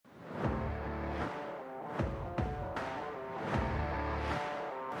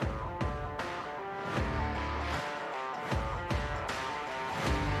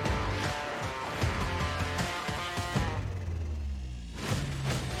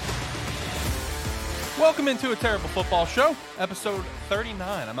Welcome into A Terrible Football Show, episode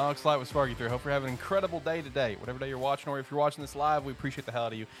 39. I'm Alex Light with Sparky 3. Hope you're having an incredible day today. Whatever day you're watching, or if you're watching this live, we appreciate the hell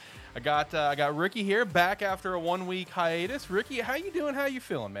out of you. I got Ricky here, back after a 1-week hiatus. Ricky, how you doing? How you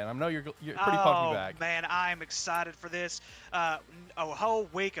feeling, man? I know you're pretty pumped to be back. Oh, man, I'm excited for this. A whole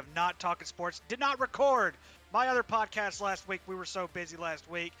week of not talking sports. Did not record my other podcast last week. We were so busy last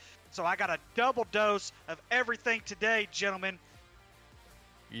week. So I got a double dose of everything today, gentlemen.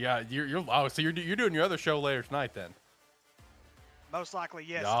 Yeah, so you're doing your other show later tonight then. Most likely,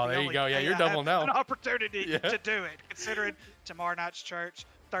 yes. Oh, there you go. Yeah, you're doubling down. An opportunity to do it, considering tomorrow night's church,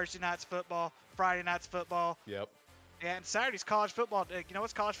 Thursday night's football, Friday night's football. Yep. Yeah, and Saturday's college football day. You know,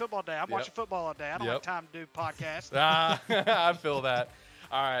 it's college football day. I'm watching football all day. I don't have time to do podcasts. I feel that.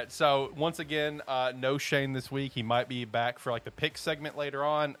 All right, so once again, no Shane this week. He might be back for like the pick segment later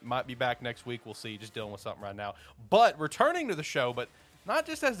on. Might be back next week. We'll see. Just dealing with something right now. But returning to the show, but not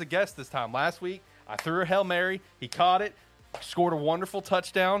just as a guest this time. Last week, I threw a Hail Mary. He caught it, scored a wonderful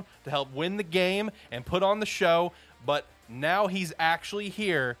touchdown to help win the game and put on the show. But now he's actually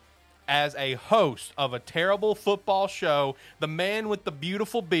here as a host of A Terrible Football Show, the man with the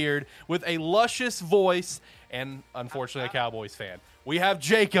beautiful beard, with a luscious voice, and unfortunately a Cowboys fan. We have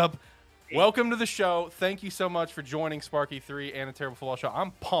Jacob. Welcome to the show. Thank you so much for joining Sparky 3 and A Terrible Football Show. I'm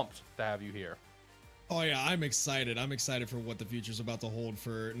pumped to have you here. Oh yeah, I'm excited. I'm excited for what the future's about to hold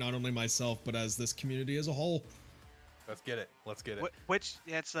for not only myself, but as this community as a whole. Let's get it. That's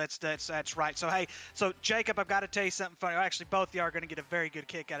right. So hey, Jacob, I've got to tell you something funny. Actually, both of you are going to get a very good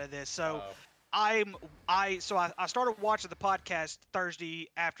kick out of this. So I started watching the podcast Thursday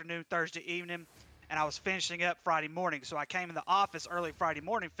afternoon, Thursday evening, and I was finishing up Friday morning. So I came in the office early Friday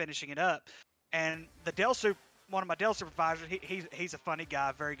morning, finishing it up, and one of my Dell supervisors, he's a funny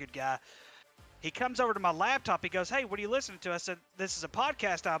guy, very good guy. He comes over to my laptop. He goes, "Hey, what are you listening to?" I said, "This is a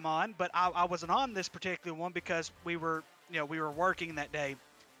podcast I'm on, but I wasn't on this particular one because we were working that day."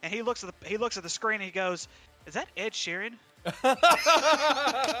 And he looks at the screen and he goes, "Is that Ed Sheeran?"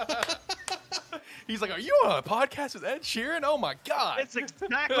 He's like, "Are you on a podcast with Ed Sheeran? Oh my God!" It's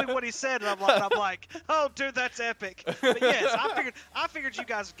exactly what he said. And I'm like, "Oh, dude, that's epic." But yes, I figured you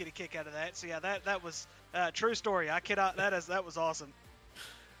guys would get a kick out of that. So yeah, that was true story. I cannot. That was awesome.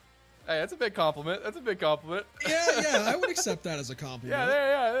 Hey, that's a big compliment. Yeah, I would accept that as a compliment.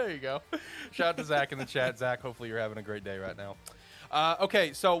 There you go. Shout out to Zach in the chat. Zach, hopefully you're having a great day right now.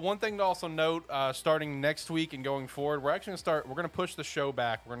 Okay, so one thing to also note, starting next week and going forward, we're going to push the show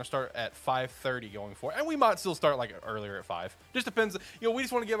back. We're going to start at 5:30 going forward. And we might still start like earlier at 5. Just depends. We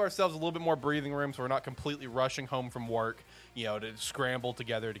just want to give ourselves a little bit more breathing room so we're not completely rushing home from work, to scramble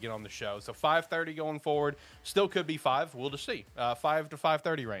together to get on the show. So 5:30 going forward, still could be 5. We'll just see. 5 to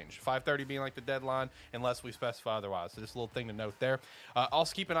 5:30 range. 5:30 being like the deadline unless we specify otherwise. So just a little thing to note there.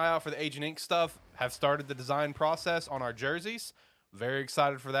 Also keep an eye out for the Agent Ink stuff. Have started the design process on our jerseys. Very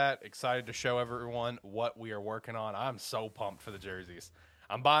excited for that. Excited to show everyone what we are working on. I'm so pumped for the jerseys.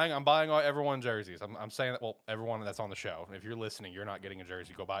 I'm buying everyone jerseys. I'm saying that, well, everyone that's on the show. If you're listening, you're not getting a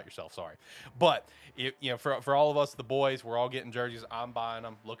jersey. Go buy it yourself. Sorry. But for all of us, the boys, we're all getting jerseys. I'm buying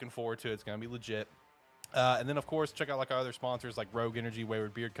them. Looking forward to it. It's going to be legit. And then, of course, check out like our other sponsors like Rogue Energy,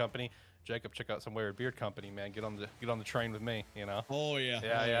 Wayward Beard Company. Jacob, check out some Wayward Beard Company, man. Get on the train with me, Oh, yeah.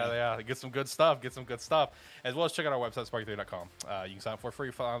 Yeah. Get some good stuff. As well as check out our website, sparky3.com. You can sign up for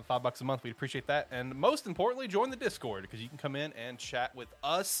free for $5 a month. We'd appreciate that. And most importantly, join the Discord because you can come in and chat with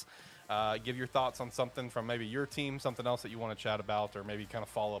us. Give your thoughts on something from maybe your team, something else that you want to chat about, or maybe kind of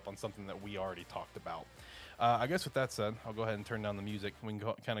follow up on something that we already talked about. I guess with that said, I'll go ahead and turn down the music. We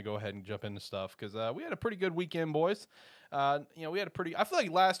can kind of go ahead and jump into stuff because we had a pretty good weekend, boys. I feel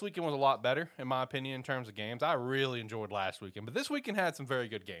like last weekend was a lot better, in my opinion, in terms of games. I really enjoyed last weekend, but this weekend had some very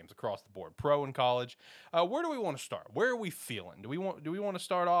good games across the board, pro and college. Where do we want to start? Where are we feeling? Do we want to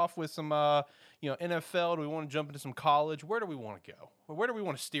start off with some, NFL? Do we want to jump into some college? Where do we want to go? Where do we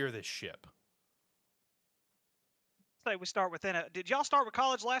want to steer this ship? Say we start with Did y'all start with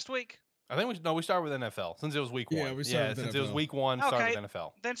college last week? I think we started with NFL since it was week 1. Yeah, we started with since NFL. it was week 1, started with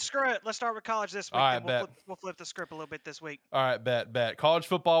NFL. Then screw it. Let's start with college this week. All right, We'll flip the script a little bit this week. All right, bet. College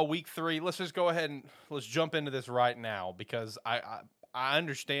football week 3. Let's just go ahead and let's jump into this right now because I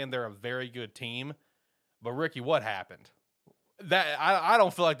understand they're a very good team, but Ricky, what happened? That I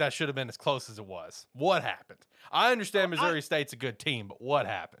don't feel like that should have been as close as it was. What happened? I understand Missouri State's a good team, but what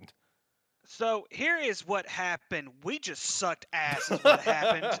happened? So here is what happened. We just sucked ass. Is what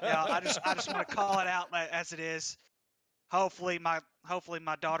happened. I just want to call it out as it is. Hopefully my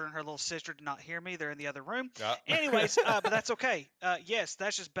daughter and her little sister did not hear me. They're in the other room. Yeah. Anyways, but that's okay. Yes,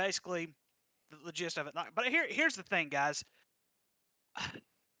 that's just basically the gist of it. But here's the thing, guys.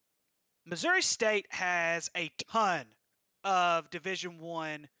 Missouri State has a ton of Division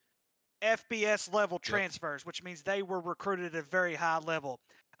I FBS level Yep. transfers, which means they were recruited at a very high level.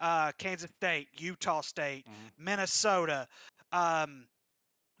 Kansas State, Utah State, Minnesota. Um,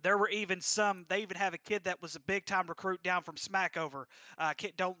 there were even some. They even have a kid that was a big time recruit down from Smackover. I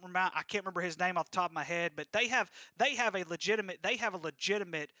can't remember his name off the top of my head, but they have a legitimate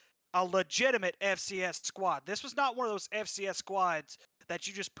FCS squad. This was not one of those FCS squads that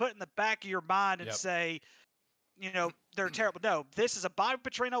you just put in the back of your mind and Yep. say, they're terrible. No, this is a Bobby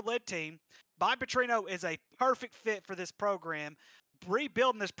Petrino led team. Bobby Petrino is a perfect fit for this program,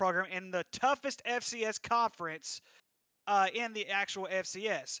 rebuilding this program in the toughest FCS conference in the actual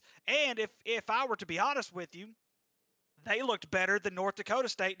FCS. And if I were to be honest with you, they looked better than North Dakota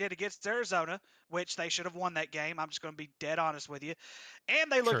State did against Arizona, which they should have won that game. I'm just going to be dead honest with you.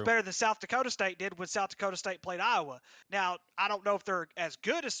 And they looked True. better than South Dakota State did when South Dakota State played Iowa. Now, I don't know if they're as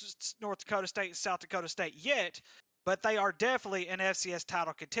good as North Dakota State and South Dakota State yet, but they are definitely an FCS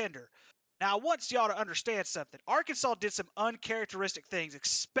title contender. Now, I want y'all to understand something. Arkansas did some uncharacteristic things,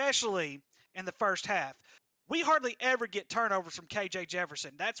 especially in the first half. We hardly ever get turnovers from KJ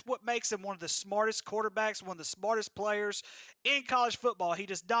Jefferson. That's what makes him one of the smartest quarterbacks, one of the smartest players in college football. He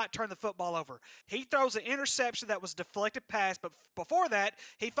does not turn the football over. He throws an interception that was a deflected pass, but before that,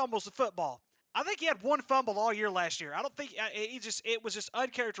 he fumbles the football. I think he had one fumble all year last year. I don't think it was just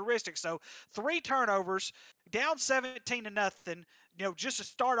uncharacteristic. So 3 turnovers, down 17-0, just to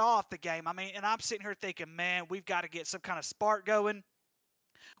start off the game. I mean, and I'm sitting here thinking, man, we've got to get some kind of spark going.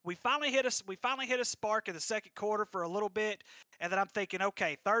 We finally hit a spark in the second quarter for a little bit, and then I'm thinking,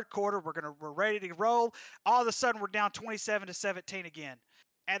 okay, third quarter we're ready to roll. All of a sudden we're down 27-17 again,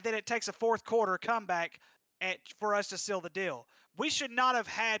 and then it takes a fourth quarter comeback for us to seal the deal. We should not have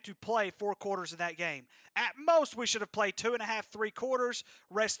had to play 4 quarters in that game. At most, we should have played 2.5, 3 quarters,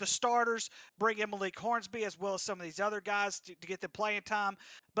 rest the starters, bring in Malik Hornsby as well as some of these other guys to get them playing time.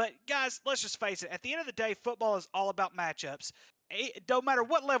 But guys, let's just face it. At the end of the day, football is all about matchups. No matter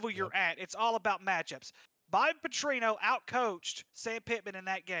what level you're at, it's all about matchups. Bobby Petrino outcoached Sam Pittman in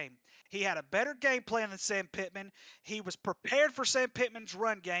that game. He had a better game plan than Sam Pittman. He was prepared for Sam Pittman's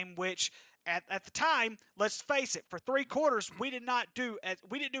run game, which at the time, let's face it, for 3 quarters we didn't do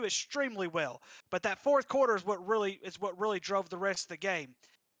extremely well. But that fourth quarter is what really drove the rest of the game.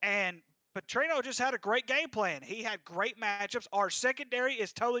 And Petrino just had a great game plan. He had great matchups. Our secondary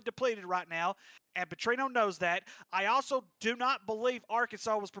is totally depleted right now, and Petrino knows that. I also do not believe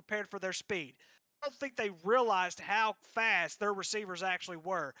Arkansas was prepared for their speed. I don't think they realized how fast their receivers actually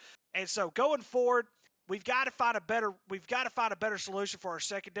were. And so going forward, we've got to find a better solution for our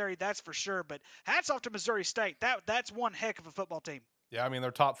secondary, that's for sure. But hats off to Missouri State. That's one heck of a football team. Yeah, I mean,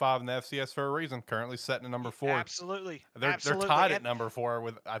 they're top 5 in the FCS for a reason. Currently sitting at number 4. Absolutely. They're tied at number 4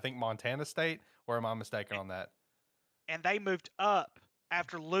 with, I think, Montana State. Or am I mistaken on that? And they moved up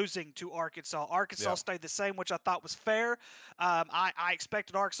after losing to Arkansas. Arkansas stayed the same, which I thought was fair. I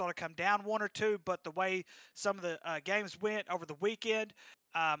expected Arkansas to come down 1 or 2, but the way some of the games went over the weekend,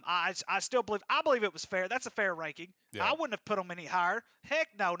 I still believe it was fair. That's a fair ranking. Yeah. I wouldn't have put them any higher. Heck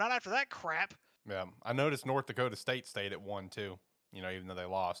no, not after that crap. Yeah, I noticed North Dakota State stayed at 1 too. Even though they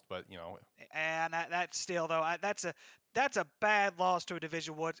lost, but And that's still though that's a bad loss to a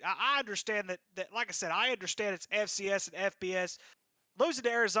Division I. I understand that. Like I said, I understand it's FCS and FBS. Losing to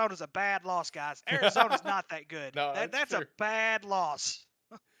Arizona is a bad loss, guys. Arizona's not that good. No, that's a bad loss.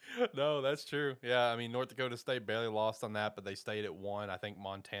 No, that's true. Yeah, I mean, North Dakota State barely lost on that, but they stayed at 1. I think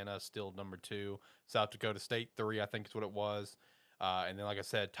Montana is still number 2. South Dakota State 3, I think is what it was. And then, like I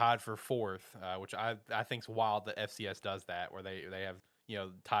said, tied for 4th, which I think is wild that FCS does that, where they have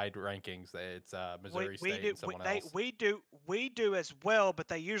tied rankings. It's Missouri State and someone else. We do as well, but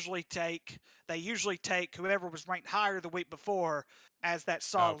they usually take whoever was ranked higher the week before as that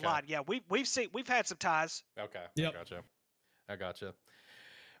solid line. Yeah, we've had some ties. Okay, yep. I gotcha.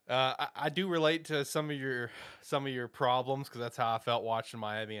 I do relate to some of your problems because that's how I felt watching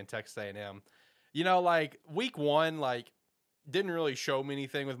Miami and Texas A&M. Like week 1, didn't really show me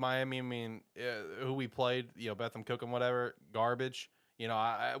anything with Miami. I mean, who we played, Betham Cook and whatever, garbage.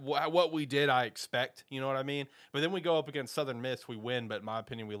 What we did, I expect. You know what I mean? But then we go up against Southern Miss, we win, but in my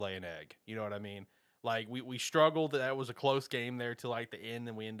opinion, we lay an egg. You know what I mean? Like, we struggled. That was a close game there to, the end,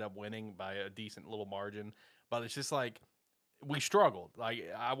 and we ended up winning by a decent little margin. But it's just, we struggled.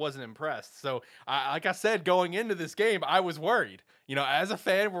 I wasn't impressed. So, like I said, going into this game, I was worried. As a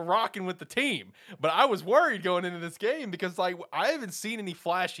fan, we're rocking with the team. But I was worried going into this game because, I haven't seen any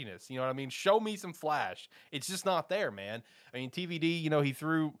flashiness. You know what I mean? Show me some flash. It's just not there, man. I mean, TVD, he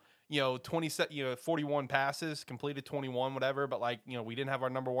threw, 41 passes, completed 21, whatever. But we didn't have our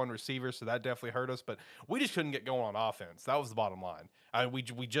number one receiver, so that definitely hurt us. But we just couldn't get going on offense. That was the bottom line. We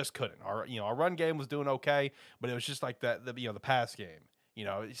just couldn't. Our run game was doing okay, but it was just like that. The pass game.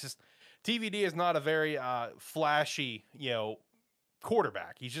 It's just TVD is not a very flashy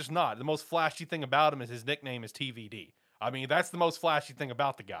quarterback. He's just not. The most flashy thing about him is his nickname is TVD. I mean, that's the most flashy thing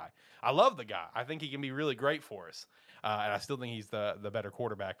about the guy. I love the guy. I think he can be really great for us. And I still think he's the better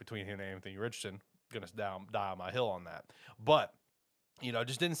quarterback between him and Anthony Richardson. Going to die on my hill on that. But,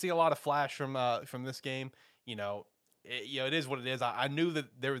 just didn't see a lot of flash from this game. It is what it is. I knew that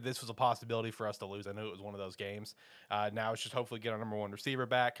this was a possibility for us to lose. I knew it was one of those games. Now it's just hopefully get our number one receiver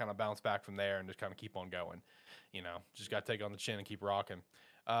back, kind of bounce back from there, and just kind of keep on going. Just got to take on the chin and keep rocking.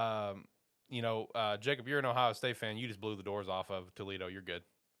 Jacob, you're an Ohio State fan. You just blew the doors off of Toledo. You're good.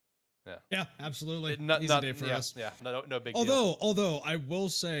 Yeah, absolutely. Easy day for us. Yeah, no big deal. Although I will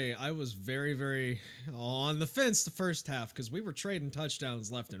say I was very, very on the fence the first half because we were trading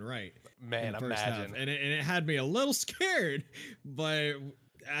touchdowns left and right. Man, imagine. And it had me a little scared. But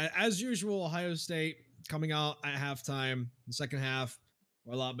as usual, Ohio State coming out at halftime, the second half,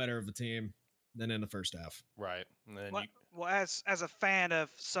 we're a lot better of a team than in the first half. Right. And then well, as a fan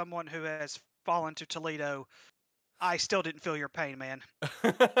of someone who has fallen to Toledo, I still didn't feel your pain, man.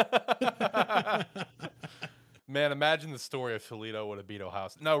 Man, imagine the story if Toledo would have beat Ohio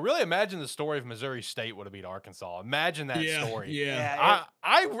State. No, really imagine the story if Missouri State would have beat Arkansas. Imagine that story. Yeah.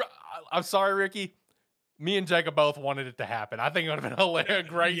 I'm sorry, Ricky. Me and Jacob both wanted it to happen. I think it would have been a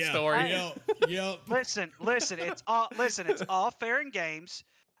great story. Yep. Listen, it's all fair and games.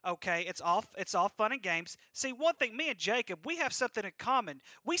 Okay, it's all fun and games. See, one thing, me and Jacob, we have something in common.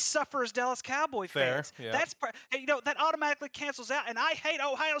 We suffer as Dallas Cowboy fans. Yeah. That automatically cancels out. And I hate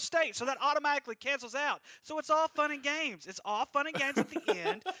Ohio State, so that automatically cancels out. So it's all fun and games. It's all fun and games at the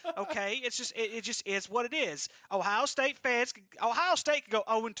end. Okay, it just is what it is. Ohio State can go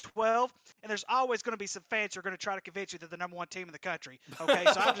 0-12, and there's always going to be some fans who are going to try to convince you they're the number one team in the country. Okay,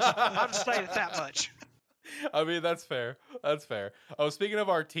 so I'm just saying it that much. I mean, that's fair. That's fair. Oh, speaking of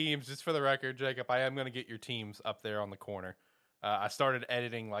our teams, just for the record, Jacob, I am going to get your teams up there on the corner. I started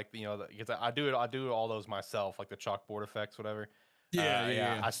editing because I do all those myself, like the chalkboard effects, whatever.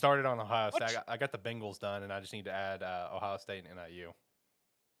 Yeah. I started on Ohio State. I got the Bengals done, and I just need to add Ohio State and NIU.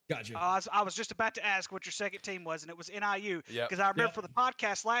 Gotcha. I was just about to ask what your second team was, and it was NIU. Yep. Because I remember for the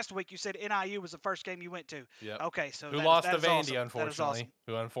podcast last week, you said NIU was the first game you went to. Yep. Okay, so who lost to Vandy, awesome. unfortunately. Awesome.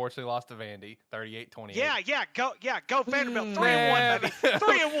 Who unfortunately lost to Vandy, 38-28. Go Vanderbilt, 3-1, baby,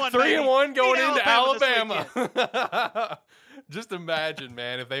 3-1, 3-1 going into Alabama. Alabama. Just imagine,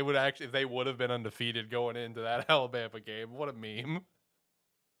 man, if they would have been undefeated going into that Alabama game. What a meme.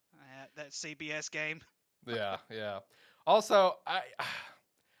 That CBS game. Yeah. Also,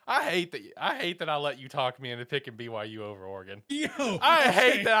 I hate that I let you talk me into picking BYU over Oregon. I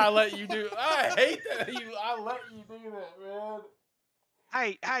hate that I let you do. I hate that I let you do that,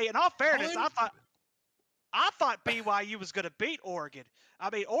 man. Hey! In all fairness, I thought BYU was going to beat Oregon. I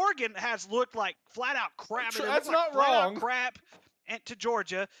mean, Oregon has looked like flat out crap. That's not wrong. Crap. To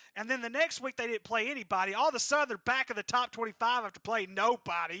Georgia, and then the next week they didn't play anybody. All of a sudden they're back in the top 25 after playing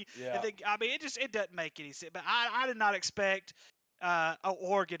nobody. Yeah. And it doesn't make any sense. But I did not expect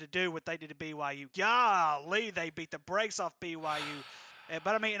Oregon to do what they did to BYU. Golly, they beat the brakes off BYU.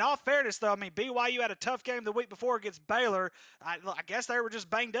 But I mean, in all fairness, though, BYU had a tough game the week before against Baylor. I guess they were just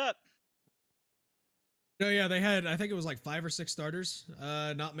banged up. No, yeah, they had, I think it was like 5 or 6 starters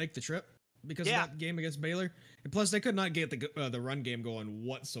not make the trip because of that game against Baylor. And plus, they could not get the run game going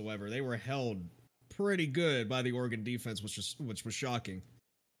whatsoever. They were held pretty good by the Oregon defense, which was shocking.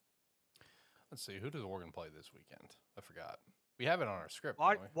 Let's see, who does Oregon play this weekend? I forgot. We have it on our script.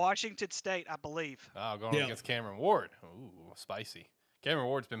 Washington State, I believe. Oh, going against Cameron Ward. Ooh, spicy. Cameron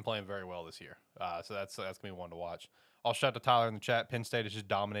Ward's been playing very well this year, so that's gonna be one to watch. I'll shout to Tyler in the chat. Penn State is just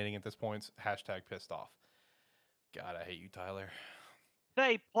dominating at this point. # pissed off. God, I hate you, Tyler.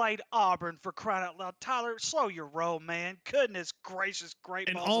 They played Auburn, for crying out loud. Tyler, slow your roll, man. Goodness gracious, great.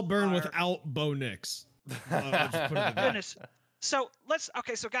 And Auburn without Bo Nix. Goodness. So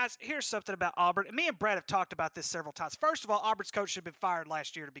guys, here's something about Auburn. Me and Brad have talked about this several times. First of all, Auburn's coach should have been fired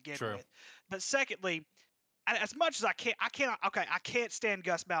last year to begin with. But secondly, as much as I can't stand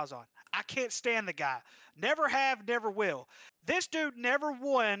Gus Malzahn. I can't stand the guy. Never have, never will. This dude never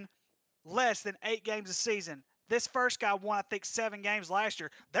won less than 8 games a season. This first guy won, I think, 7 games last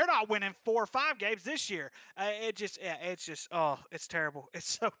year. They're not winning 4 or 5 games this year. It's terrible.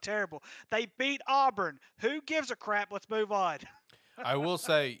 It's so terrible. They beat Auburn. Who gives a crap? Let's move on. I will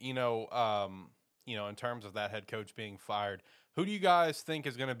say, in terms of that head coach being fired, Who do you guys think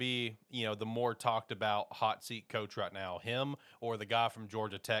is going to be, the more talked about hot seat coach right now, him or the guy from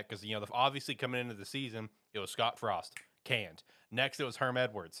Georgia Tech? Because, obviously coming into the season, it was Scott Frost, canned. Next, it was Herm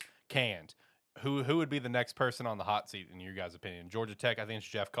Edwards, canned. Who would be the next person on the hot seat in your guys' opinion? Georgia Tech, I think it's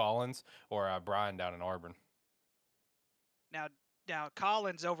Jeff Collins, or Brian down in Auburn. Now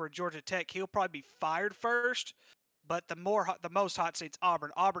Collins over at Georgia Tech, he'll probably be fired first, but the most hot seats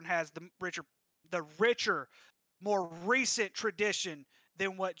Auburn. Auburn has the richer, more recent tradition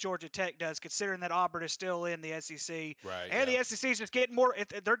than what Georgia Tech does, considering that Auburn is still in the SEC. Right. And the SEC is just getting more.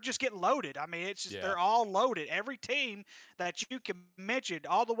 They're just getting loaded. I mean, it's just they're all loaded. Every team that you can mention,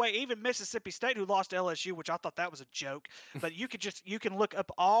 all the way, even Mississippi State, who lost to LSU, which I thought that was a joke. But you can look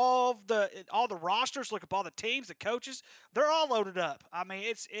up all the rosters, look up all the teams, the coaches. They're all loaded up. I mean,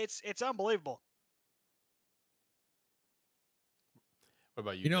 it's unbelievable. What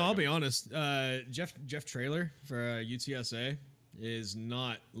about you? I'll be honest. Jeff Traylor for UTSA is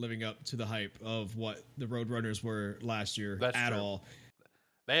not living up to the hype of what the Roadrunners were last year at all.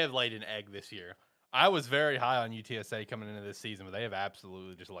 They have laid an egg this year. I was very high on UTSA coming into this season, but they have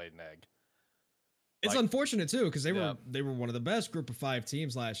absolutely just laid an egg. It's unfortunate too, because they were one of the best Group of 5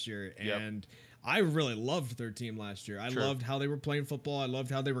 teams last year, and I really loved their team last year. I loved how they were playing football. I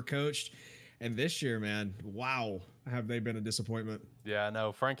loved how they were coached. And this year, man, wow, have they been a disappointment? Yeah,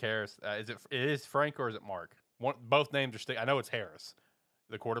 no, Frank Harris. It is Frank or is it Mark? Both names are I know it's Harris,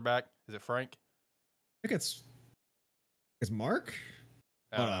 the quarterback. Is it Frank? I think it's Mark.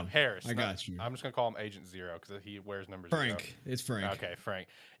 Hold on, Harris. I got you. I'm just gonna call him Agent Zero because he wears number Frank. 0. It's Frank. Okay, Frank.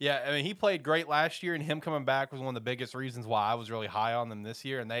 Yeah, I mean he played great last year, and him coming back was one of the biggest reasons why I was really high on them this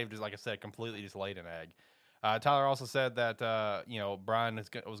year. And they've just, like I said, completely just laid an egg. Tyler also said that Brian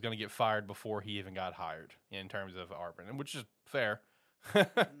was going to get fired before he even got hired in terms of Auburn, which is fair.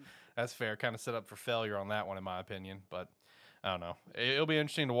 That's fair. Kind of set up for failure on that one, in my opinion. But I don't know. It'll be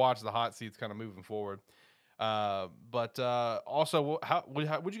interesting to watch the hot seats kind of moving forward. But also,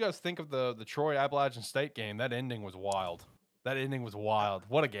 what'd you guys think of the Troy Appalachian State game? That ending was wild.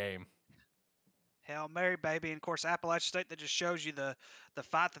 What a game. Hail Mary, baby. And, of course, Appalachian State, that just shows you the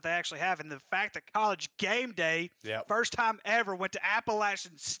fight that they actually have. And the fact that College Game Day, first time ever, went to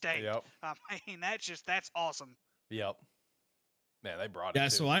Appalachian State. Yep. I mean, that's awesome. Yep. Man, they brought it. Yeah,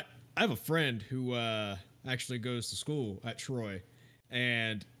 so I have a friend who actually goes to school at Troy,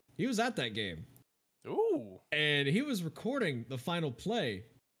 and he was at that game. Ooh. And he was recording the final play,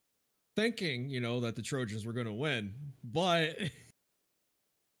 thinking, that the Trojans were going to win. But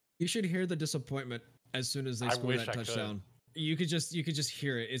you should hear the disappointment as soon as they scored that touchdown. You could just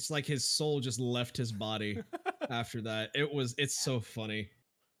hear it. It's like his soul just left his body after that. It's so funny.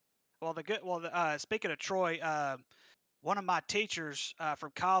 Well, speaking of Troy, one of my teachers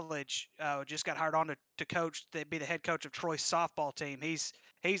from college just got hired on to coach. To be the head coach of Troy's softball team.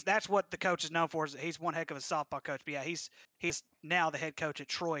 That's what the coach is known for. Is he's one heck of a softball coach. But yeah, he's now the head coach at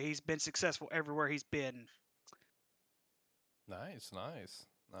Troy. He's been successful everywhere he's been. Nice.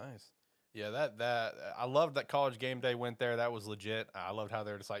 Yeah, that I loved that College Game Day went there. That was legit. I loved how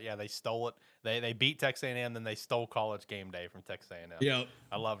they were just like, they stole it. They beat Texas A&M, then they stole College Game Day from Texas A&M. Yeah,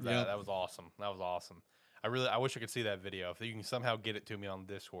 I loved that. Yep. That was awesome. I wish I could see that video. If you can somehow get it to me on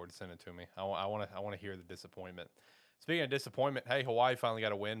Discord, send it to me. I want to hear the disappointment. Speaking of disappointment, hey, Hawaii finally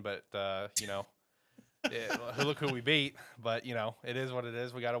got a win, but look who we beat. But it is what it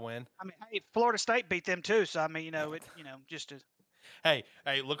is. We got to win. I mean, hey, Florida State beat them too. So I mean, just to. Hey,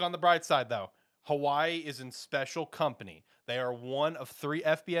 look on the bright side though. Hawaii is in special company. They are one of 3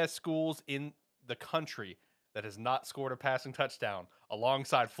 FBS schools in the country that has not scored a passing touchdown,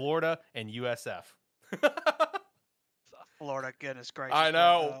 alongside Florida and USF. Florida, goodness gracious! I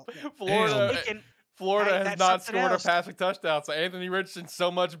know Florida has not scored a passing touchdown. So Anthony Richardson's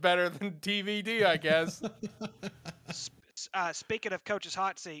so much better than TVD, I guess. Speaking of coaches'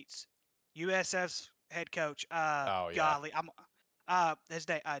 hot seats, USF's head coach. Golly, his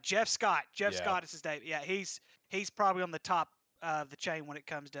name Jeff Scott. Scott is his name. Yeah, he's probably on the top of the chain when it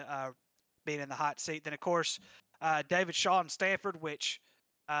comes to being in the hot seat. Then of course, David Shaw and Stanford, which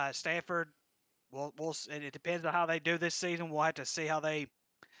Stanford. It depends on how they do this season. We'll have to see how they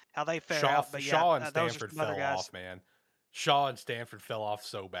fare out. But Shaw and Stanford fell off, man. Shaw and Stanford fell off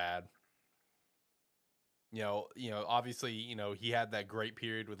so bad. Obviously, he had that great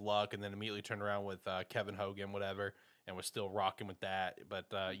period with Luck, and then immediately turned around with Kevin Hogan, whatever, and was still rocking with that.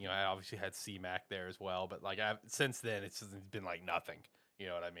 But I obviously had C-Mac there as well. But since then, it's been like nothing. You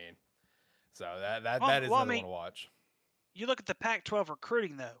know what I mean? So that is another one to watch. You look at the Pac-12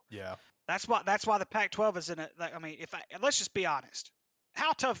 recruiting, though. Yeah. That's why the Pac-12 is in it. I mean, let's just be honest.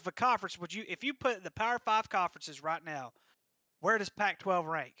 How tough of a conference would you, if you put the Power 5 conferences right now, where does Pac-12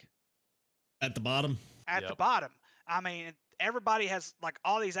 rank? At the bottom. At the bottom. I mean, everybody has, like,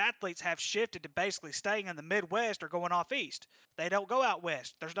 all these athletes have shifted to basically staying in the Midwest or going off east. They don't go out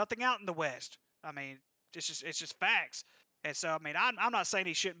west. There's nothing out in the West. I mean, it's just facts. And so, I mean, I'm not saying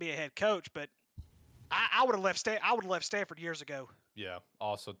he shouldn't be a head coach, but I would have left Stanford years ago. Yeah.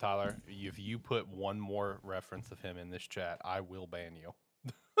 Also, Tyler, if you put one more reference of him in this chat, I will ban you.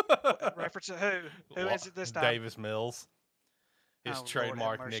 Reference to who? Who is it this time? Davis Mills. His Oh,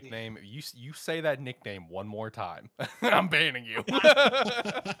 trademark Lord have mercy. nickname. You say that nickname one more time, I'm banning you.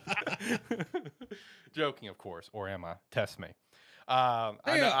 Joking, of course. Or am I? Test me. I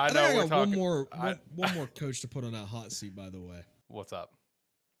know we're talking. One more coach to put on that hot seat, by the way. What's up?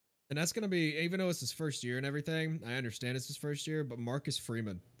 And that's going to be, even though it's his first year and everything, I understand it's his first year, but Marcus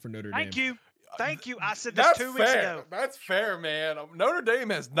Freeman for Notre Dame. Thank you. I said this 2 weeks ago. That's fair, man. Notre Dame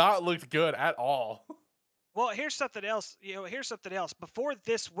has not looked good at all. Well, here's something else. Before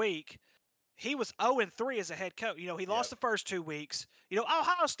this week, he was 0-3 as a head coach. He lost the first 2 weeks.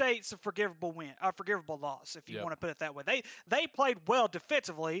 Ohio State's a forgivable loss, if you want to put it that way. They played well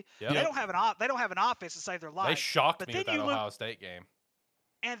defensively. Yep. They don't have an offense to save their life. They shocked me with that Ohio State game.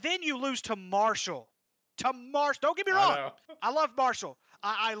 And then you lose to Marshall. Don't get me wrong. I love Marshall.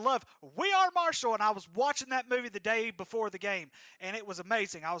 I love We Are Marshall, and I was watching that movie the day before the game, and it was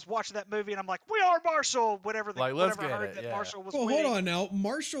amazing. I was watching that movie, and I'm like, We Are Marshall, whatever I heard that Marshall was winning. Hold on now.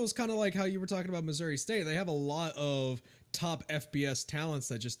 Marshall is kind of like how you were talking about Missouri State. They have a lot of top FBS talents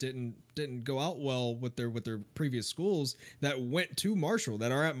that just didn't go out well with their previous schools that went to Marshall,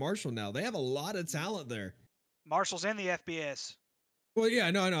 that are at Marshall now. They have a lot of talent there. Marshall's in the FBS. Well, yeah,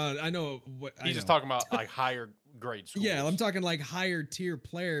 I know. He's just talking about like higher grade schools. Yeah, I'm talking like higher tier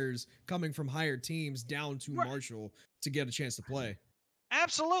players coming from higher teams down to Marshall to get a chance to play.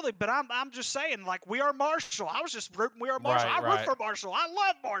 Absolutely, but I'm just saying, like, We Are Marshall. I was just rooting We Are Marshall. I root for Marshall. I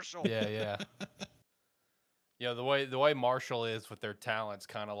love Marshall. Yeah. The way Marshall is with their talents,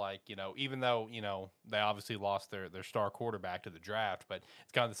 kind of like, even though, they obviously lost their star quarterback to the draft, but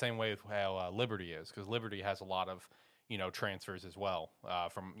it's kind of the same way with how Liberty is, because Liberty has a lot of transfers as well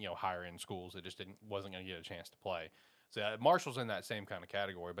from higher end schools that just wasn't going to get a chance to play. So Marshall's in that same kind of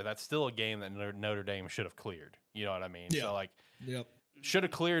category, but that's still a game that Notre Dame should have cleared. You know what I mean? Yeah. So yep. Should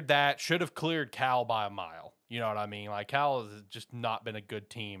have cleared that. Should have cleared Cal by a mile. You know what I mean? Like, Cal has just not been a good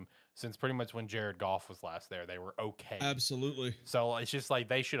team since pretty much when Jared Goff was last there. They were okay. Absolutely. So it's just like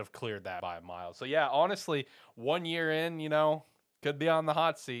they should have cleared that by a mile. So yeah, honestly, 1 year in, could be on the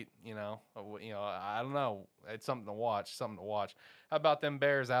hot seat, I don't know. It's something to watch. How about them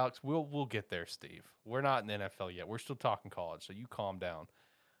Bears, Alex? We'll get there, Steve. We're not in the NFL yet. We're still talking college, so you calm down.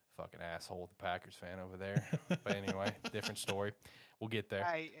 Fucking asshole with the Packers fan over there. But anyway, different story. We'll get there.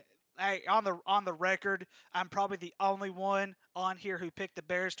 Hey, on the record, I'm probably the only one on here who picked the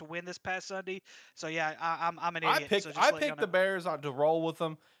Bears to win this past Sunday. So yeah, I'm an idiot. I picked the Bears to roll with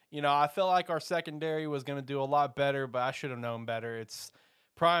them. I feel like our secondary was going to do a lot better, but I should have known better. It's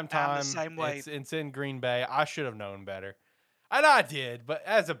prime time. The same way. It's in Green Bay. I should have known better, and I did. But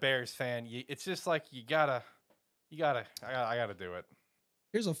as a Bears fan, it's just like I gotta do it.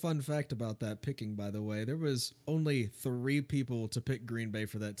 Here's a fun fact about that picking, by the way. There was only 3 people to pick Green Bay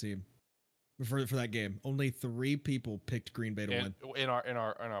for that team. For that game. Only 3 people picked Green Bay to win. In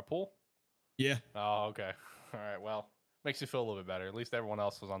our pool? Yeah. Oh, okay. All right. Well, makes you feel a little bit better. At least everyone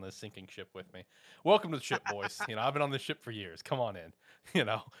else was on this sinking ship with me. Welcome to the ship, boys. I've been on this ship for years. Come on in.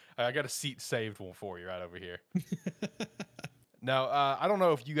 I got a seat saved for you right over here. Now, I don't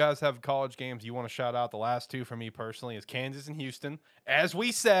know if you guys have college games you want to shout out. The last 2 for me personally is Kansas and Houston. As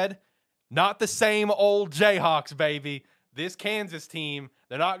we said, not the same old Jayhawks, baby. This Kansas team,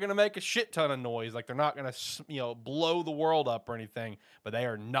 they're not going to make a shit ton of noise. Like, they're not going to, blow the world up or anything, but they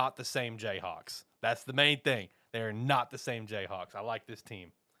are not the same Jayhawks. That's the main thing. They are not the same Jayhawks. I like this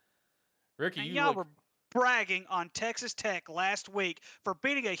team. Ricky, y'all were bragging on Texas Tech last week for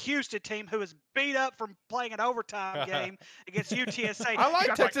beating a Houston team who was beat up from playing an overtime game against UTSA. I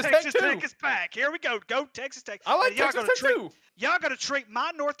like Texas Tech Texas too. Tech is back. Here we go. Go Texas Tech. I like Texas Tech too. Y'all going to treat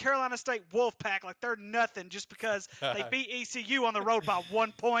my North Carolina State Wolfpack like they're nothing just because they beat ECU on the road by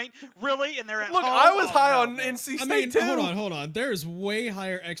 1 point. Really? And they're at home? I was high on NC State too. Hold on. There's way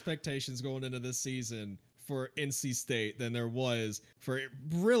higher expectations going into this season for NC State than there was for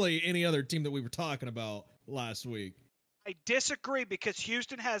really any other team that we were talking about last week. I disagree because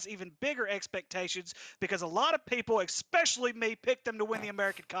Houston has even bigger expectations because a lot of people, especially me, picked them to win the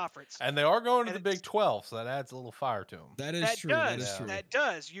American Conference. And they are going to the Big 12, so that adds a little fire to them. That is true. That is true. That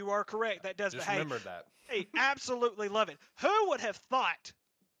does. You are correct. That does. Just remember that. Hey, absolutely love it. Who would have thought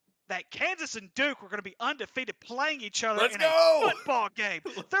that Kansas and Duke were going to be undefeated playing each other Let's in go! a football game.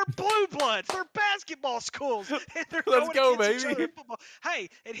 They're blue bloods. They're basketball schools. And they're Let's going go, against each baby. other in football. Hey,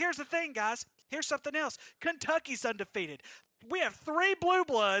 and here's the thing, guys. Here's something else. Kentucky's undefeated. We have 3 blue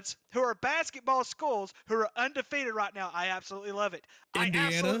bloods who are basketball schools who are undefeated right now. I absolutely love it. I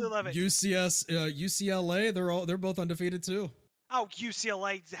absolutely love it. UCLA, they're both undefeated too. Oh,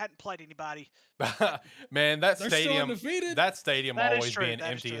 UCLA hadn't played anybody. Man, that They're still stadium, undefeated. that stadium That is always true. being That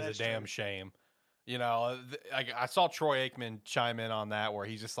is empty true. is a That's damn true. shame. You know, I saw Troy Aikman chime in on that, where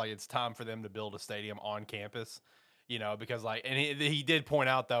he's just like, it's time for them to build a stadium on campus. You know, because like, and he did point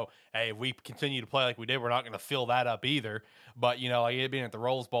out though, hey, if we continue to play like we did, we're not going to fill that up either. But you know, like it being at the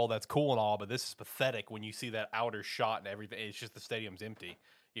Rose Bowl, that's cool and all, but this is pathetic when you see that outer shot and everything. It's just the stadium's empty.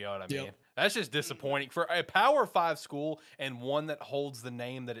 You know what I mean? Yep. That's just disappointing for a Power 5 school and one that holds the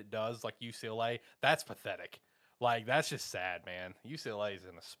name that it does, like UCLA. That's pathetic. Like that's just sad, man. UCLA is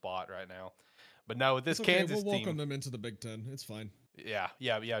in a spot right now. But no, with this It's okay. Kansas We'll welcome team, them into the Big Ten. It's fine. yeah.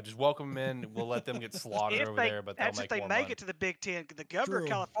 Just welcome them in. We'll let them get slaughtered over there, but they'll that's make if they more make money. it to the Big Ten. The governor True.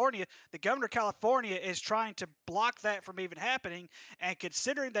 of California is trying to block that from even happening. And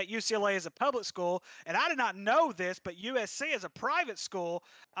considering that UCLA is a public school, and I did not know this, but USC is a private school.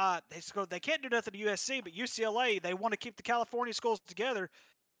 They can't do nothing to USC, but UCLA, they want to keep the California schools together.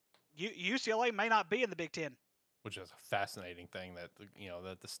 UCLA may not be in the Big Ten. Which is a fascinating thing that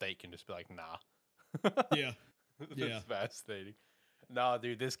that the state can just be like, nah. Yeah. That's Yeah. fascinating. No,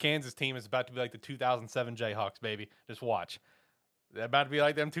 dude, this Kansas team is about to be like the 2007 Jayhawks, baby. Just watch. They're about to be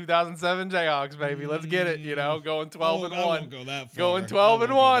like them 2007 Jayhawks, baby. Let's get it. Going 12 and I 1. won't go that far. Going 12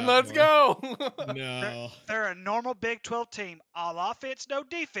 and 1. Let's go. No. They're a normal Big 12 team. All offense, no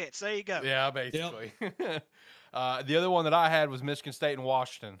defense. There you go. Yeah, basically. The other one that I had was Michigan State and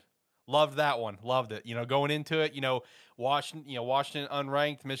Washington. Loved that one. Loved it. Going into it, Washington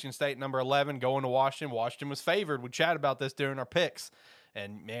unranked, Michigan State number 11, going to Washington. Washington was favored. We chatted about this during our picks.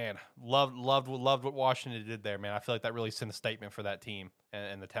 And man, loved what Washington did there, man. I feel like that really sent a statement for that team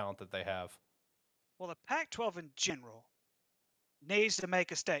and the talent that they have. Well, the Pac-12 in general needs to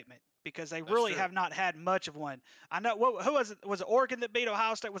make a statement because they really have not had much of one. I know who was it? Was it Oregon that beat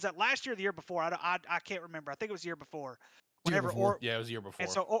Ohio State? Was that last year or the year before? I can't remember. I think it was the year before. Yeah, it was the year before. And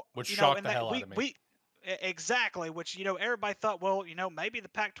so, which shocked the hell out of me. Exactly, which everybody thought, well, maybe the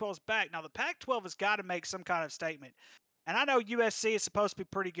Pac-12 is back. Now the Pac-12 has got to make some kind of statement. And I know USC is supposed to be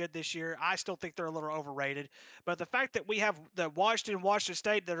pretty good this year. I still think they're a little overrated. But the fact that we have the Washington and Washington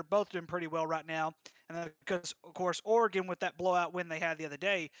State that are both doing pretty well right now, and then because, of course, Oregon with that blowout win they had the other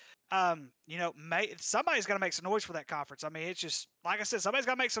day, somebody's got to make some noise for that conference. I mean, it's just, like I said, somebody's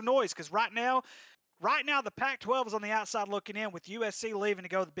got to make some noise because right now, the Pac-12 is on the outside looking in with USC leaving to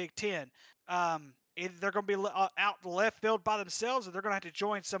go to the Big Ten. Either they're going to be out in the left field by themselves or they're going to have to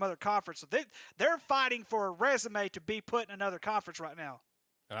join some other conference. So they're fighting for a resume to be put in another conference right now.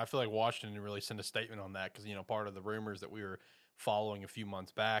 And I feel like Washington really sent a statement on that because, part of the rumors that we were following a few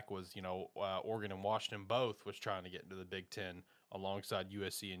months back was, Oregon and Washington both was trying to get into the Big Ten alongside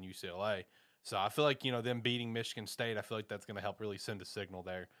USC and UCLA. So I feel like, them beating Michigan State, I feel like that's going to help really send a signal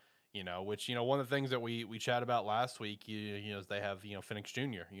there. Which, one of the things that we chatted about last week, is they have, Phoenix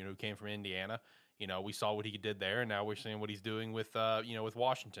Jr., who came from Indiana. We saw what he did there, and now we're seeing what he's doing with, with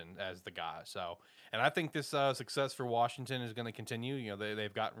Washington as the guy. So, and I think this success for Washington is going to continue.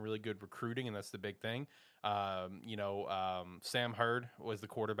 They've gotten really good recruiting, and that's the big thing. Sam Hurd was the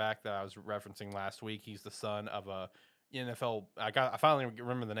quarterback that I was referencing last week. He's the son of a NFL. I finally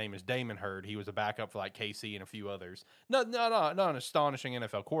remember the name is Damon Hurd. He was a backup for like KC and a few others. Not an astonishing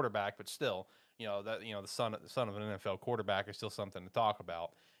NFL quarterback, but still, the son of an NFL quarterback is still something to talk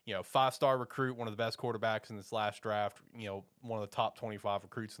about. 5-star recruit, one of the best quarterbacks in this last draft. One of the top 25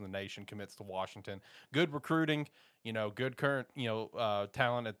 recruits in the nation commits to Washington. Good recruiting. Good current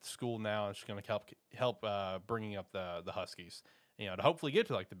talent at the school now. It's going to help bringing up the Huskies. To hopefully get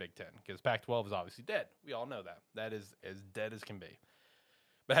to like the Big Ten because Pac-12 is obviously dead. We all know that. That is as dead as can be.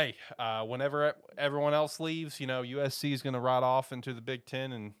 But hey, whenever everyone else leaves, USC is going to ride off into the Big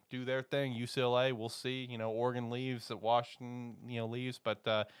Ten and do their thing. UCLA, we'll see. Oregon leaves, that Washington, leaves.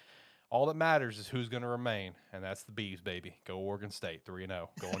 But all that matters is who's going to remain, and that's the Beavs, baby. Go Oregon State, 3-0,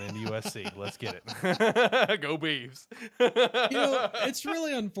 going into USC. Let's get it. Go Beavs. It's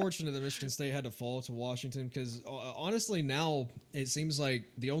really unfortunate that Michigan State had to fall to Washington because honestly, now it seems like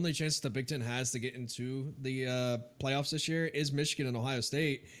the only chance the Big Ten has to get into the playoffs this year is Michigan and Ohio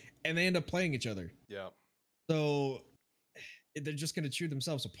State, and they end up playing each other. Yeah. So they're just going to chew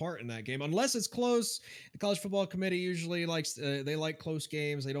themselves apart in that game unless it's close. The college football committee usually likes they like close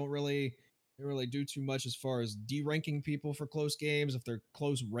games. They don't really They don't really do too much as far as de-ranking people for close games if they're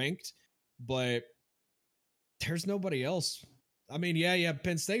close ranked, but there's nobody else. I mean, yeah, you have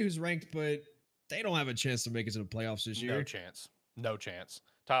Penn State who's ranked, but they don't have a chance to make it to the playoffs this year. No chance. No chance.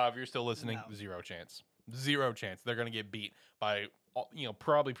 Tyler, if you're still listening, No. zero chance. Zero chance. They're going to get beat by,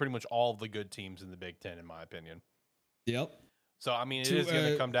 probably pretty much all of the good teams in the Big Ten, in my opinion. Yep. So, I mean, it is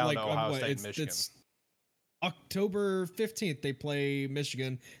going to come down to Ohio State and Michigan. It's October 15th, they play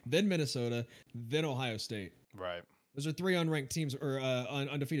Michigan, then Minnesota, then Ohio State. Right. Those are 3 unranked teams or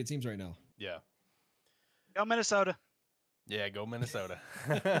undefeated teams right now. Yeah. Go Minnesota. Yeah, go Minnesota.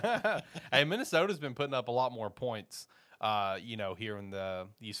 Hey, Minnesota's been putting up a lot more points, here in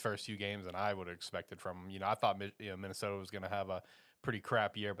these first few games than I would have expected from them. I thought Minnesota was going to have a pretty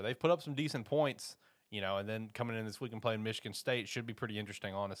crap year, but they've put up some decent points, and then coming in this week and playing Michigan State should be pretty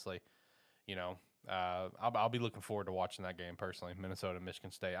interesting, honestly. I'll be looking forward to watching that game personally, Minnesota,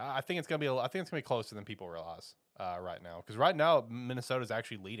 Michigan State. I think it's gonna be closer than people realize right now, because right now Minnesota's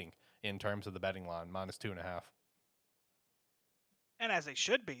actually leading in terms of the betting line, -2.5. And as they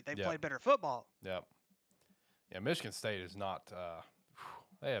should be, they Yep. played better football. Yep. Yeah, Michigan State is not.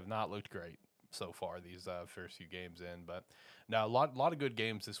 They have not looked great so far these first few games in, but now a lot of good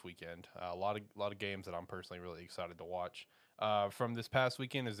games this weekend. A lot of games that I'm personally really excited to watch. From this past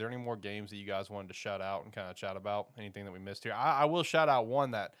weekend, is there any more games that you guys wanted to shout out and kind of chat about? Anything that we missed here? I will shout out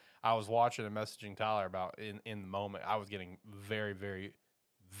one that I was watching and messaging Tyler about in the moment. I was getting very, very,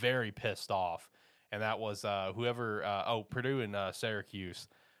 very pissed off, and that was Purdue and Syracuse.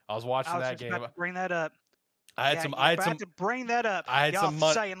 I was watching that game. About to bring that up. I had to bring that up. I had Y'all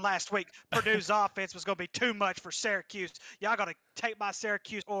some saying last week Purdue's offense was going to be too much for Syracuse. Y'all got to take my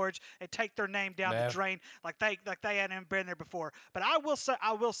Syracuse orange and take their name down the drain like they hadn't been there before. But I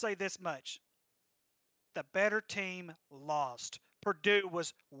will say this much: the better team lost. Purdue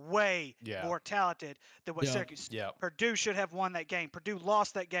was way more talented than what Syracuse. Yeah. Purdue should have won that game. Purdue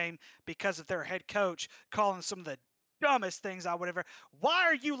lost that game because of their head coach calling some of the dumbest things I would ever. Why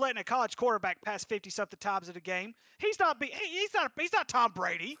are you letting a college quarterback pass 50-something times in a game? He's not Tom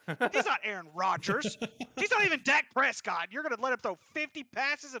Brady. He's not Aaron Rodgers. He's not even Dak Prescott. You're going to let him throw 50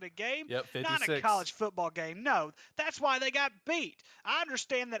 passes in a game? Yep, 56. Not in a college football game. No, that's why they got beat. I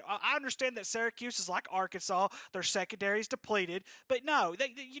understand that Syracuse is like Arkansas. Their secondary is depleted, but no,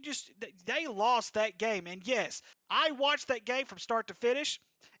 they lost that game. And yes, I watched that game from start to finish.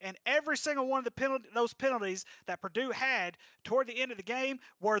 And every single one of those penalties that Purdue had toward the end of the game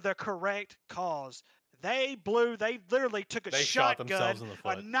were the correct cause. They literally took a shotgun,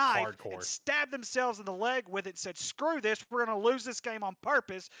 a knife, and stabbed themselves in the leg with it and said, screw this, we're going to lose this game on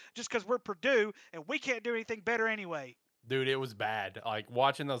purpose just because we're Purdue and we can't do anything better anyway. Dude, it was bad. Like,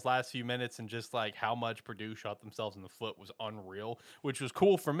 watching those last few minutes and just, like, how much Purdue shot themselves in the foot was unreal, which was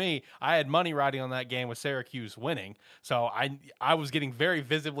cool for me. I had money riding on that game with Syracuse winning, so I was getting very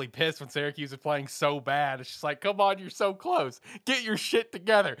visibly pissed when Syracuse was playing so bad. It's just like, come on, you're so close. Get your shit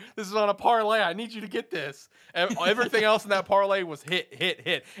together. This is on a parlay. I need you to get this. And everything else in that parlay was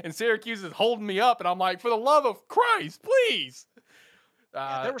hit. And Syracuse is holding me up, and I'm like, for the love of Christ, please.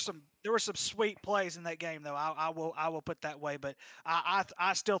 There were some sweet plays in that game, though. I will put that way, but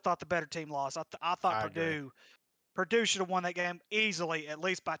I still thought the better team lost. I thought Purdue should have won that game easily, at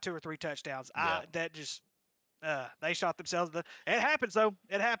least by 2 or 3 touchdowns. Yeah. They shot themselves. It happens, though.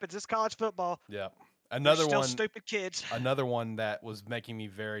 It happens. It's college football. Yeah. Still stupid kids. Another one that was making me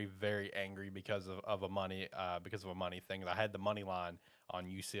very, very angry because of a money thing. I had the money line on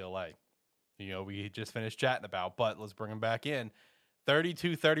UCLA. We just finished chatting about, but let's bring them back in.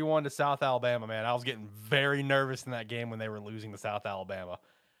 32-31 to South Alabama, man. I was getting very nervous in that game when they were losing to South Alabama.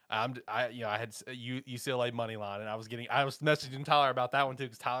 I had UCLA money line, and I was messaging Tyler about that one too,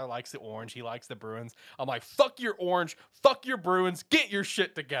 because Tyler likes the orange. He likes the Bruins. I'm like, fuck your orange, fuck your Bruins, get your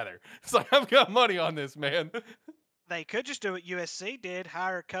shit together. It's like, I've got money on this, man. They could just do what USC did,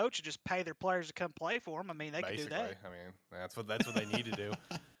 hire a coach and just pay their players to come play for them. I mean, they could do that. I mean, that's what they need to do.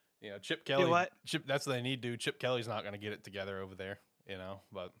 Chip Kelly. Do what? That's what they need to do. Chip Kelly's not going to get it together over there.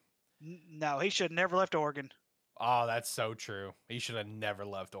 But no, he should have never left Oregon. Oh, that's so true. He should have never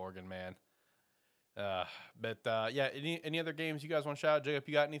left Oregon, man. Any other games you guys want to shout out? Jacob,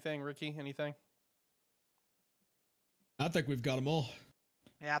 you got anything? Ricky, anything? I think we've got them all.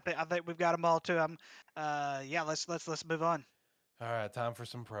 Yeah, I think we've got them all too. Let's move on. All right, time for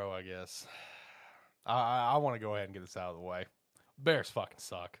some pro, I guess. I want to go ahead and get this out of the way. Bears fucking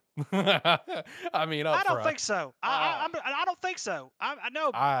suck. I mean, I don't think so. I don't think so. I know,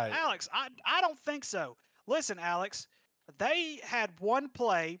 Alex. I don't think so. Listen, Alex, they had one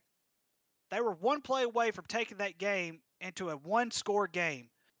play. They were one play away from taking that game into a one-score game,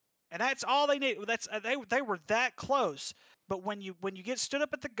 and that's all they need. That's they were that close. But when you get stood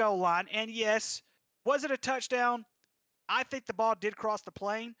up at the goal line, and yes, was it a touchdown? I think the ball did cross the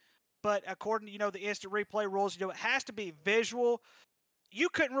plane, but according to the instant replay rules, it has to be visual. You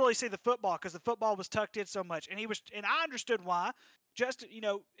couldn't really see the football because the football was tucked in so much, and I understood why.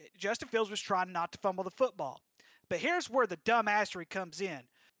 Justin Fields was trying not to fumble the football. But here's where the dumbassery comes in.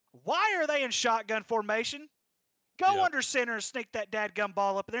 Why are they in shotgun formation? Go under center and sneak that dadgum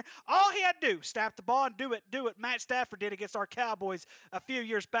ball up in there. All he had to do, snap the ball and do what Matt Stafford did against our Cowboys a few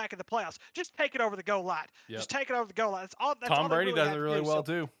years back in the playoffs. Just take it over the goal line. Yep. Just take it over the goal line. Tom Brady does it really well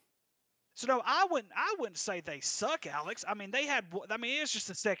too. So no, I wouldn't say they suck, Alex. I mean, it's just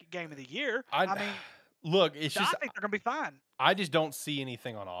the second game of the year. Look, it's just I think they're gonna be fine. I just don't see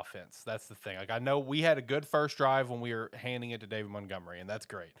anything on offense. That's the thing. Like, I know we had a good first drive when we were handing it to David Montgomery, and that's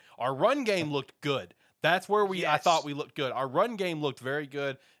great. Our run game looked good. That's where I thought we looked good. Our run game looked very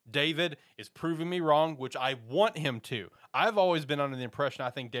good. David is proving me wrong, which I want him to. I've always been under the impression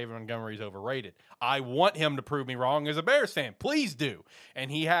I think David Montgomery is overrated. I want him to prove me wrong as a Bears fan. Please do. And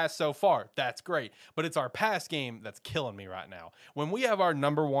he has so far. That's great. But it's our pass game that's killing me right now. When we have our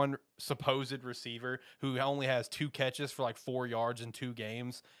number one supposed receiver who only has 2 catches for like 4 yards in 2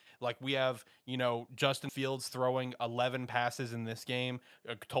 games, like we have, Justin Fields throwing 11 passes in this game,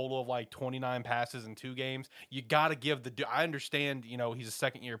 a total of like 29 passes in 2 games. You got to give I understand, he's a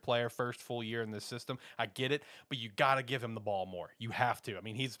second-year player, first full year in this system. I get it, but you got to give him the ball more. You have to. I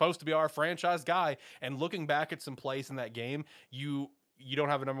mean, he's supposed to be our franchise guy, and looking back at some plays in that game, you don't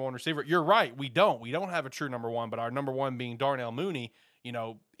have a number one receiver. You're right. We don't have a true number one, but our number one being Darnell Mooney,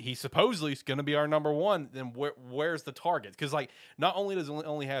 he supposedly is going to be our number one. Then where's the target? Because not only does he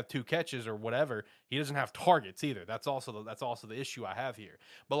only have 2 catches or whatever, he doesn't have targets either. That's also the issue I have here.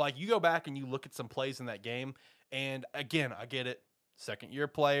 But you go back and you look at some plays in that game, and again, I get it. Second year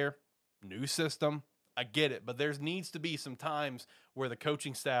player, new system. I get it, but there needs to be some times where the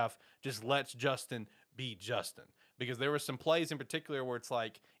coaching staff just lets Justin be Justin. Because there were some plays in particular where it's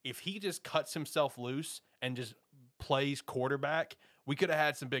like, if he just cuts himself loose and just plays quarterback, we could have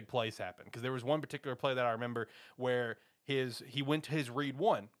had some big plays happen. Because there was one particular play that I remember where he went to his read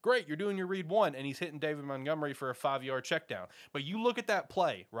one. Great, you're doing your read one, and he's hitting David Montgomery for a 5-yard check down. But you look at that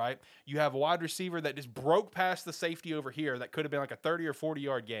play, right? You have a wide receiver that just broke past the safety over here that could have been like a 30 or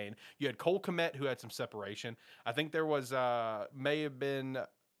 40-yard gain. You had Cole Kmet, who had some separation. I think there was may have been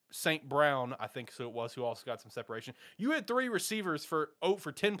St. Brown, I think so it was, who also got some separation. You had 3 receivers for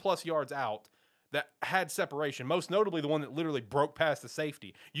 10-plus yards out that had separation, most notably the one that literally broke past the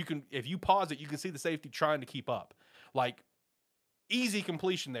safety. If you pause it, you can see the safety trying to keep up. Easy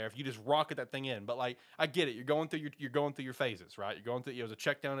completion there if you just rocket that thing in. But I get it. You're going through your phases, right? You're going through, it was a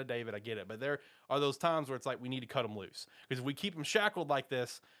check down to David. I get it. But there are those times where it's like we need to cut him loose. Because if we keep him shackled like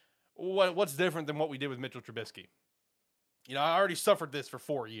this, what's different than what we did with Mitchell Trubisky? I already suffered this for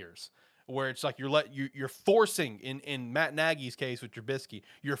 4 years, where it's like you're forcing, in Matt Nagy's case with Trubisky,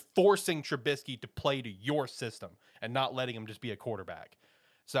 you're forcing Trubisky to play to your system and not letting him just be a quarterback.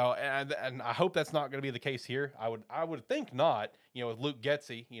 So, and I hope that's not going to be the case here. I would think not. With Luke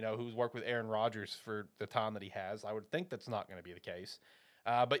Getsy, who's worked with Aaron Rodgers for the time that he has, I would think that's not going to be the case.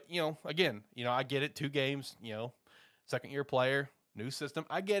 But again, I get it. 2 games, second year player, new system.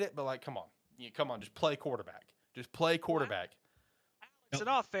 I get it, but come on, just play quarterback. Just play quarterback. Alex,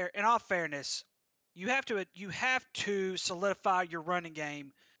 in all fairness, you have to solidify your running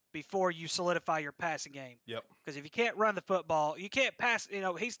game before you solidify your passing game. Yep. Because if you can't run the football, you can't pass.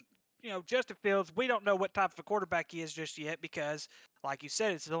 He's Justin Fields. We don't know what type of a quarterback he is just yet because, like you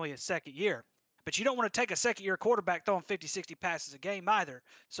said, it's only his second year. But you don't want to take a second-year quarterback throwing 50, 60 passes a game either.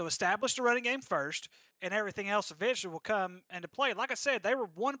 So establish the running game first, and everything else eventually will come into play. Like I said, they were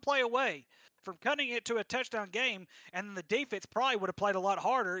 1 play away from cutting it to a touchdown game, and then the defense probably would have played a lot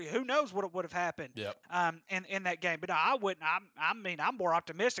harder. Who knows what would have happened in that game. But no, I wouldn't. I'm more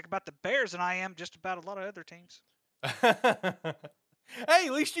optimistic about the Bears than I am just about a lot of other teams. Hey,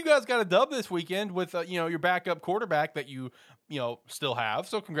 at least you guys got a dub this weekend with your backup quarterback that you still have.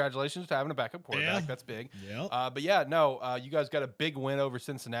 So congratulations to having a backup quarterback. Yeah. That's big. Yeah. But yeah, no, you guys got a big win over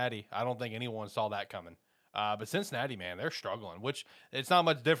Cincinnati. I don't think anyone saw that coming. But Cincinnati, man, they're struggling, which it's not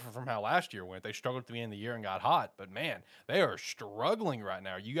much different from how last year went. They struggled at the end of the year and got hot, but man, they are struggling right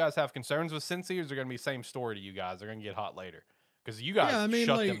now. You guys have concerns with Cincy, or is it going to be the same story to you guys? They're going to get hot later because you guys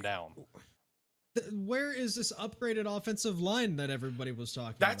shut them down. Where is this upgraded offensive line that everybody was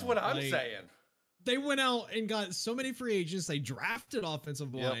talking about? That's what I'm saying. They went out and got so many free agents. They drafted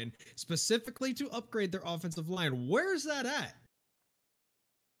offensive line specifically to upgrade their offensive line. Where's that at?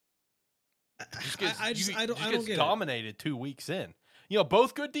 I don't get dominated 2 weeks in.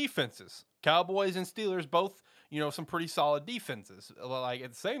 both good defenses. Cowboys and Steelers both, some pretty solid defenses. Like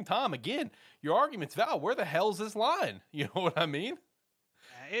at the same time, again, your argument's valid. Where the hell's this line? You know what I mean?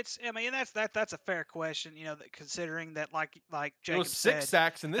 That's a fair question. Considering that, like It was Jacob six said,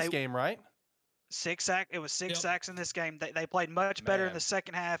 sacks in this game, right? It was six Yep. sacks in this game. They played much better in Man. the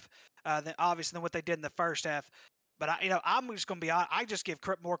second half than what they did in the first half. But I'm just going to be honest. I just give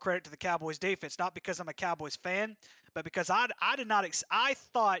more credit to the Cowboys defense, not because I'm a Cowboys fan, but because I did not. I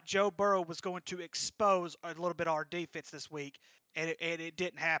thought Joe Burrow was going to expose a little bit of our defense this week, and it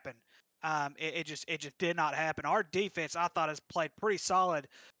didn't happen. It just did not happen. Our defense, I thought, has played pretty solid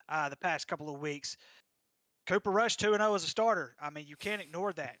the past couple of weeks. Cooper Rush 2-0 as a starter. I mean, you can't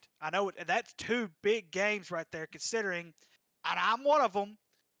ignore that. I know that's two big games right there, considering, and I'm one of them.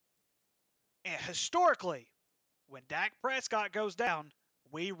 And historically, when Dak Prescott goes down,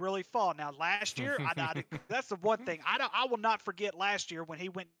 we really fall. Now, last year, that's the one thing I will not forget. Last year when he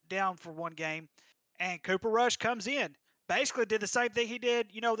went down for one game, and Cooper Rush comes in, basically did the same thing he did,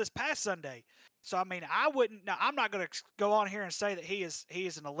 this past Sunday. So I mean, I wouldn't. Now, I'm not going to go on here and say that he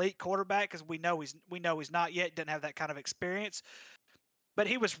is an elite quarterback, because we know he's not yet. Didn't have that kind of experience, but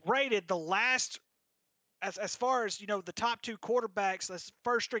he was rated the last. As far as the top two quarterbacks, as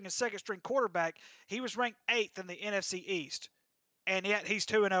first string and second string quarterback, he was ranked 8th in the NFC East, and yet he's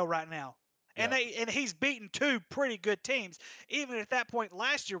 2-0 right now. Yeah. And he's beaten two pretty good teams. Even at that point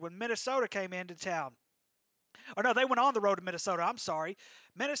last year when Minnesota came into town. Or no, they went on the road to Minnesota. I'm sorry.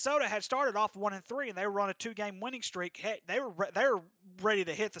 Minnesota had started off 1-3, and they were on a 2-game winning streak. They were ready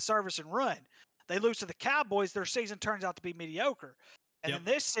to hit the service and run. They lose to the Cowboys. Their season turns out to be mediocre. And Yep.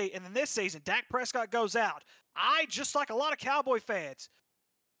 then this season, Dak Prescott goes out. I, just like a lot of Cowboy fans,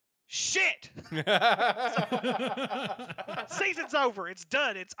 shit. Season's over. It's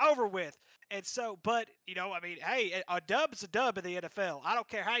done. It's over with. And so, but I mean, hey, a dub is a dub in the NFL. I don't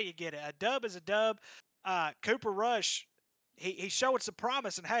care how you get it. A dub is a dub. Cooper Rush, he's showing some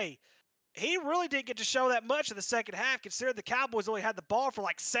promise, and hey, he really didn't get to show that much in the second half, considering the Cowboys only had the ball for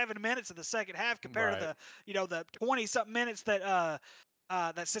like 7 minutes in the second half compared to the 20-something minutes that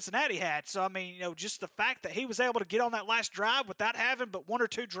Cincinnati had. So I mean, just the fact that he was able to get on that last drive without having but one or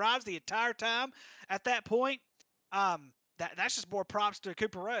two drives the entire time at that point, that's just more props to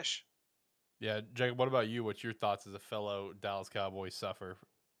Cooper Rush. Yeah, Jacob, what about you? What's your thoughts as a fellow Dallas Cowboys sufferer?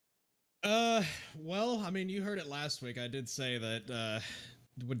 Well, I mean, you heard it last week. I did say that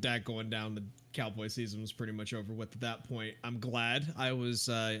with Dak going down, the Cowboy season was pretty much over with at that point. I'm glad that was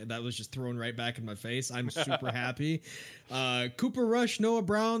just thrown right back in my face. I'm super happy. Cooper Rush, Noah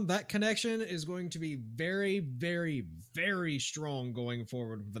Brown, that connection is going to be very, very, very strong going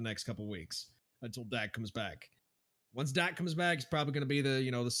forward with the next couple weeks until Dak comes back. Once Dak comes back, it's probably going to be the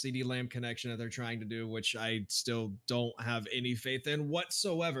CeeDee Lamb connection that they're trying to do, which I still don't have any faith in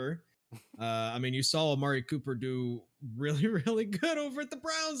whatsoever. I mean, you saw Amari Cooper do really, really good over at the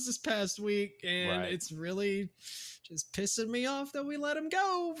Browns this past week, and it's really just pissing me off that we let him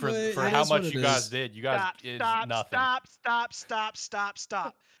go. For how much you guys did. You guys did nothing.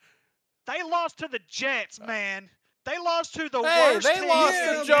 Stop. They lost to the Jets, man. They lost to the worst team. They lost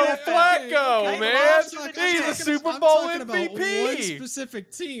to Joe Flacco, man. He's a Super Bowl MVP. One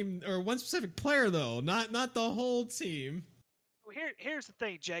specific team or one specific player, though, not the whole team. Here's the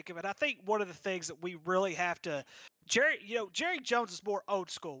thing, Jacob, and I think one of the things that we really have to, Jerry Jones is more old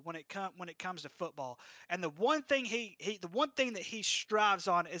school when it comes to football, and the one thing that he strives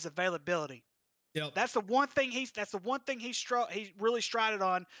on is availability. Yep. That's the one thing he really strided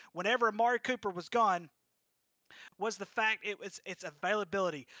on whenever Amari Cooper was gone. Was the fact it's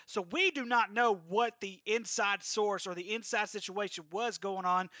availability. So we do not know what the inside source or the inside situation was going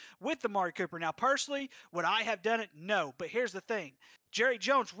on with Amari Cooper. Now, personally, would I have done it? No. But here's the thing. Jerry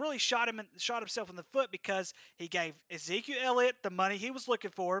Jones really shot himself in the foot because he gave Ezekiel Elliott the money he was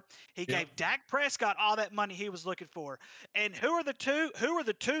looking for. He gave Dak Prescott all that money he was looking for. And who are the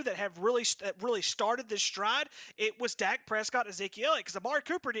two that have really started this stride? It was Dak Prescott and Ezekiel Elliott, because Amari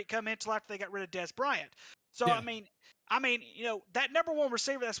Cooper didn't come in until after they got rid of Des Bryant. So I mean, that number one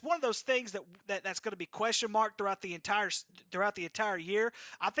receiver, that's one of those things that's going to be question mark throughout the entire year.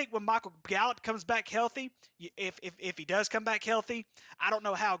 I think when Michael Gallup comes back healthy, if he does come back healthy, I don't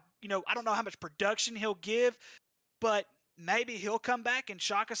know how much production he'll give, but maybe he'll come back and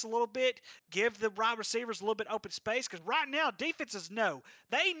shock us a little bit, give the wide receivers a little bit open space, because right now defenses know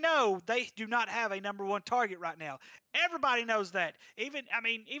they do not have a number one target right now. Everybody knows that. Even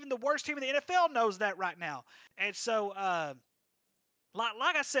the worst team in the NFL knows that right now. And so,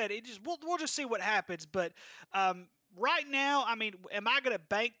 like I said, we'll just see what happens. But right now, I mean, am I going to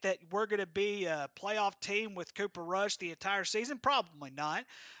bank that we're going to be a playoff team with Cooper Rush the entire season? Probably not.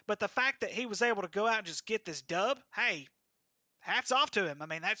 But the fact that he was able to go out and just get this dub, hey, hats off to him. I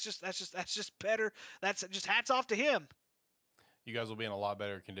mean, that's just better. That's just hats off to him. You guys will be in a lot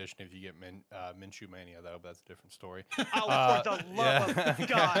better condition if you get Minshew Mania, though. But that's a different story. Oh, for the love of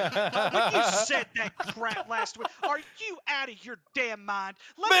God. When you said that crap last week, are you out of your damn mind?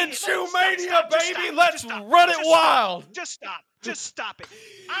 Minshew Mania, baby! Let's run it wild! Just stop. Just stop it.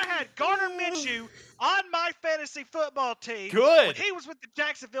 I had Gardner Minshew on my fantasy football team. Good. When he was with the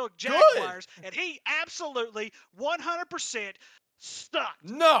Jacksonville Jaguars, and he absolutely 100% sucked.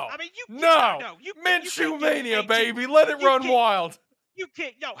 No. I mean, Minshew Mania, baby. Let it run wild. You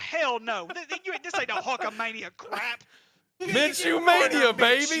can't. No, hell no. This ain't no Hulkamania crap. Minshew Mania,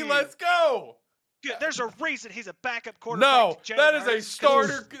 baby. Let's go. Good. There's a reason he's a backup quarterback. No, that is a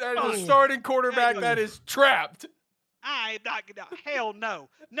starter. That is a starting quarterback that is trapped. I am not gonna. Hell no.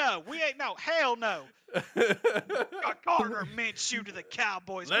 No, we ain't. No, hell no. Gardner Minshew to the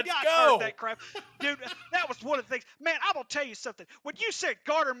Cowboys. Let's go. Heard that crap. Dude, that was one of the things. Man, I'm going to tell you something. When you said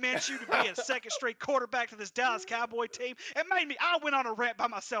Gardner Minshew to be a second straight quarterback to this Dallas Cowboy team, it made me, I went on a rant by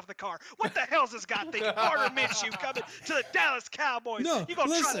myself in the car. What the hell's this guy thinking? Gardner Minshew coming to the Dallas Cowboys. No, you're going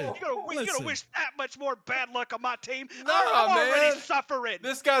to wish that much more bad luck on my team. I'm already suffering.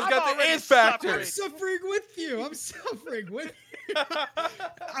 This guy's got the it factor. I'm suffering with you. I'm suffering with you.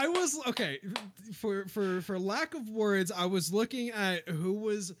 I was okay for lack of words. I was looking at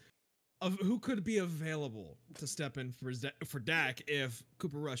who could be available to step in for Dak if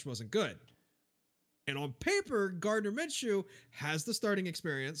Cooper Rush wasn't good. And on paper, Gardner Minshew has the starting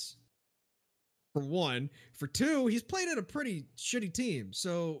experience. For one, for two, he's played at a pretty shitty team,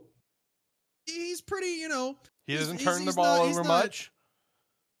 so he's pretty. He doesn't turn the ball over much.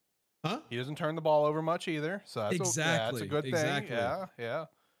 Huh? He doesn't turn the ball over much either, so that's a good thing. Yeah.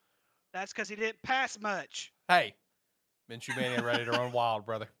 That's because he didn't pass much. Hey, Minshew Mania ready to run wild,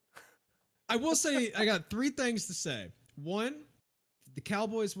 brother. I will say I got 3 things to say. One, the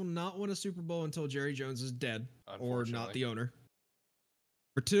Cowboys will not win a Super Bowl until Jerry Jones is dead or not the owner.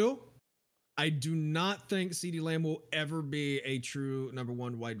 For 2, I do not think CeeDee Lamb will ever be a true number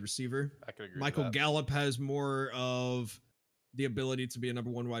 1 wide receiver. I could agree. Michael Gallup has more of the ability to be a number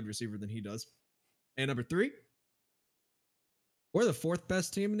 1 wide receiver than he does. And number 3, we're the 4th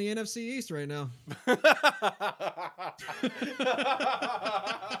best team in the NFC East right now.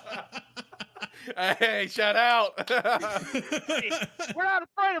 Hey, shout out. We're not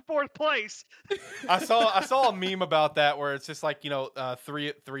afraid of 4th place. I saw a meme about that where it's just like, three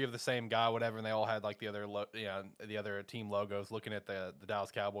of the same guy, whatever, and they all had like the other team logos looking at the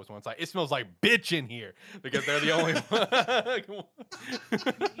Dallas Cowboys one. It's like, it smells like bitch in here because they're the only one.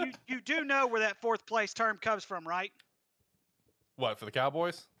 You do know where that 4th place term comes from, right? What, for the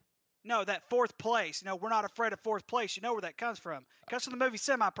Cowboys? No, that 4th place. We're not afraid of 4th place. You know where that comes from. It comes from the movie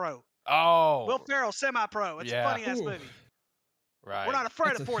Semi-Pro. Oh. Will Ferrell, Semi-Pro. It's a funny-ass movie. Right. We're not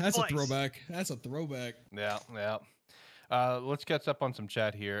afraid of 4th place. That's a throwback. That's a throwback. Yeah. Let's catch up on some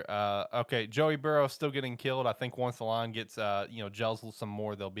chat here. Okay, Joey Burrow still getting killed. I think once the line gets, gels some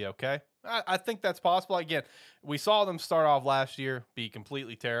more, they'll be okay. I think that's possible. Again, we saw them start off last year, be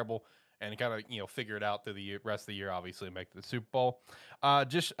completely terrible, and kind of, figure it out through the rest of the year, obviously, make the Super Bowl.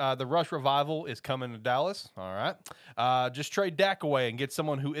 The Rush revival is coming to Dallas. All right. Just trade Dak away and get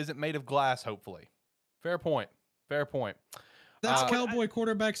someone who isn't made of glass, hopefully. Fair point. That's Cowboy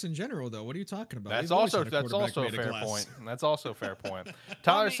quarterbacks in general, though. What are you talking about? That's also a fair point. That's also a fair point.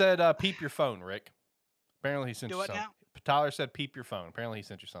 Tyler said, peep your phone, Rick. Apparently he sent you something. Tyler said, peep your phone. Apparently he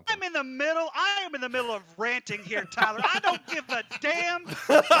sent you something. I am in the middle of ranting here, Tyler. I don't give a damn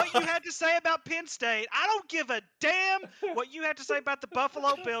what you had to say about Penn State. I don't give a damn what you had to say about the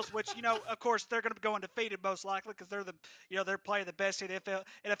Buffalo Bills, which, of course, they're going to go undefeated most likely because they're playing the best in NFL.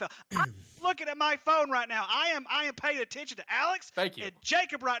 I'm looking at my phone right now. I am paying attention to Alex and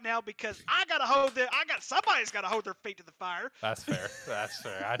Jacob right now because somebody's got to hold their feet to the fire. That's fair.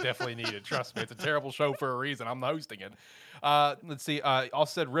 I definitely need it. Trust me. It's a terrible show for a reason. I'm hosting it. Let's see.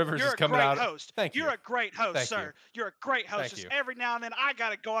 Also said Rivers is coming out. You're a great host, sir. You're a great host. Just every now and then I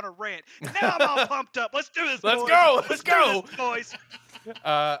gotta go on a rant. Now I'm all pumped up. Let's do this. Let's go, boys.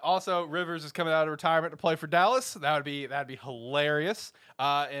 Also, Rivers is coming out of retirement to play for Dallas. That'd be hilarious.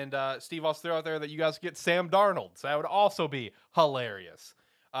 And Steve also threw out there that you guys get Sam Darnold. So that would also be hilarious.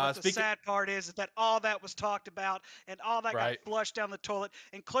 The sad part is that all that was talked about and all that got flushed down the toilet,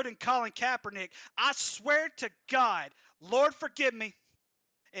 including Colin Kaepernick. I swear to God, Lord forgive me,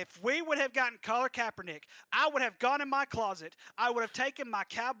 if we would have gotten Colin Kaepernick, I would have gone in my closet. I would have taken my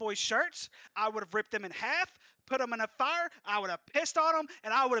Cowboy shirts. I would have ripped them in half, put them in a fire. I would have pissed on them,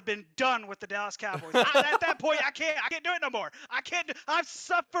 and I would have been done with the Dallas Cowboys. At that point, I can't do it no more. I can't. I've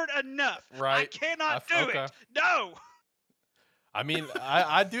suffered enough. Right. I cannot do it. No. I mean,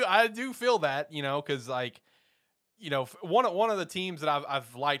 I do feel that, you know, because like, you know, one of the teams that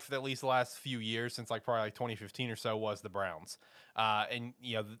I've liked for at least the last few years, since like probably like 2015 or so, was the Browns. And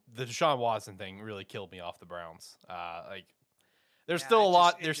you know, the Deshaun Watson thing really killed me off the Browns. Like, there's still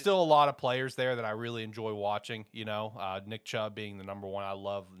a lot of players there that I really enjoy watching. You know, Nick Chubb being the number one. I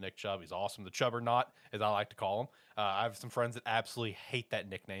love Nick Chubb. He's awesome. The Chubbernaut, as I like to call him. I have some friends that absolutely hate that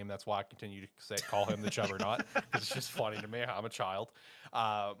nickname. That's why I continue to call him the Chubbernaut, because it's just funny to me. I'm a child.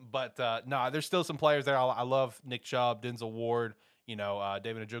 But there's still some players there. I love Nick Chubb, Denzel Ward, you know,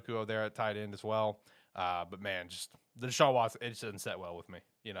 David Njoku over there at tight end as well. But man, just the Deshaun Watson, it just doesn't set well with me.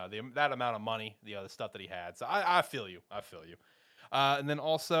 You know, that amount of money, you know, the stuff that he had. So I feel you. I feel you. And then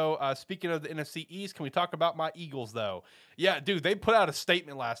also, speaking of the NFC East, can we talk about my Eagles, though? Yeah, dude, they put out a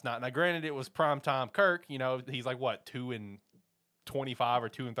statement last night. Now, granted, it was primetime Kirk. You know, he's like, what, 2-25 or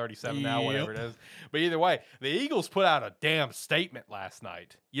 2-37 now, whatever it is. But either way, the Eagles put out a damn statement last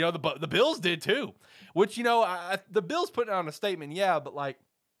night. You know, the Bills did, too. Which, you know, the Bills putting out a statement, yeah, but, like,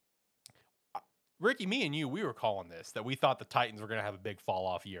 Ricky, me and you, we were calling this, that we thought the Titans were going to have a big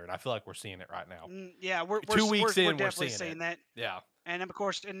fall-off year, and I feel like we're seeing it right now. Yeah, we're 2 weeks in, we're we're seeing it. That. Yeah. And of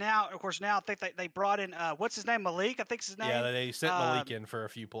course, now I think they brought in what's his name, Malik. I think his name. Yeah, they sent Malik in for a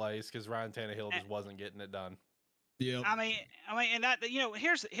few plays because Ryan Tannehill just wasn't getting it done. Yeah. I mean, and that, you know,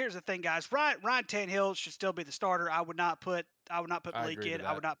 here's the thing, guys. Ryan Tannehill should still be the starter. I would not put Malik in.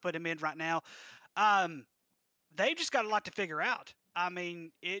 I would not put him in right now. They've just got a lot to figure out. I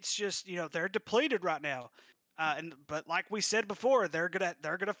mean, it's just, you know, they're depleted right now. But like we said before, they're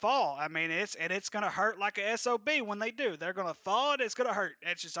gonna fall. I mean, it's gonna hurt like a SOB when they do. They're gonna fall and it's gonna hurt.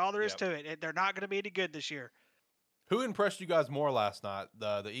 That's just all there is to it. They're not gonna be any good this year. Who impressed you guys more last night,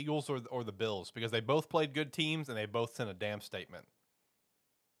 the Eagles or the Bills? Because they both played good teams and they both sent a damn statement.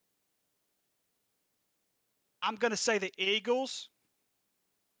 I'm gonna say the Eagles.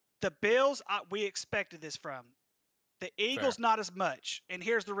 The Bills, we expected this from. The Eagles, not as much, and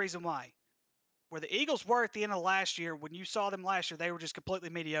here's the reason why. Where the Eagles were at the end of last year, when you saw them last year, they were just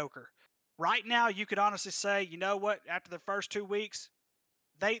completely mediocre. Right now, you could honestly say, you know what? After the first 2 weeks,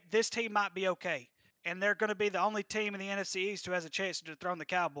 this team might be okay, and they're going to be the only team in the NFC East who has a chance to dethrone the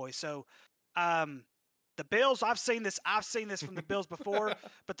Cowboys. So, the Bills, I've seen this from the Bills before,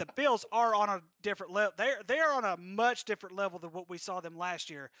 but the Bills are on a different level. They're on a much different level than what we saw them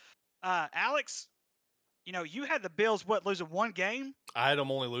last year. Alex, you know, you had the Bills, losing one game? I had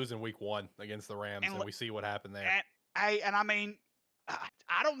them only losing week 1 against the Rams, and we see what happened there. And I mean,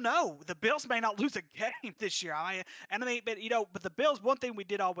 I don't know. The Bills may not lose a game this year. But you know, but the Bills, one thing we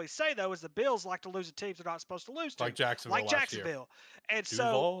did always say, though, is the Bills like to lose to teams they're not supposed to lose to. Like Jacksonville. And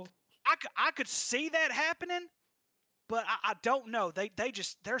so I could see that happening, but I don't know.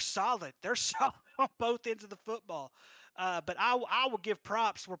 They're solid. They're solid on both ends of the football. But I will give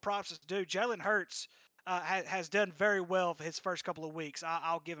props where props is due. Jalen Hurts has done very well for his first couple of weeks.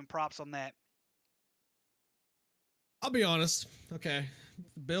 I'll give him props on that. I'll be honest. Okay.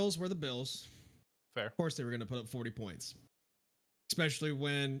 The Bills were the Bills. Fair. Of course they were going to put up 40 points. Especially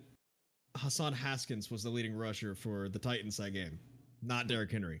when Hassan Haskins was the leading rusher for the Titans that game. Not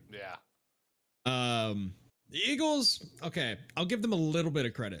Derrick Henry. Yeah. The Eagles, okay, I'll give them a little bit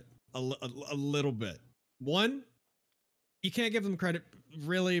of credit. A little bit. One, you can't give them credit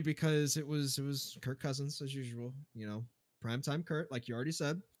really because it was Kirk Cousins as usual, you know, primetime Kirk, like you already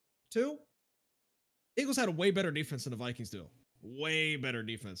said. Two, Eagles had a way better defense than the Vikings do. Way better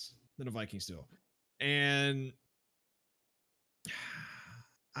defense than the Vikings do. And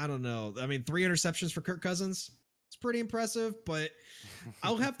I don't know. I mean, 3 interceptions for Kirk Cousins. It's pretty impressive, but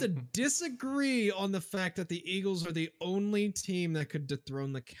I'll have to disagree on the fact that the Eagles are the only team that could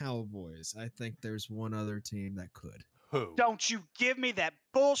dethrone the Cowboys. I think there's one other team that could. Who? Don't you give me that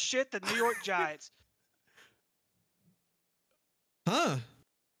bullshit, the New York Giants. Huh?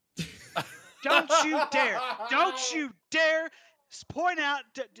 Don't you dare point out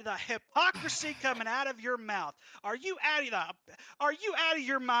the hypocrisy coming out of your mouth. Are you out of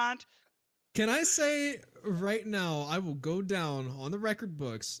your mind? Can I say right now, I will go down on the record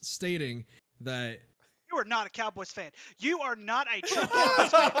books stating that you are not a Cowboys fan. You are not a true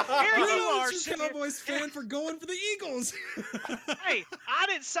Cowboys fan. Here you are, a Cowboys fan for going for the Eagles. Hey, I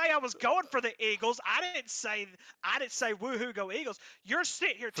didn't say I was going for the Eagles. I didn't say woohoo go Eagles. You're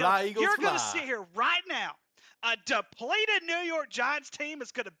sitting here. Fly, Eagles, you're fly. going to sit here right now. A depleted New York Giants team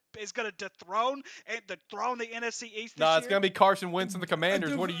is gonna dethrone the NFC East this Nah, year. it's gonna be Carson Wentz and the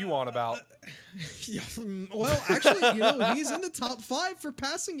Commanders. What are you on about? Yeah, well, actually, he's in the top 5 for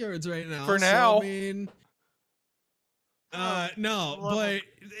passing yards right now. For now. So, I mean, no, but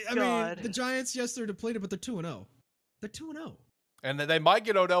I mean, the Giants, yes, they're depleted, but they're 2-0. They're 2-0. And they might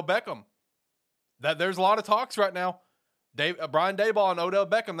get Odell Beckham. There's a lot of talks right now. Brian Daboll and Odell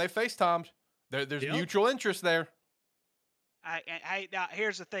Beckham, they FaceTimed. There's mutual interest there. Now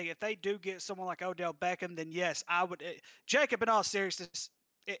here's the thing: if they do get someone like Odell Beckham, then yes, I would. Jacob, in all seriousness,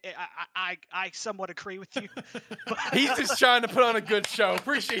 I somewhat agree with you. He's just trying to put on a good show.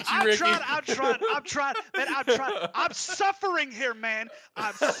 Appreciate you, Ricky. I'm trying. Man, I'm suffering here, man.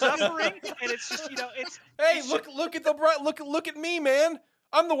 I'm suffering, and it's just it's. Hey, look at me, man.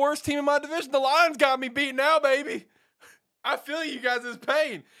 I'm the worst team in my division. The Lions got me beat now, baby. I feel you guys'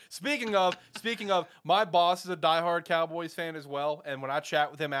 pain. Speaking of, my boss is a diehard Cowboys fan as well. And when I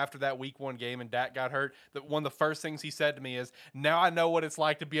chat with him after that Week 1 game and Dak got hurt, one of the first things he said to me is, "Now I know what it's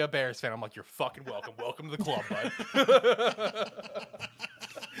like to be a Bears fan." I'm like, "You're fucking welcome. Welcome to the club, bud."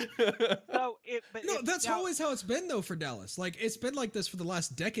 That's always how it's been though for Dallas. Like it's been like this for the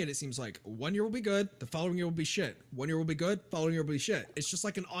last decade. It seems like 1 year will be good, the following year will be shit. 1 year will be good, following year will be shit. It's just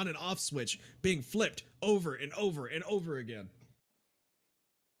like an on and off switch being flipped over and over and over again.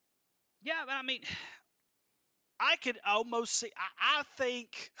 Yeah, I mean, I could almost see. I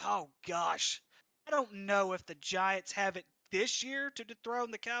think. Oh gosh, I don't know if the Giants have it this year to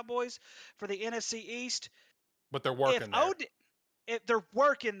dethrone the Cowboys for the NFC East. But they're working there. If they're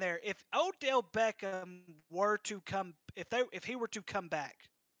working there, if Odell Beckham were to come, if he were to come back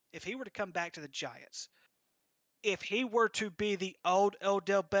to the Giants, if he were to be the old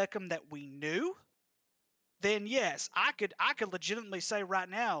Odell Beckham that we knew, then yes, I could legitimately say right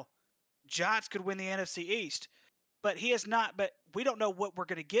now, Giants could win the NFC East. But he is not. But we don't know what we're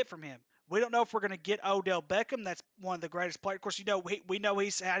going to get from him. We don't know if we're going to get Odell Beckham. That's one of the greatest players. Of course, we know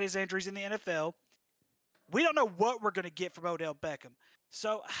he's had his injuries in the NFL. We don't know what we're going to get from Odell Beckham.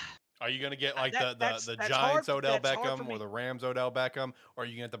 So, are you going to get like the Giants Odell Beckham or the Rams Odell Beckham, or are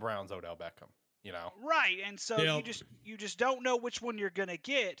you going to get the Browns Odell Beckham? Right. And so you just don't know which one you're going to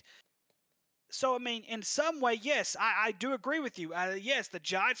get. So, I mean, in some way, yes, I do agree with you. Yes, the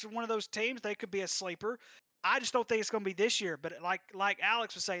Giants are one of those teams. They could be a sleeper. I just don't think it's going to be this year. But like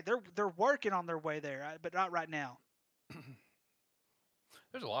Alex would say, they're working on their way there, but not right now.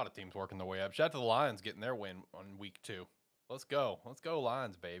 There's a lot of teams working their way up. Shout out to the Lions getting their win on Week 2. Let's go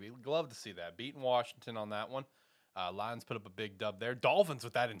Lions, baby. Love to see that. Beating Washington on that one. Lions put up a big dub there. Dolphins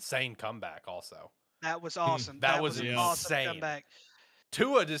with that insane comeback also. That was awesome. That was an insane. Awesome comeback.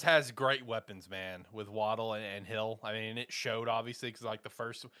 Tua just has great weapons, man, with Waddle and Hill. I mean, it showed, obviously, because like the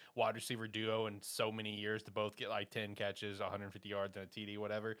first wide receiver duo in so many years to both get like 10 catches, 150 yards, and a TD,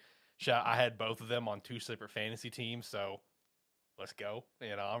 whatever. I had both of them on 2 separate fantasy teams, so let's go.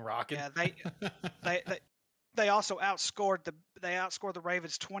 I'm rocking. Yeah, they also outscored the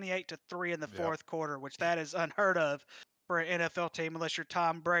Ravens 28-3 in the fourth quarter, which that is unheard of for an NFL team unless you're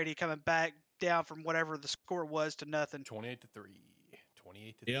Tom Brady coming back down from whatever the score was to nothing. 28-3.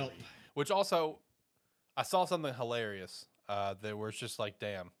 Yep. Which also, I saw something hilarious that where it's just like,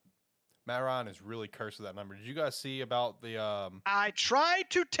 damn, Matt Ryan is really cursed with that number. Did you guys see about the? I tried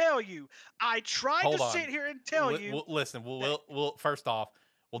to tell you. I tried to sit here and tell you. Listen, we'll first off,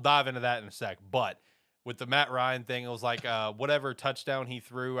 we'll dive into that in a sec. But with the Matt Ryan thing, it was like whatever touchdown he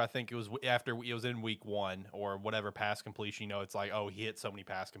threw. I think it was after it was in Week 1 or whatever pass completion. It's like, oh, he hit so many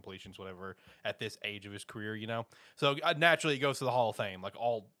pass completions, whatever, at this age of his career. So naturally, it goes to the Hall of Fame, like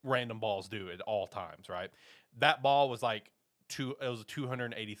all random balls do at all times, right? That ball was like it was a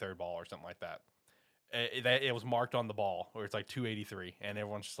 283rd ball or something like that. It was marked on the ball where it's like 283, and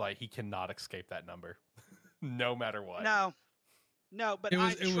everyone's just like, he cannot escape that number, no matter what. No, but it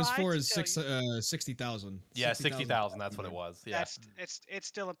was for his 60,000. Yeah, 60,000. That's what it was. Yeah, it's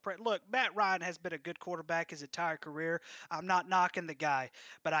still impressive. Look, Matt Ryan has been a good quarterback his entire career. I'm not knocking the guy,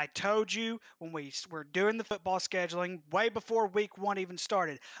 but I told you when we were doing the football scheduling way before Week 1 even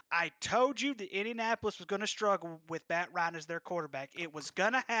started, I told you that Indianapolis was going to struggle with Matt Ryan as their quarterback. It was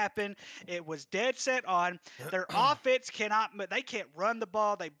going to happen. It was dead set on. Their offense they can't run the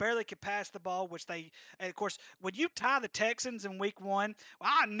ball. They barely can pass the ball, and of course, when you tie the Texans in Week 1,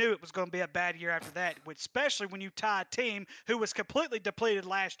 well, I knew it was going to be a bad year after that, especially when you tie a team who was completely depleted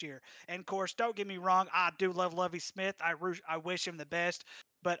last year. And, of course, don't get me wrong, I do love Lovie Smith. I wish him the best.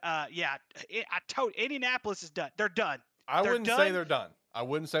 But, I told Indianapolis is done. They're done. I wouldn't say they're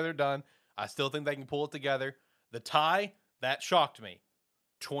done. I still think they can pull it together. The tie, that shocked me.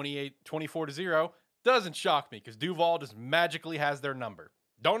 24-0. Doesn't shock me because Duval just magically has their number.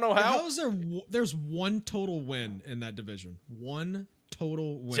 Don't know how. How is there's one total win in that division? One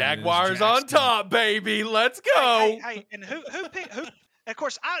total win. Jaguars on top, baby. Let's go. Hey, and who picked who? Of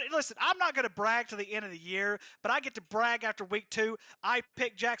course, listen. I'm not going to brag to the end of the year, but I get to brag after week 2. I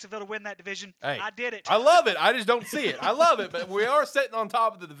picked Jacksonville to win that division. Hey, I did it. I love it. I just don't see it. I love it, but we are sitting on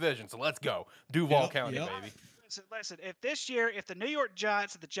top of the division, so let's go. Duval County, baby. Listen, if the New York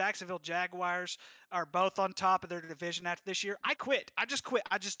Giants and the Jacksonville Jaguars are both on top of their division after this year, I quit. I just quit.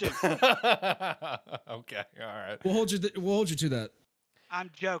 I just do. Okay, all right. We'll hold you to that. I'm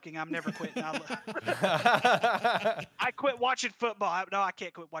joking. I'm never quitting. I quit watching football. No, I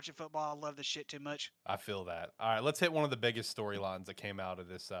can't quit watching football. I love this shit too much. I feel that. All right, let's hit one of the biggest storylines that came out of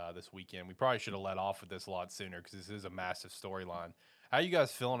this weekend. We probably should have let off with this a lot sooner because this is a massive storyline. How you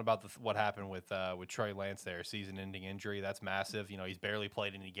guys feeling about what happened with Trey Lance there? Season-ending injury. That's massive. You know, he's barely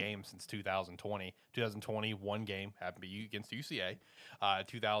played any games since 2020. 2020, one game happened to be against UCA.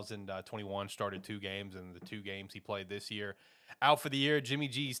 2021 started 2 games, and the 2 games he played this year. Out for the year, Jimmy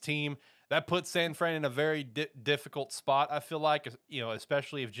G's team. That puts San Fran in a very difficult spot, I feel like, you know,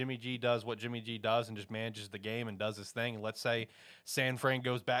 especially if Jimmy G does what Jimmy G does and just manages the game and does his thing. And let's say San Fran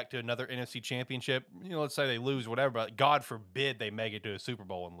goes back to another NFC championship. You know, let's say they lose, whatever, but God forbid they make it to a Super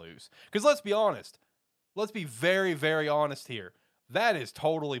Bowl and lose. Because let's be honest. Let's be very, very honest here. That is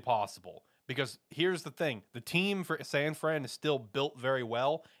totally possible. Because here's the thing. The team for San Fran is still built very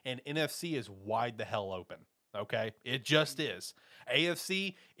well, and NFC is wide the hell open. Okay? It just is.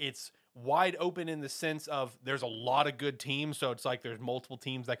 AFC, it's wide open in the sense of there's a lot of good teams, so it's like there's multiple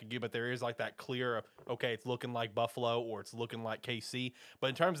teams that could get, but there is like that clear, okay, it's looking like Buffalo or it's looking like KC. But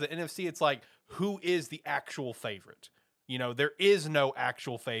in terms of the NFC, it's like, who is the actual favorite? You know, there is no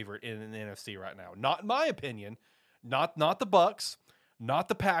actual favorite in the NFC right now. Not in my opinion. Not the Bucks, not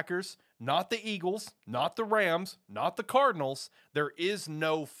the Packers, not the Eagles, not the Rams, not the Cardinals. There is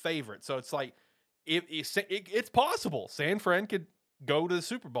no favorite. So it's like, it's possible. San Fran could go to the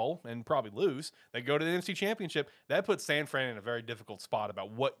Super Bowl and probably lose. They go to the NFC Championship. That puts San Fran in a very difficult spot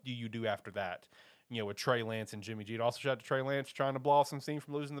about what do you do after that. You know, with Trey Lance and Jimmy G. Also, shout out to Trey Lance trying to blow off some steam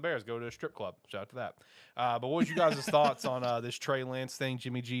from losing the Bears. Go to a strip club. Shout out to that. But what was you guys' thoughts on this Trey Lance thing,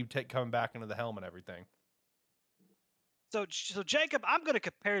 Jimmy G coming back into the helm and everything? So Jacob, I'm going to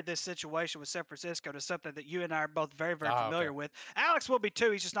compare this situation with San Francisco to something that you and I are both very, very familiar with. Alex will be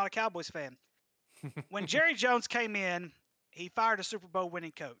too. He's just not a Cowboys fan. When Jerry Jones came in, he fired a Super Bowl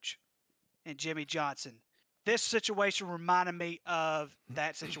winning coach in Jimmy Johnson. This situation reminded me of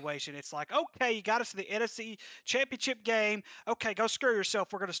that situation. It's like, okay, you got us to the NFC Championship game. Okay, go screw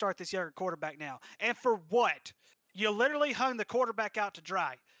yourself. We're going to start this younger quarterback now. And for what? You literally hung the quarterback out to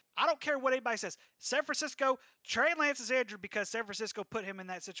dry. I don't care what anybody says. San Francisco, Trey Lance is injured because San Francisco put him in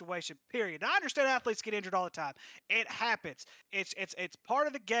that situation, period. Now, I understand athletes get injured all the time. It happens. It's part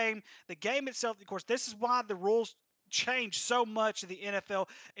of the game. The game itself, of course, this is why the rules change so much in the NFL,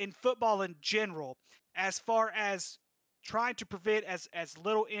 in football in general, as far as trying to prevent as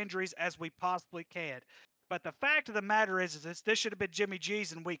little injuries as we possibly can. But the fact of the matter is this should have been Jimmy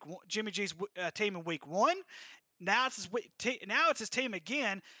G's team in week 1. Now it's his team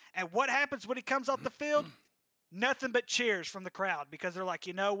again, and what happens when he comes off the field? Nothing but cheers from the crowd because they're like,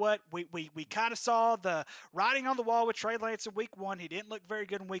 you know what? We kind of saw the writing on the wall with Trey Lance in week 1. He didn't look very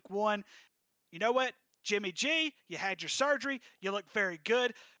good in week 1. You know what? Jimmy G, you had your surgery. You look very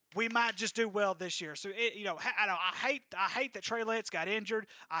good. We might just do well this year. So I hate that Trey Lance got injured.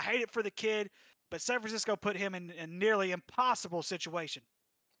 I hate it for the kid, but San Francisco put him in a nearly impossible situation.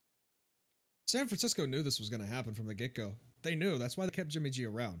 San Francisco knew this was going to happen from the get-go. They knew. That's why they kept Jimmy G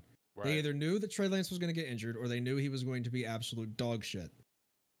around. Right. They either knew that Trey Lance was going to get injured or they knew he was going to be absolute dog shit.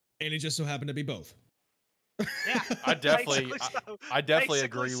 And it just so happened to be both. Yeah, I definitely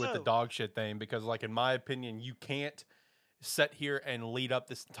agree with the dog shit thing because, like, in my opinion, you can't sit here and lead up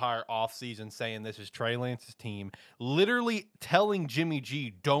this entire offseason saying this is Trey Lance's team, literally telling Jimmy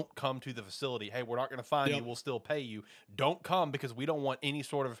G, don't come to the facility. Hey, we're not going to find you. We'll still pay you. Don't come because we don't want any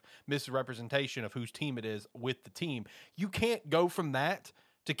sort of misrepresentation of whose team it is with the team. You can't go from that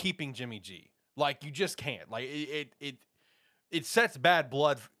to keeping Jimmy G. Like, you just can't. Like, it sets bad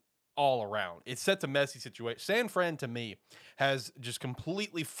blood all around. It sets a messy situation. San Fran, to me, has just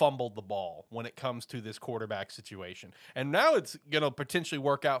completely fumbled the ball when it comes to this quarterback situation. And now it's going to potentially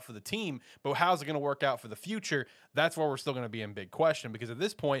work out for the team, but how's it going to work out for the future? That's where we're still going to be in big question because at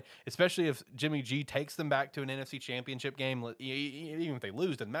this point, especially if Jimmy G takes them back to an NFC Championship game, even if they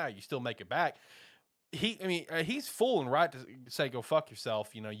lose, doesn't matter. You still make it back. He's full and right to say, go fuck yourself.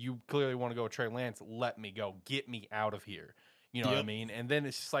 You know, you clearly want to go with Trey Lance. Let me go. Get me out of here. You know what I mean? And then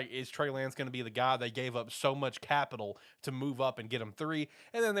it's just like, is Trey Lance going to be the guy they gave up so much capital to move up and get him 3?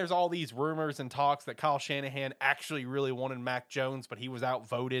 And then there's all these rumors and talks that Kyle Shanahan actually really wanted Mac Jones, but he was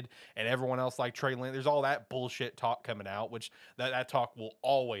outvoted and everyone else liked Trey Lance. There's all that bullshit talk coming out, which that talk will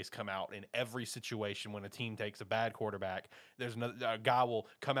always come out in every situation when a team takes a bad quarterback. There's a guy will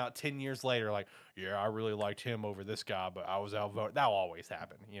come out 10 years later like, yeah, I really liked him over this guy, but I was outvoted. That'll always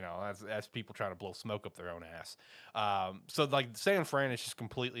happen. You know, that's people trying to blow smoke up their own ass. So like San Fran has just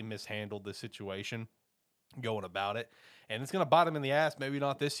completely mishandled the situation going about it, and it's going to bite them in the ass. Maybe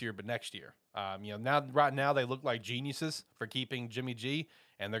not this year, but next year. You know, right now they look like geniuses for keeping Jimmy G,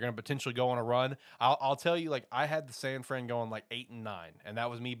 and they're going to potentially go on a run. I'll tell you, like, I had the San Fran going like 8-9, and that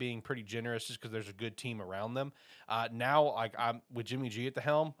was me being pretty generous just because there's a good team around them. Now, like, I'm with Jimmy G at the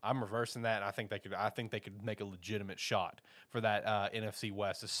helm, I'm reversing that. And I think they could make a legitimate shot for that NFC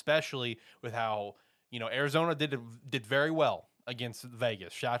West, especially with how, you know, Arizona did very well against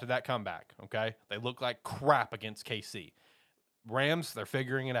Vegas. Shout out to that comeback. Okay, they look like crap against KC. Rams, they're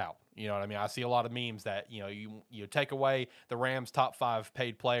figuring it out. You know what I mean? I see a lot of memes that, you know, you take away the Rams' top 5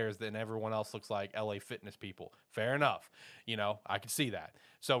 paid players, then everyone else looks like LA Fitness people. Fair enough. You know, I can see that.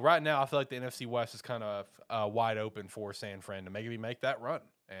 So right now, I feel like the NFC West is kind of wide open for San Fran to maybe make that run.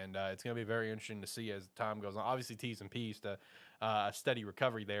 And it's going to be very interesting to see as time goes on. Obviously, T's and P's to a steady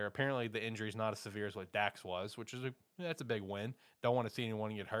recovery there. Apparently, the injury is not as severe as what Dax was, which is that's a big win. Don't want to see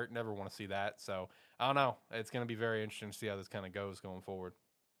anyone get hurt. Never want to see that. So I don't know. It's going to be very interesting to see how this kind of goes going forward.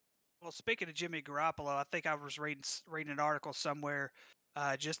 Well, speaking of Jimmy Garoppolo, I think I was reading an article somewhere,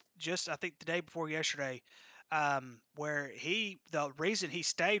 just I think the day before yesterday, where the reason he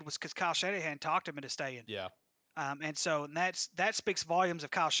stayed was because Kyle Shanahan talked him into staying. Yeah. And that speaks volumes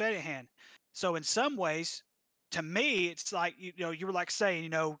of Kyle Shanahan. So in some ways, to me, it's like, you know, you were like saying, you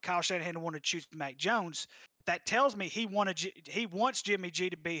know, Kyle Shanahan wanted to choose Mac Jones. That tells me he wants Jimmy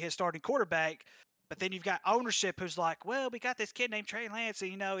G to be his starting quarterback. But then you've got ownership who's like, well, we got this kid named Trey Lance,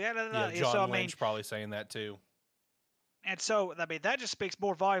 and, you know, yeah, John Lynch probably saying that too. And so, I mean, that just speaks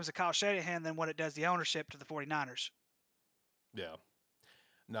more volumes of Kyle Shanahan than what it does the ownership to the 49ers. Yeah.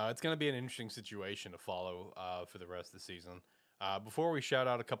 No, it's going to be an interesting situation to follow for the rest of the season. Before we shout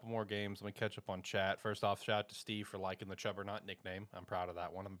out a couple more games, let me catch up on chat. First off, shout out to Steve for liking the Chubbernaut nickname. I'm proud of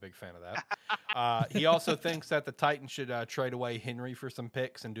that one. I'm a big fan of that. He also thinks that the Titans should trade away Henry for some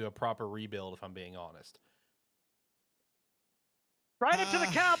picks and do a proper rebuild, if I'm being honest. Trade him to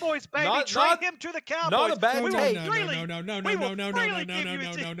the Cowboys, baby. Trade him to the Cowboys. Not a bad take.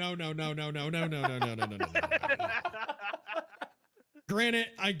 Granted,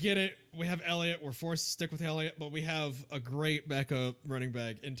 I get it. We have Elliott. We're forced to stick with Elliott, but we have a great backup running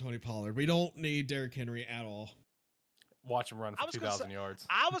back in Tony Pollard. We don't need Derrick Henry at all. Watch him run for 2,000 yards.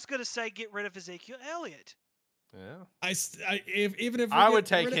 I was going to say get rid of Ezekiel Elliott. Yeah. Even if I would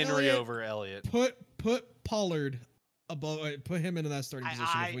take Henry over Elliott. Put Pollard above. Put him into that starting position.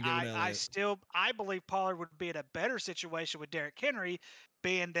 If we get rid of Elliott. I believe Pollard would be in a better situation with Derrick Henry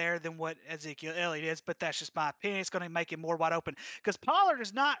being there than what Ezekiel Elliott is, but that's just my opinion. It's going to make him more wide open because Pollard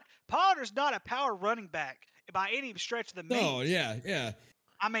is not a power running back by any stretch of the means. Oh yeah.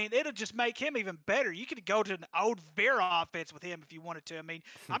 I mean, it'll just make him even better. You could go to an old Vera offense with him if you wanted to. I mean,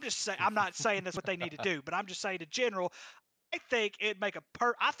 I'm just saying. I'm not saying that's what they need to do, but I'm just saying in general. I think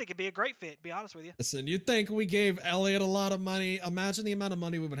it'd be a great fit, to be honest with you. Listen, you think we gave Elliott a lot of money? Imagine the amount of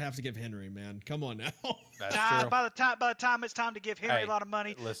money we would have to give Henry, man. Come on now. That's true. By the time it's time to give Henry a lot of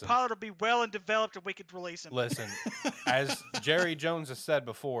money, Pollard will be well and developed and we could release him. Listen, as Jerry Jones has said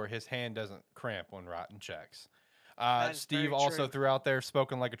before, his hand doesn't cramp when writing checks. Steve also threw out there,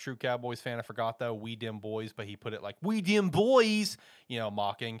 spoken like a true Cowboys fan. I forgot, though, we dim boys, but he put it like, we dim boys, you know,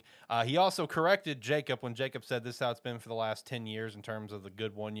 mocking. He also corrected Jacob when Jacob said this is how it's been for the last 10 years in terms of the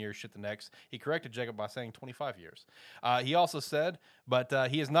good 1 year, shit the next. He corrected Jacob by saying 25 years. He also said, but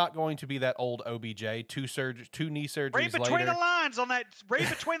he is not going to be that old OBJ. Two knee surgeries later. Read between the lines on that. Read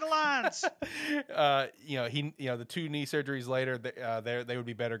between the lines. The 2 knee surgeries later, they would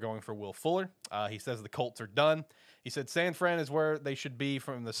be better going for Will Fuller. He says the Colts are done. He said San Fran is where they should be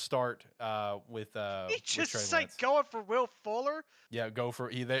from the start with He just with say going for Will Fuller? Yeah, go for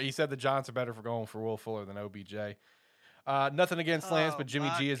he said the Giants are better for going for Will Fuller than OBJ. Nothing against Lance, but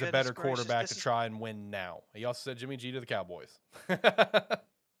Jimmy G is a better quarterback to try and win now. He also said Jimmy G to the Cowboys. That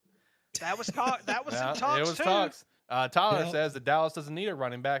was talk. That was some talks. It was too. Talks. Tyler says that Dallas doesn't need a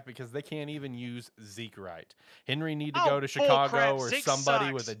running back because they can't even use Zeke right. Henry need to go to Chicago or Zeke somebody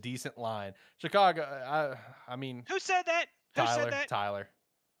sucks. with a decent line. Chicago, I mean. Who said that? Who said that? Tyler.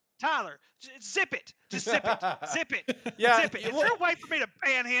 Tyler, zip it. Just zip it. Zip it. Yeah, Zip it. Is there a way for me to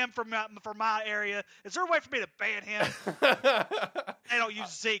ban him from my area? Is there a way for me to ban him? They don't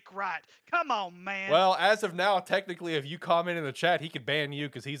use Zeke right. Come on, man. Well, as of now, technically, if you comment in the chat, he could ban you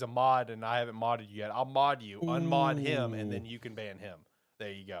because he's a mod and I haven't modded you yet. I'll mod you, unmod him, and then you can ban him.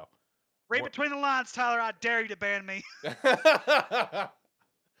 There you go. Read between the lines, Tyler. I dare you to ban me.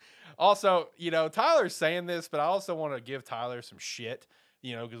 Also, Tyler's saying this, but I also want to give Tyler some shit,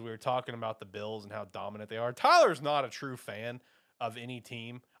 because we were talking about the Bills and how dominant they are. Tyler's not a true fan of any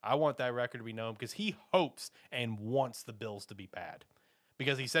team. I want that record to be known because he hopes and wants the Bills to be bad.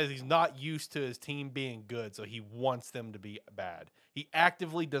 Because he says he's not used to his team being good, so he wants them to be bad. He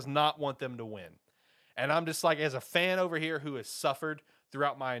actively does not want them to win. And I'm just like, as a fan over here who has suffered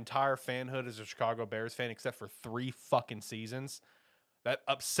throughout my entire fanhood as a Chicago Bears fan, except for 3 fucking seasons, that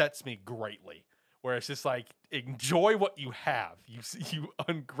upsets me greatly. Where it's just like, enjoy what you have, you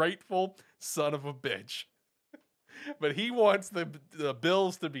ungrateful son of a bitch. But he wants the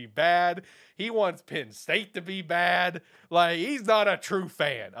Bills to be bad. He wants Penn State to be bad. Like, he's not a true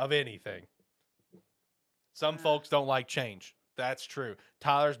fan of anything. Some folks don't like change. That's true.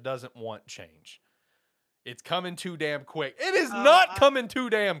 Tyler doesn't want change. It's coming too damn quick. It is not coming too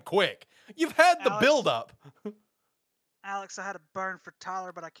damn quick. You've had the build-up. Alex, I had a burn for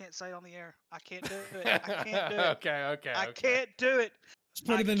Tyler, but I can't say it on the air. I can't do it. I can't do it. Okay. I can't do it. Just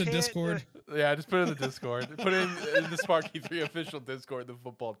put it in the Discord. Yeah, just put it in the Discord. Put it in the Sparky 3 official Discord, the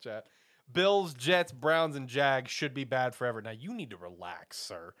football chat. Bills, Jets, Browns, and Jags should be bad forever. Now, you need to relax,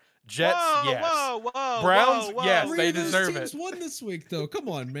 sir. Jets, yes. Whoa, Browns, yes, they deserve teams it. Won this week, though. Come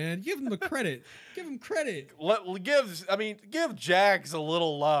on, man. Give them the credit. Give them credit. Give Jags a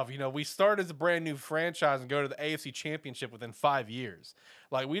little love. We start as a brand new franchise and go to the AFC Championship within 5 years.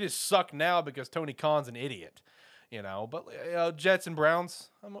 Like, we just suck now because Tony Khan's an idiot. But Jets and Browns,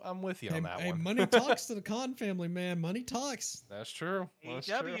 I'm with you on that one. Money talks to the Khan family, man. Money talks. That's true.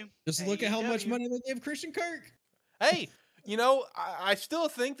 Just look at how much money they gave Christian Kirk. Hey, I still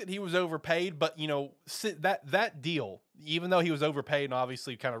think that he was overpaid, but that deal, even though he was overpaid and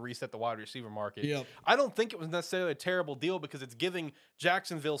obviously kind of reset the wide receiver market, I don't think it was necessarily a terrible deal because it's giving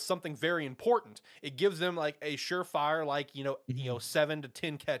Jacksonville something very important. It gives them like a surefire, 7 to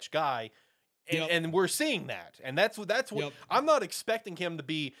 10 catch guy. And we're seeing that. And that's what I'm not expecting him to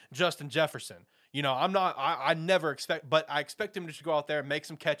be Justin Jefferson. I never expect, but I expect him to just go out there and make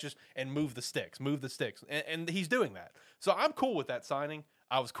some catches and move the sticks. And he's doing that. So I'm cool with that signing.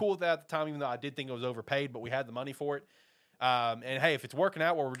 I was cool with that at the time, even though I did think it was overpaid, but we had the money for it. And hey, if it's working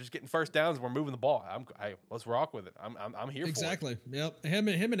out where we're just getting first downs and we're moving the ball, let's rock with it. I'm here for it. Exactly. Yep. Him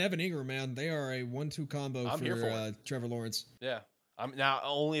and Evan Ingram, man, they are a 1-2 combo for Trevor Lawrence. Yeah. Now,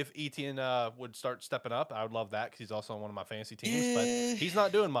 only if Etienne would start stepping up, I would love that because he's also on one of my fantasy teams. But he's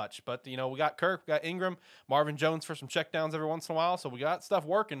not doing much. But, we got Kirk, we got Ingram, Marvin Jones for some checkdowns every once in a while. So we got stuff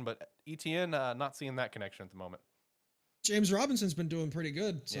working, but Etienne not seeing that connection at the moment. James Robinson's been doing pretty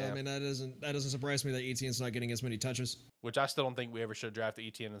good. So, I mean, that doesn't surprise me that Etienne's not getting as many touches. Which I still don't think we ever should have drafted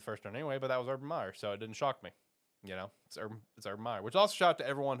Etienne in the first round anyway, but that was Urban Meyer, so it didn't shock me. It's Urban Meyer, which also shout out to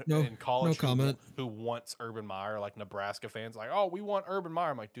everyone in college who wants Urban Meyer, like Nebraska fans, like, oh, we want Urban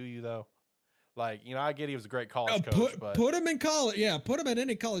Meyer. I'm like, do you though? Like, I get he was a great college coach, but put him in college. Yeah, put him at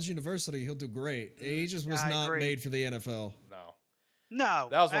any college university, he'll do great. He just was not made for the NFL. No,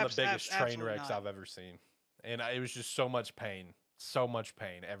 that was one of the biggest train wrecks I've ever seen, and it was just so much pain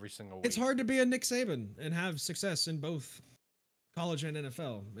every single week. It's hard to be a Nick Saban and have success in both college and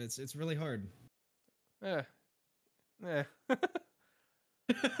NFL. It's really hard. Yeah.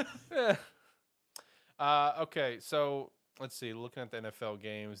 Okay, so let's see. Looking at the NFL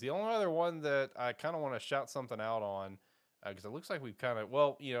games, the only other one that I kind of want to shout something out on, because it looks like we've kind of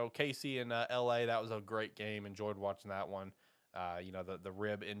KC and LA. That was a great game. Enjoyed watching that one. The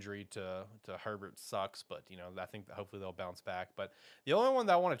rib injury to Herbert sucks, but I think that hopefully they'll bounce back. But the only one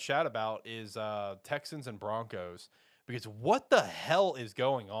that I want to chat about is Texans and Broncos, because what the hell is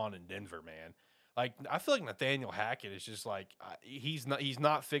going on in Denver, man? Like, I feel like Nathaniel Hackett is just like he's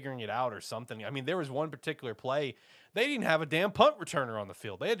not figuring it out or something. I mean, there was one particular play they didn't have a damn punt returner on the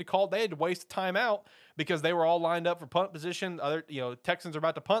field. They had to waste a timeout because they were all lined up for punt position. Texans are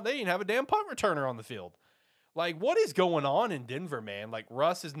about to punt. They didn't have a damn punt returner on the field. Like, what is going on in Denver, man? Like,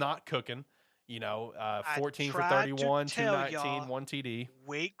 Russ is not cooking. 14 for 31, 219, 1 TD.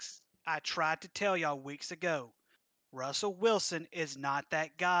 I tried to tell y'all weeks ago. Russell Wilson is not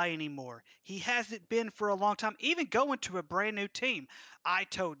that guy anymore. He hasn't been for a long time, even going to a brand new team. I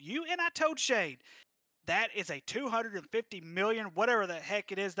told you and I told Shade, that is a $250 million, whatever the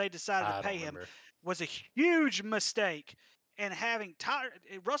heck it is they decided to pay him, was a huge mistake. and having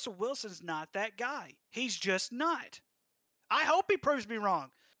Russell Wilson's not that guy. He's just not. I hope he proves me wrong.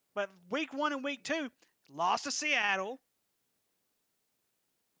 But week 1 and week 2, lost to Seattle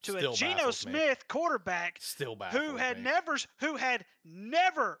to Still a Geno baffles me. Smith quarterback Still baffles who had me.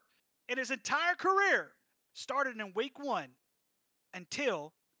 never in his entire career started in week 1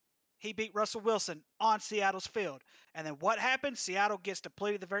 until he beat Russell Wilson on Seattle's field. And then what happened? Seattle gets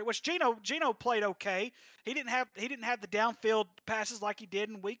depleted which Geno played okay. He didn't have the downfield passes like he did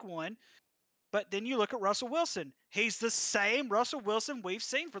in week 1. But then you look at Russell Wilson. He's the same Russell Wilson we've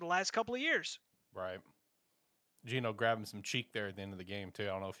seen for the last couple of years. Right. Geno grabbing some cheek there at the end of the game too. I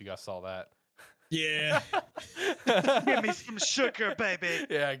don't know if you guys saw that. Yeah. Give me some sugar, baby.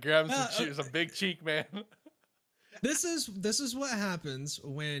 Yeah, grabbing some big cheek, man. This is what happens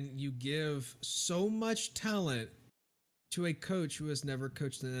when you give so much talent to a coach who has never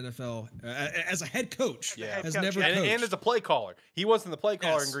coached in the NFL as a head coach. Yeah, has never coached. And as a play caller. He wasn't the play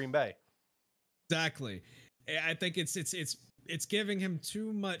caller in Green Bay. Exactly. I think it's giving him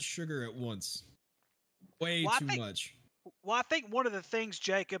too much sugar at once. Way too much. Well, I think one of the things,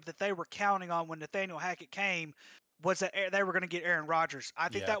 Jacob, that they were counting on when Nathaniel Hackett came was that they were going to get Aaron Rodgers. I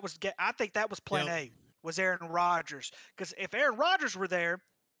think that was plan A, was Aaron Rodgers. Because if Aaron Rodgers were there,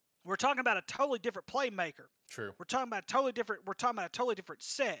 we're talking about a totally different playmaker. True. We're talking about a totally different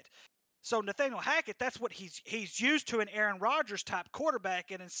set. So Nathaniel Hackett, that's what he's used to, an Aaron Rodgers type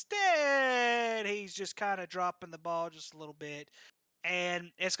quarterback, and instead he's just kind of dropping the ball just a little bit,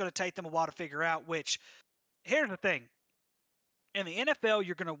 and it's going to take them a while to figure out. Which, here's the thing: in the NFL,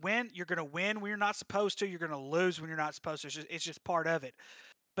 you're going to win. You're going to win when you're not supposed to. You're going to lose when you're not supposed to. It's just part of it.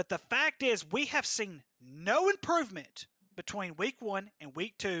 But the fact is, we have seen no improvement between week 1 and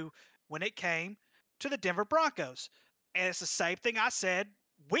week 2 when it came to the Denver Broncos, and it's the same thing I said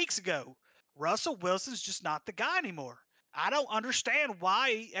weeks ago. Russell Wilson's just not the guy anymore. I don't understand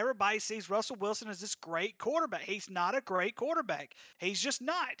why everybody sees Russell Wilson as this great quarterback. He's not a great quarterback. He's just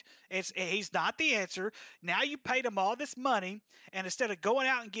not. He's not the answer. Now you paid him all this money, and instead of going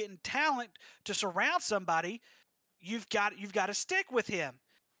out and getting talent to surround somebody, you've got to stick with him.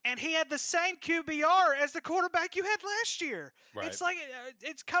 And he had the same QBR as the quarterback you had last year. Right. It's like,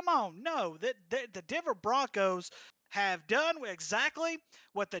 come on. No, the Denver Broncos have done exactly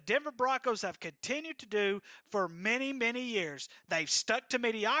what the Denver Broncos have continued to do for many, many years. They've stuck to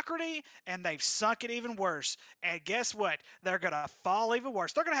mediocrity, and they've sunk it even worse. And guess what? They're going to fall even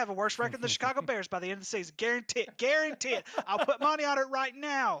worse. They're going to have a worse record than the Chicago Bears by the end of the season. Guarantee it. Guarantee it. I'll put money on it right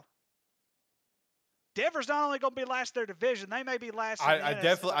now. Denver's not only going to be last in their division, they may be last. I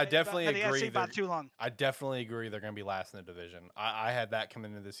definitely agree. By too long. I definitely agree they're going to be last in the division. I had that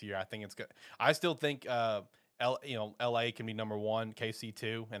coming into this year. I think it's good. I still think LA can be number 1, KC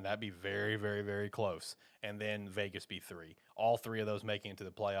 2, and that'd be very, very, very close. And then Vegas be 3. All 3 of those making it to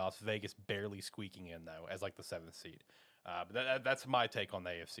the playoffs. Vegas barely squeaking in though as like the 7th seed. But that's my take on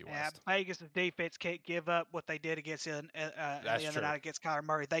the AFC West. Yeah, Vegas' defense can't give up what they did against the other night against Kyler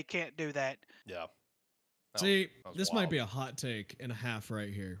Murray. They can't do that. Yeah. See, this might be a hot take and a half right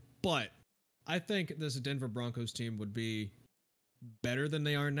here, but I think this Denver Broncos team would be better than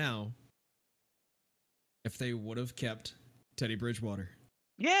they are now if they would have kept Teddy Bridgewater.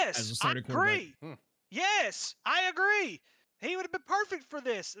 Yes, I agree. Yes, I agree. He would have been perfect for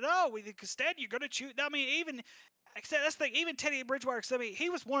this. No, instead you're going to choose. I mean, even that's the thing. Even Teddy Bridgewater, I mean, he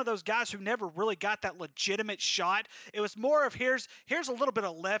was one of those guys who never really got that legitimate shot. It was more of here's a little bit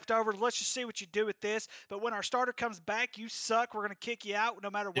of leftover. Let's just see what you do with this. But when our starter comes back, you suck. We're going to kick you out no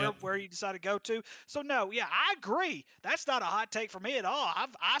matter where you decide to go to. So no, yeah, I agree. That's not a hot take for me at all.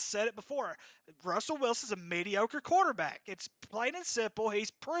 I said it before. Russell Wilson's a mediocre quarterback. It's plain and simple.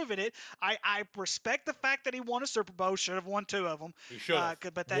 He's proven it. I respect the fact that he won a Super Bowl. Should have won 2 of them. He should have.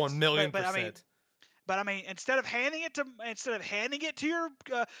 1,000,000%. But I mean, instead of handing it to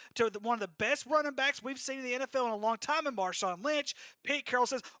one of the best running backs we've seen in the NFL in a long time, in Marshawn Lynch, Pete Carroll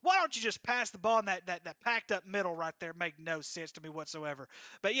says, "Why don't you just pass the ball in that packed up middle right there?" Make no sense to me whatsoever.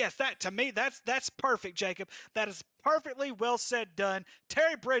 But yes, to me that's perfect, Jacob. That is perfectly well said, done.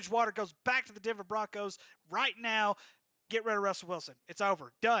 Teddy Bridgewater goes back to the Denver Broncos right now. Get rid of Russell Wilson. It's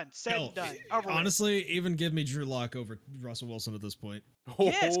over. Done. Said and done. Over. Honestly, even give me Drew Lock over Russell Wilson at this point.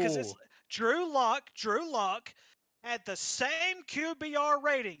 Yes, because it's Drew Lock had the same QBR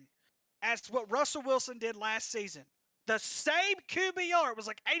rating as what Russell Wilson did last season. The same QBR. It was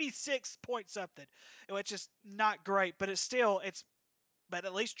like 86 point something, which is not great, but but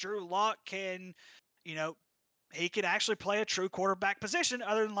at least Drew Lock can, he can actually play a true quarterback position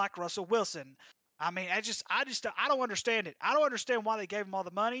other than like Russell Wilson. I mean, I don't understand it. I don't understand why they gave him all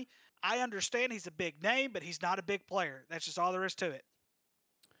the money. I understand he's a big name, but he's not a big player. That's just all there is to it.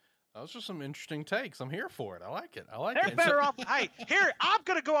 Those are some interesting takes. I'm here for it. I like it. They're better off. Hey, here, I'm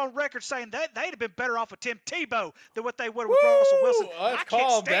going to go on record saying that they'd have been better off with Tim Tebow than what they would with Russell Wilson. Let's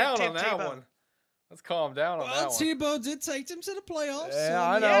calm down on that one. Let's calm down on that one. Tebow did take them to the playoffs. Yeah,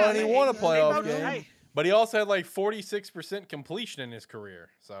 I know, and he won a playoff game. Hey. But he also had like 46% completion in his career.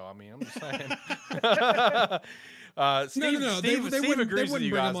 So, I mean, I'm just saying. Steve wouldn't agrees with you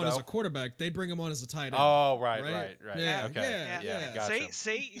bring guys, him on though. as a quarterback. They'd bring him on as a tight end. Oh, right. Yeah, okay. Yeah. Gotcha.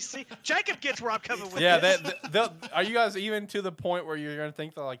 See, Jacob gets where I'm coming with. Yeah, are you guys even to the point where you're going to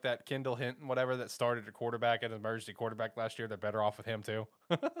think that like that Kendall Hinton, whatever, that started a quarterback at an emergency quarterback last year, they're better off with him too?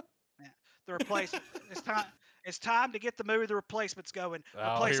 The replacement. It's time to get the movie The Replacements going.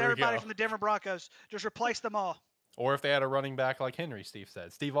 Replace here we everybody go. from the Denver Broncos. Just replace them all. Or if they had a running back like Henry, Steve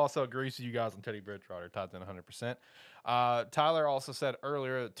said. Steve also agrees with you guys on Teddy Bridgewater, top 10 100%. Tyler also said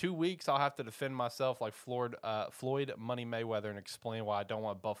earlier, 2 weeks I'll have to defend myself like Floyd Money Mayweather and explain why I don't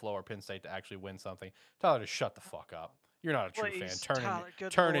want Buffalo or Penn State to actually win something. Tyler, just shut the fuck up. You're not a true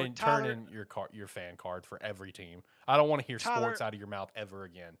fan. Turn in your fan card for every team. I don't want to hear sports out of your mouth ever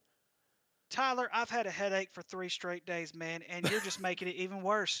again. Tyler, I've had a headache for 3 straight days, man, and you're just making it even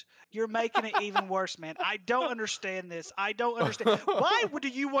worse. You're making it even worse, man. I don't understand this. I don't understand. Why do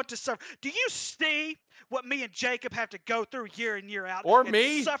you want to suffer? Do you see what me and Jacob have to go through year in, year out? Or and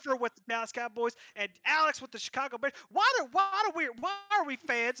me? Suffer with the Dallas Cowboys and Alex with the Chicago Bears? Why are we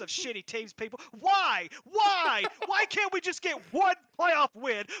fans of shitty teams, people? Why? Why can't we just get one playoff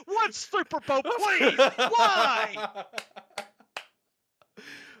win, one Super Bowl, please? Why?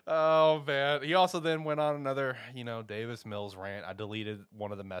 Oh, man. He also then went on another, Davis Mills rant. I deleted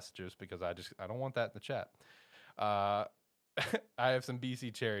one of the messages because I don't want that in the chat. I have some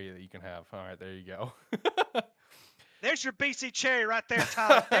BC cherry that you can have. All right, there you go. There's your BC cherry right there,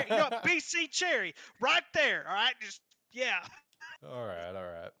 Tyler. There, you got BC cherry right there. All right, yeah. All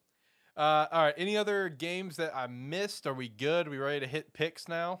right. Any other games that I missed? Are we good? Are we ready to hit picks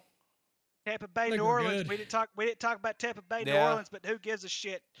now? Tampa Bay, New Orleans. We didn't talk about Tampa Bay, New Orleans, but who gives a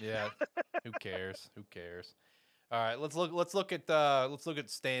shit? Yeah. Who cares? All right, let's look at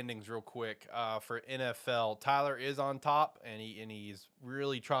standings real quick for NFL. Tyler is on top, and he's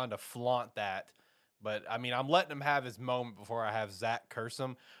really trying to flaunt that. But, I mean, I'm letting him have his moment before I have Zach curse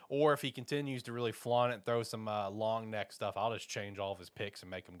him. Or if he continues to really flaunt it and throw some long neck stuff, I'll just change all of his picks and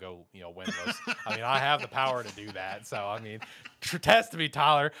make him go, winless. I mean, I have the power to do that. So, I mean, test me,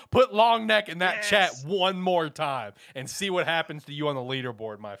 Tyler. Put long neck in that chat one more time and see what happens to you on the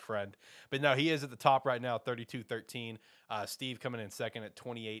leaderboard, my friend. But, no, he is at the top right now, 32-13. Steve coming in second at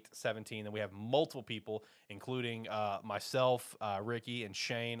 28-17. Then we have multiple people, including myself, Ricky, and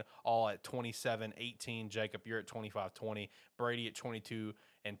Shane, all at 27-18. Jacob, you're at 25-20. Brady at 22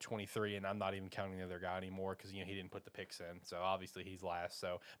 and 23, and I'm not even counting the other guy anymore because he didn't put the picks in, so obviously he's last.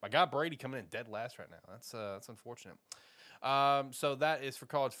 So my guy Brady coming in dead last right now. That's unfortunate. So that is for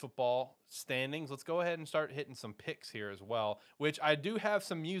college football standings. Let's go ahead and start hitting some picks here as well, which I do have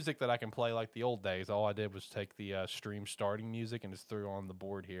some music that I can play like the old days. All I did was take the stream starting music and just threw it on the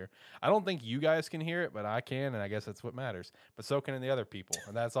board here. I don't think you guys can hear it, but I can, and I guess that's what matters. But so can the other people,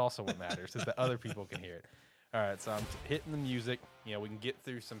 and that's also what matters, is that other people can hear it. All right, so I'm hitting the music. We can get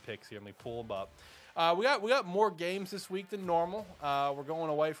through some picks here. Let me pull them up. We got more games this week than normal. We're going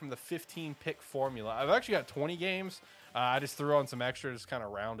away from the 15-pick formula. I've actually got 20 games. I just threw on some extra, just kind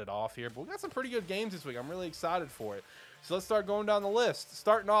of round it off here. But we got some pretty good games this week. I'm really excited for it. So let's start going down the list.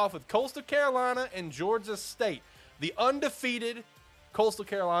 Starting off with Coastal Carolina and Georgia State. The undefeated Coastal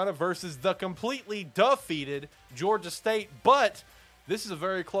Carolina versus the completely defeated Georgia State. But this is a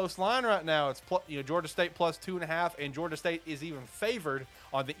very close line right now. It's Georgia State plus 2.5, and Georgia State is even favored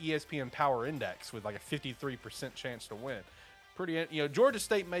on the ESPN Power Index with like a 53% chance to win. Pretty, Georgia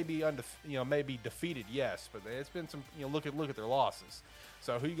State may be may be defeated, yes, but it's been some. Look at their losses.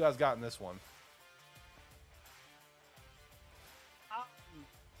 So who you guys got in this one?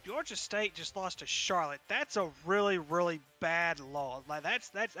 Georgia State just lost to Charlotte. That's a really, really bad loss. Like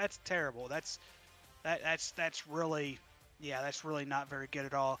that's terrible. That's really. Yeah, that's really not very good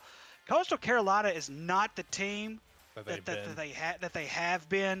at all. Coastal Carolina is not the team that they have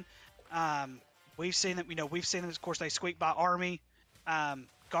been. We've seen them. We've seen them. Of course, they squeaked by Army,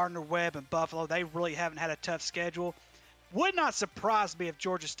 Gardner Webb, and Buffalo. They really haven't had a tough schedule. Would not surprise me if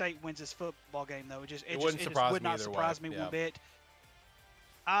Georgia State wins this football game, though. It would not surprise me one bit.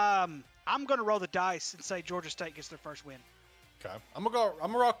 I'm going to roll the dice and say Georgia State gets their first win. Okay, I'm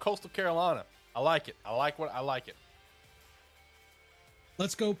gonna rock Coastal Carolina. I like it. I like it.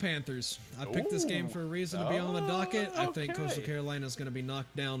 Let's go Panthers. I picked this game for a reason to be on the docket. I think Okay. Coastal Carolina is going to be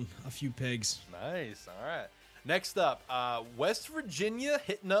knocked down a few pegs. Nice. All right. Next up, West Virginia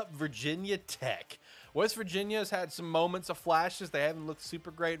hitting up Virginia Tech. West Virginia has had some moments of flashes. They haven't looked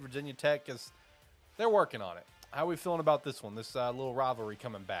super great. Virginia Tech they're working on it. How are we feeling about this one? This little rivalry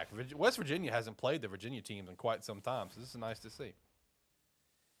coming back. West Virginia hasn't played the Virginia teams in quite some time, so this is nice to see.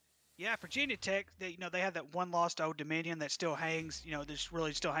 Yeah, Virginia Tech, they have that one loss to Old Dominion that still hangs, this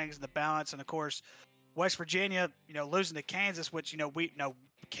really still hangs in the balance. And of course, West Virginia, losing to Kansas, which,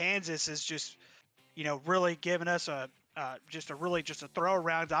 Kansas is just, really giving us just a throw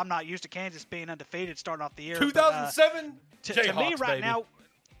around. I'm not used to Kansas being undefeated starting off the year. 2007 to me right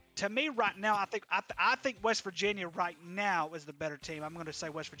baby. now, I think West Virginia right now is the better team. I'm going to say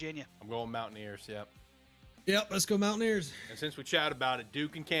West Virginia. I'm going Mountaineers, yep. Yep, let's go Mountaineers. And since we chat about it,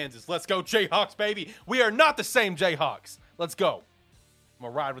 Duke and Kansas, let's go Jayhawks, baby. We are not the same Jayhawks. Let's go. I'm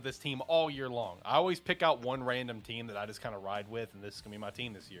going to ride with this team all year long. I always pick out one random team that I just kind of ride with, and this is going to be my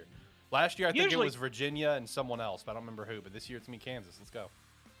team this year. Last year, I think it was Virginia and someone else, but I don't remember who. But this year, it's me, Kansas. Let's go.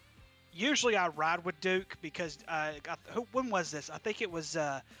 Usually, I ride with Duke because when was this? I think it was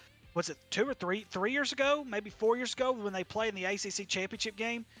it 2 or 3 years ago, maybe 4 years ago when they played in the ACC championship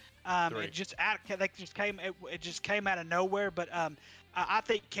game. It just came out of nowhere. But I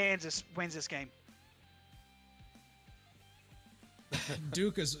think Kansas wins this game.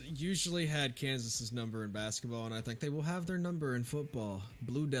 Duke has usually had Kansas's number in basketball, and I think they will have their number in football.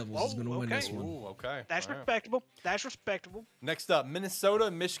 Blue Devils is going to win this one. Ooh, okay. That's all right. respectable. That's respectable. Next up, Minnesota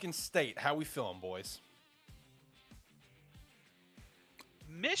and Michigan State. How we feeling, boys?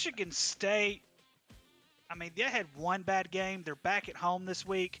 Michigan State, I mean, they had one bad game. They're back at home this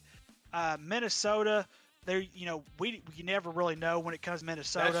week. Minnesota, we never really know when it comes to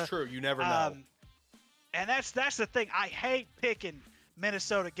Minnesota. That's true. You never know. And that's the thing. I hate picking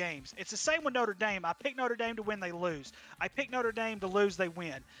Minnesota games. It's the same with Notre Dame. I pick Notre Dame to win, they lose. I pick Notre Dame to lose, they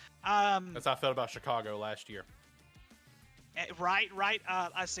win. That's how I felt about Chicago last year. Right.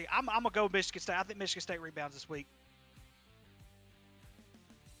 I see. I'm going to go Michigan State. I think Michigan State rebounds this week.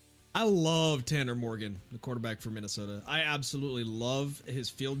 I love Tanner Morgan, the quarterback for Minnesota. I absolutely love his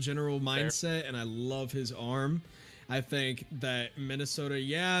field general mindset, and I love his arm. I think that Minnesota,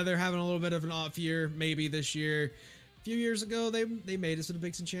 they're having a little bit of an off year, maybe this year. A few years ago, they made us to the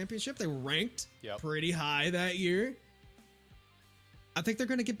Big Ten Championship. They were ranked pretty high that year. I think they're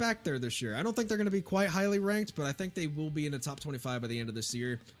going to get back there this year. I don't think they're going to be quite highly ranked, but I think they will be in the top 25 by the end of this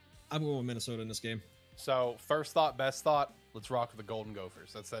year. I'm going with Minnesota in this game. So, first thought, best thought, let's rock with the Golden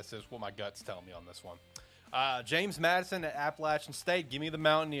Gophers. That's just what my guts tell me on this one. James Madison at Appalachian State, give me the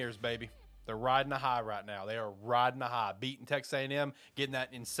Mountaineers, baby. They're riding a high right now. They are riding a high. Beating Texas A&M, getting that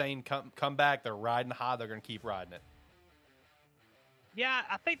insane comeback. They're riding high. They're going to keep riding it. Yeah,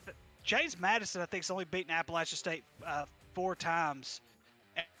 I think that James Madison, has only beaten Appalachian State 4 times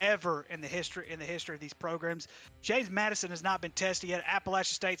ever in the history of these programs. James Madison has not been tested yet.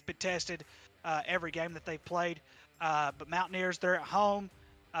 Appalachian State's been tested every game that they've played. But Mountaineers, they're at home.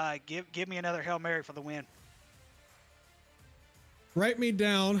 Give me another Hail Mary for the win. Write me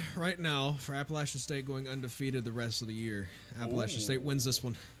down right now for Appalachian State going undefeated the rest of the year. Appalachian State wins this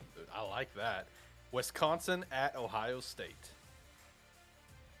one. I like that. Wisconsin at Ohio State.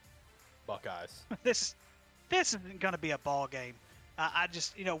 Buckeyes. This isn't going to be a ball game. I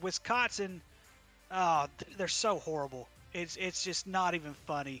just, Wisconsin, they're so horrible. It's just not even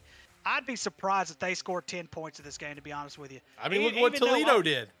funny. I'd be surprised if they scored 10 points in this game, to be honest with you. I mean, look what Toledo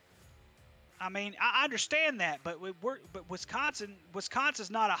did. I mean, I understand that, but Wisconsin's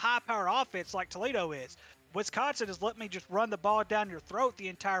not a high-powered offense like Toledo is. Wisconsin has let me just run the ball down your throat the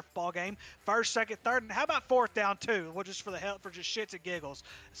entire ball game, first, second, third, and how about 4th down too? Well, just for just shits and giggles.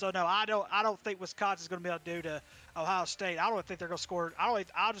 So no, I don't think Wisconsin's going to be able to do to Ohio State. I don't think they're going to score.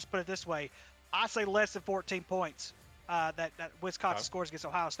 I'll just put it this way: I say less than 14 points that Wisconsin scores against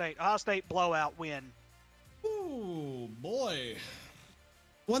Ohio State. Ohio State blowout win. Ooh, boy.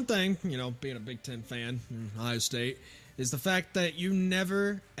 One thing, being a Big Ten fan in Ohio State, is the fact that you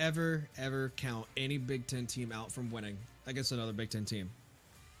never, ever, ever count any Big Ten team out from winning against another Big Ten team.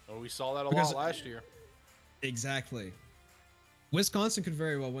 Well, we saw that a lot last year. Exactly. Wisconsin could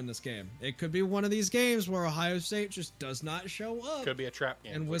very well win this game. It could be one of these games where Ohio State just does not show up. Could be a trap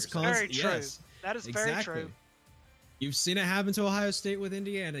game. And Wisconsin, very true. Yes, that is exactly. very true. You've seen it happen to Ohio State with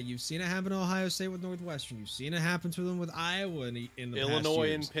Indiana. You've seen it happen to Ohio State with Northwestern. You've seen it happen to them with Iowa in the Illinois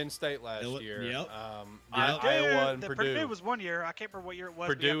past and Penn State last year. Yep. Iowa and Purdue. Purdue was one year. I can't remember what year it was.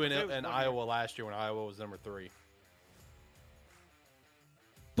 Purdue and Iowa last year when Iowa was number 3.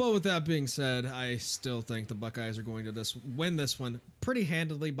 But with that being said, I still think the Buckeyes are going to win this one pretty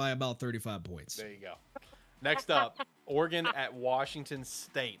handily by about 35 points. There you go. Next up, Oregon at Washington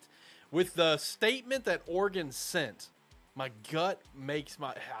State. With the statement that Oregon sent, my gut makes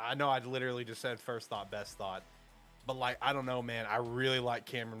I know I literally just said first thought, best thought. But, like, I don't know, man. I really like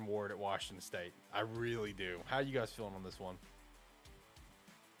Cameron Ward at Washington State. I really do. How are you guys feeling on this one?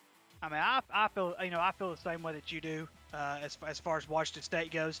 I mean, I feel the same way that you do as far as Washington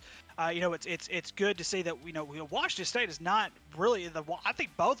State goes. It's good to see that Washington State is not really I think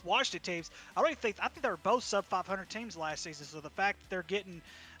both Washington teams. I think they were both sub 500 teams last season. So the fact that they're getting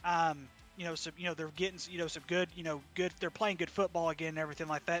they're getting some good they're playing good football again and everything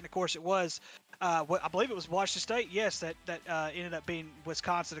like that. And of course it was I believe it was Washington State. Yes, that ended up being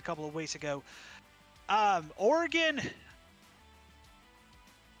Wisconsin a couple of weeks ago. Oregon.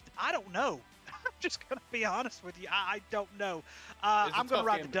 I don't know. I'm just going to be honest with you. I don't know. I'm going to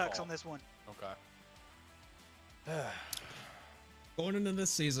ride the Ducks on this one. Okay. Going into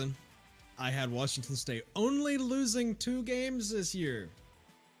this season, I had Washington State only losing 2 games this year.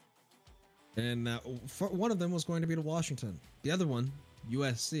 And one of them was going to be to Washington. The other one,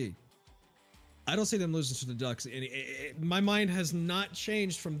 USC. I don't see them losing to the Ducks. My mind has not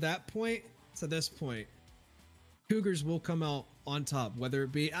changed from that point to this point. Cougars will come out on top, whether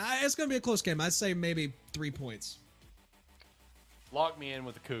it be it's going to be a close game. I'd say maybe 3 points. Lock me in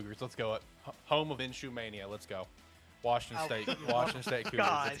with the Cougars. Let's go. Home of Minshew Mania. Let's go. Washington State. Washington State Cougars.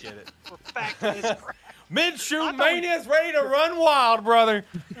 God. Let's get it. Minshew Mania is ready to run wild, brother.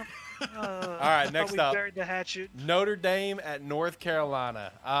 All right, next up. Buried the hatchet. Notre Dame at North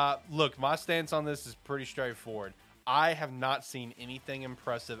Carolina. Look, my stance on this is pretty straightforward. I have not seen anything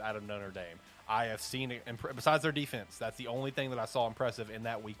impressive out of Notre Dame. I have seen it, besides their defense, that's the only thing that I saw impressive in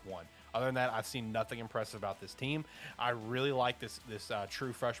that week 1. Other than that, I've seen nothing impressive about this team. I really like this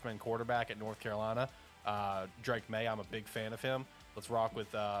true freshman quarterback at North Carolina, Drake May. I'm a big fan of him. Let's rock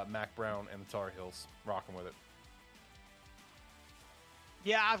with Mac Brown and the Tar Heels. Rocking with it.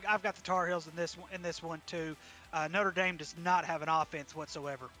 Yeah, I've got the Tar Heels in this one too. Notre Dame does not have an offense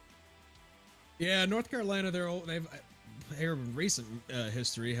whatsoever. Yeah, North Carolina, they've in recent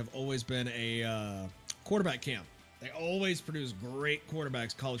history have always been a quarterback camp. They always produce great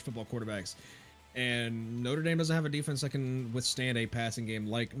quarterbacks, college football quarterbacks. And Notre Dame doesn't have a defense that can withstand a passing game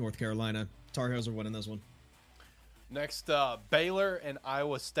like North Carolina. Tar Heels are winning this one. Next, Baylor and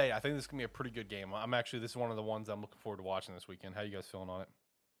Iowa State. I think this is going to be a pretty good game. This is one of the ones I'm looking forward to watching this weekend. How you guys feeling on it?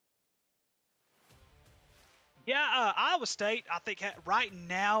 Yeah, Iowa State, I think right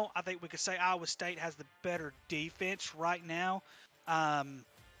now, I think we could say Iowa State has the better defense right now. And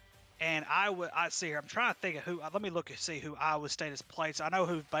I see here, I'm trying to think of who, let me look and see who Iowa State has played. So I know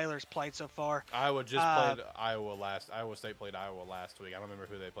who Baylor's played so far. Iowa just played Iowa State played Iowa last week. I don't remember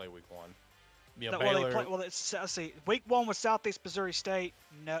who they played week 1. Yeah, Baylor. Let's see. Week 1 was Southeast Missouri State.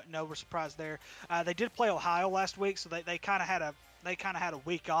 No, we're surprised there. They did play Ohio last week, so they kind of had a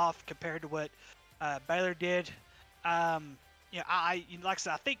week off compared to what Baylor did. Like I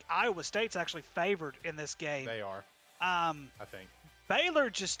said, I think Iowa State's actually favored in this game. They are. I think Baylor,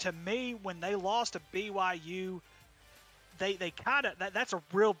 just to me, when they lost to BYU, they kind of that's a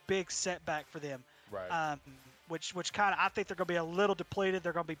real big setback for them. Right. Which kind of I think they're going to be a little depleted.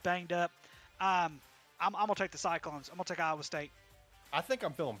 They're going to be banged up. I'm gonna take the Cyclones. I'm gonna take Iowa State. I think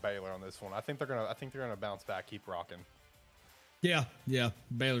I'm feeling Baylor on this one. I think they're gonna bounce back, keep rocking. Yeah.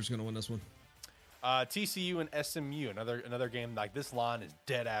 Baylor's gonna win this one. TCU and SMU, another game. Like, this line is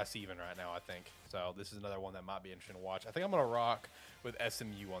dead ass even right now, I think. So this is another one that might be interesting to watch. I think I'm gonna rock with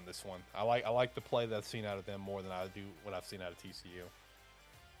SMU on this one. I like the play that I've seen out of them more than I do what I've seen out of TCU.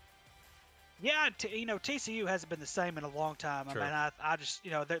 Yeah, TCU hasn't been the same in a long time. Sure. I mean, I just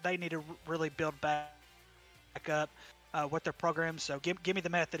they need to really build back up with their program. So give me the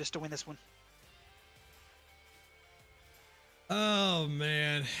Methodists to win this one. Oh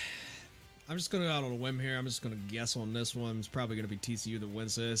man, I'm just gonna go out on a whim here. I'm just gonna guess on this one. It's probably gonna be TCU that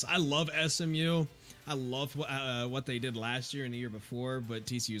wins this. I love SMU. I love what they did last year and the year before, but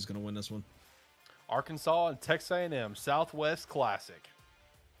TCU is gonna win this one. Arkansas and Texas A&M Southwest Classic.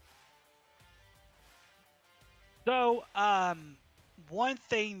 So, one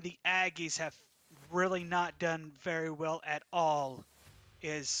thing the Aggies have really not done very well at all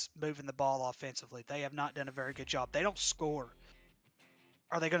is moving the ball offensively. They have not done a very good job. They don't score.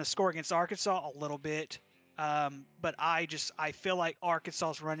 Are they going to score against Arkansas? A little bit. But I feel like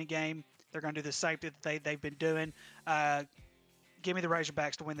Arkansas's running game, they're going to do the same thing that they've been doing. Give me the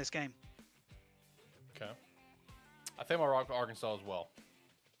Razorbacks to win this game. Okay. I think I'll rock with Arkansas as well.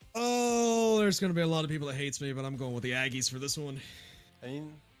 Oh, there's going to be a lot of people that hates me, but I'm going with the Aggies for this one. I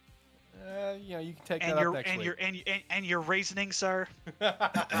mean, you can take that up next week. And your reasoning, sir.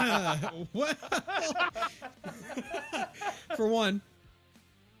 What? For one,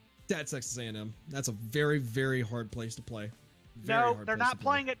 that's Texas A&M. That's a very, very hard place to play. No, they're not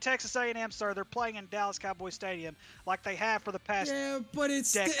playing at Texas A&M, sir. They're playing in Dallas Cowboy Stadium like they have for the past but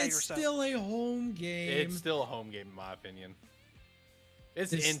it's decade or so. Still a home game. It's still a home game, in my opinion.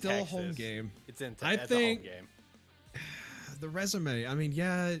 It's in still Texas. A home game. It's in I Texas. think a home game. The resume. I mean,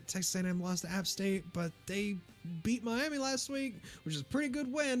 yeah, Texas A&M lost to App State, but they beat Miami last week, which is a pretty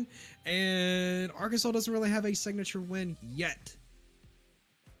good win. And Arkansas doesn't really have a signature win yet.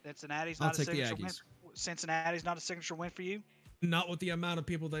 Cincinnati's not a signature win. Cincinnati's not a signature win for you. Not with the amount of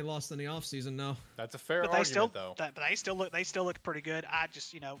people they lost in the offseason, no. That's a fair argument, though. But they still look pretty good. All right.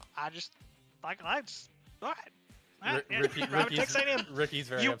 Ricky's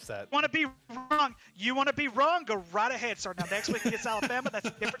very upset. You want to be wrong? You want to be wrong? Go right ahead, sir. Now next week against Alabama, that's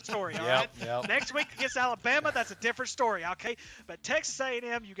a different story. All right. Yep. Next week against Alabama, that's a different story. Okay. But Texas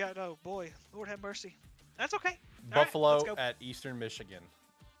A&M, you got Lord have mercy. That's okay. Buffalo right, at Eastern Michigan.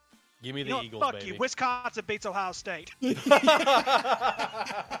 Give me the Eagles, fuck baby. you. Wisconsin beats Ohio State.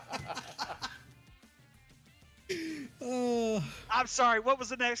 I'm sorry. What was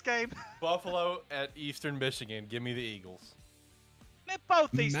the next game? Buffalo at Eastern Michigan. Give me the Eagles. Man,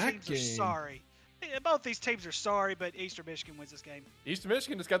 both these teams are sorry. Both these teams are sorry, but Eastern Michigan wins this game. Eastern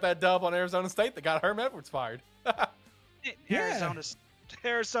Michigan just got that dub on Arizona State that got Herm Edwards fired. Arizona State's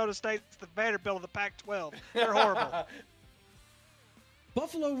the Vanderbilt of the Pac-12. They're horrible.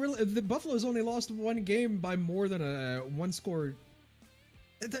 Buffalo's only lost one game by more than a one score.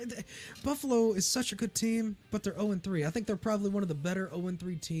 Buffalo is such a good team, but they're 0-3. I think they're probably one of the better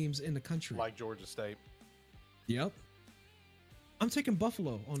 0-3 teams in the country. Like Georgia State. Yep. I'm taking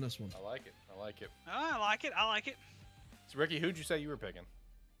Buffalo on this one. I like it. I like it. So, Ricky, who'd you say you were picking?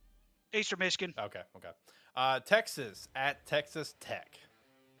 Eastern Michigan. Okay. Texas at Texas Tech.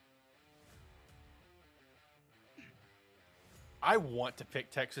 I want to pick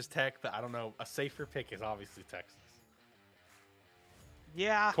Texas Tech, but I don't know. A safer pick is obviously Texas.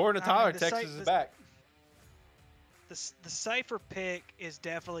 Yeah. According to Tyler, Texas is back. The safer pick is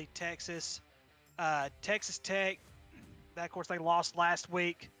definitely Texas. Texas Tech, of course, they lost last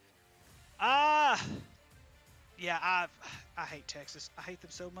week. Yeah, I hate Texas. I hate them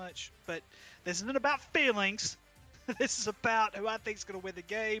so much. But this isn't about feelings. This is about who I think is going to win the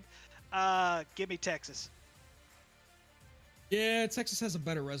game. Give me Texas. Yeah, Texas has a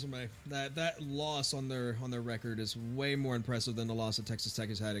better resume. That loss on their record is way more impressive than the loss that Texas Tech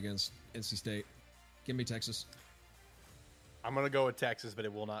has had against NC State. Give me Texas. I'm going to go with Texas, but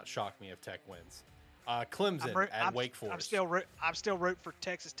it will not shock me if Tech wins. Clemson at Wake Forest. I'm still rooting for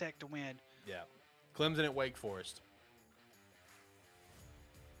Texas Tech to win. Yeah. Clemson at Wake Forest.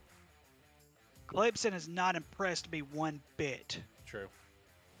 Clemson has not impressed me one bit. True.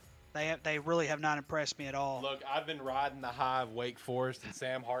 They really have not impressed me at all. Look, I've been riding the high of Wake Forest and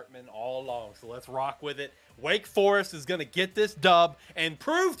Sam Hartman all along, so let's rock with it. Wake Forest is going to get this dub and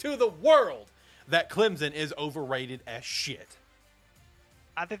prove to the world that Clemson is overrated as shit.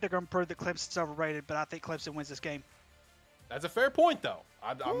 I think they're going to prove that Clemson's overrated, but I think Clemson wins this game. That's a fair point, though.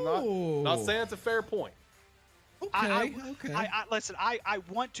 I'm not saying it's a fair point. Okay. Listen, I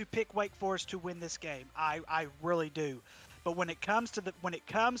want to pick Wake Forest to win this game. I really do. But when it comes to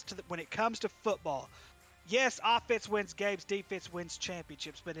football, yes, offense wins games, defense wins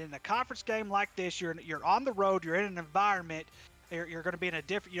championships. But in a conference game like this, you're on the road, you're in an environment, you're going to be in a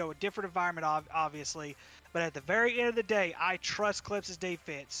different environment, obviously. But at the very end of the day, I trust Clemson's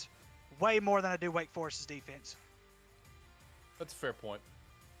defense way more than I do Wake Forest's defense. That's a fair point.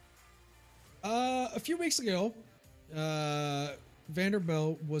 A few weeks ago,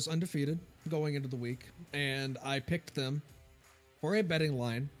 Vanderbilt was undefeated going into the week, and I picked them for a betting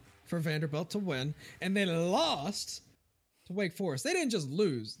line for Vanderbilt to win, and they lost to Wake Forest. They didn't just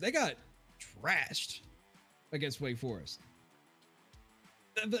lose; they got trashed against Wake Forest.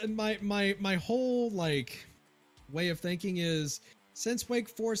 My whole way of thinking is, since Wake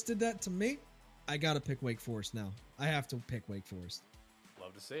Forest did that to me, I gotta pick Wake Forest now. I have to pick Wake Forest.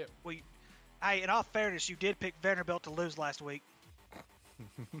 Love to see it. Well, in all fairness, you did pick Vanderbilt to lose last week.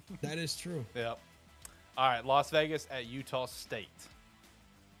 That is true. Yep. All right, Las Vegas at Utah State.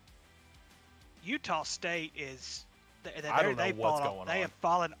 Utah State is. I don't know what's going on. They have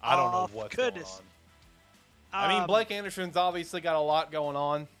fallen off. I don't know what's going on. I mean, Blake Anderson's obviously got a lot going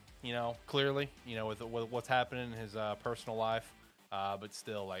on, clearly, with what's happening in his personal life. But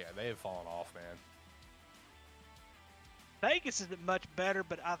still, they have fallen off, man. Vegas isn't much better,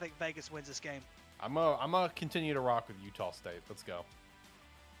 but I think Vegas wins this game. I'm gonna continue to rock with Utah State. Let's go.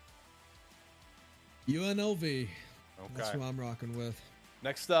 UNLV. Okay. That's who I'm rocking with.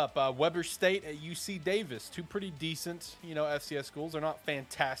 Next up, Weber State at UC Davis. Two pretty decent, FCS schools. They're not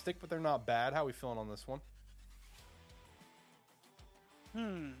fantastic, but they're not bad. How are we feeling on this one?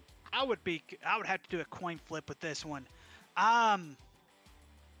 I would have to do a coin flip with this one. Are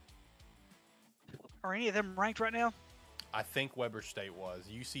any of them ranked right now? I think Weber State was.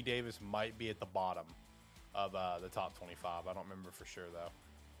 UC Davis might be at the bottom of the top 25. I don't remember for sure though.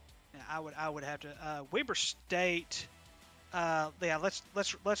 Yeah, I would have to. Weber State. Yeah,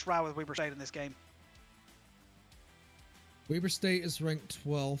 let's ride with Weber State in this game. Weber State is ranked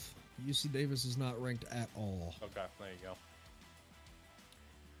 12th. UC Davis is not ranked at all. Okay, there you go.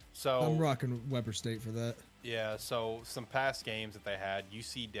 So I'm rocking Weber State for that. Yeah, so some past games that they had,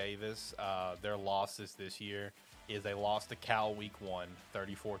 UC Davis, their losses this year is they lost to Cal week 1,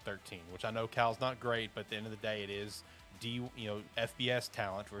 34-13, which I know Cal's not great, but at the end of the day, it is FBS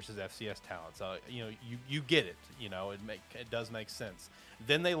talent versus FCS talent. So, you get it. It does make sense.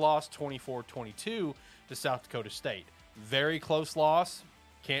 Then they lost 24-22 to South Dakota State. Very close loss.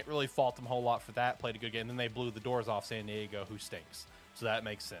 Can't really fault them a whole lot for that. Played a good game. Then they blew the doors off San Diego, who stinks. So that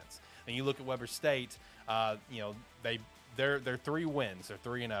makes sense. And you look at Weber State, their 3 wins, their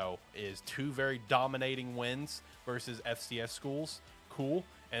 3-0 is 2 very dominating wins versus FCS schools. Cool.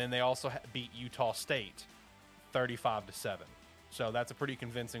 And then they also beat Utah State 35-7. So that's a pretty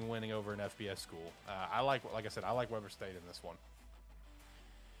convincing winning over an FBS school. Like I said, I like Weber State in this one.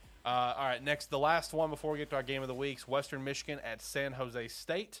 All right, next, the last one before we get to our game of the weeks, Western Michigan at San Jose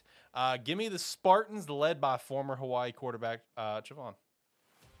State. Give me the Spartans, led by former Hawaii quarterback Javon.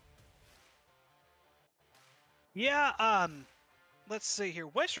 Yeah, let's see here.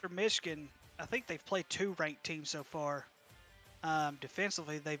 Western Michigan, I think they've played 2 ranked teams so far.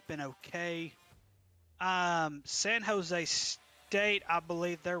 Defensively, they've been okay. San Jose State, I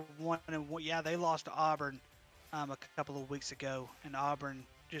believe they're 1-1. Yeah, they lost to Auburn a couple of weeks ago, and Auburn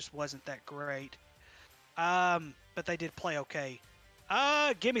just wasn't that great. But they did play okay.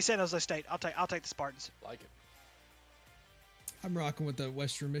 Give me San Jose State. I'll take the Spartans. Like it. I'm rocking with the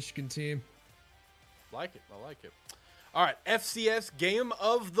Western Michigan team. Like it. I like it. All right, FCS game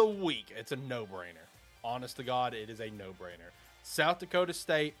of the week. It's a no-brainer. Honest to God, it is a no-brainer. South Dakota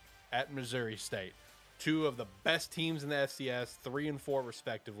State at Missouri State. 2 of the best teams in the FCS, 3 and 4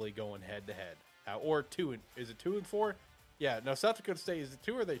 respectively, going head-to-head. Or 2. Is it 2 and 4? Yeah, no, South Dakota State, is it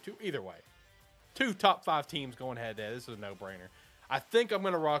 2 or are they 2? Either way. 2 top 5 teams going head-to-head. This is a no-brainer. I think I'm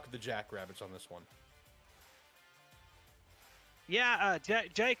going to rock with the Jackrabbits on this one. Yeah,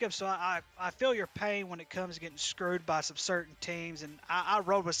 Jacob, so I feel your pain when it comes to getting screwed by some certain teams, and I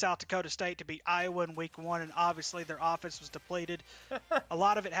rode with South Dakota State to beat Iowa in week 1, and obviously their offense was depleted. A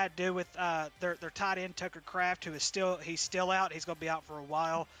lot of it had to do with their tight end, Tucker Kraft, he's still out. He's going to be out for a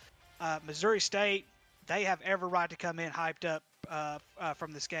while. Missouri State, they have every right to come in hyped up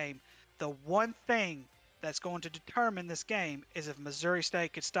from this game. The one thing that's going to determine this game is if Missouri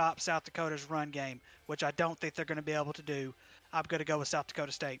State could stop South Dakota's run game, which I don't think they're going to be able to do. I'm going to go with South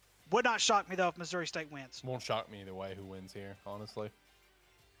Dakota State. Would not shock me, though, if Missouri State wins. Won't shock me either way who wins here, honestly.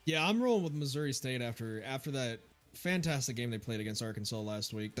 Yeah, I'm rolling with Missouri State after that fantastic game they played against Arkansas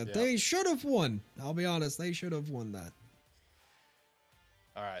last week that they should have won. I'll be honest, they should have won that.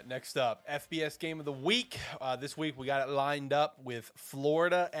 All right, next up, FBS game of the week. This week we got it lined up with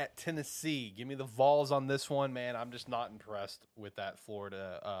Florida at Tennessee. Give me the Vols on this one, man. I'm just not impressed with that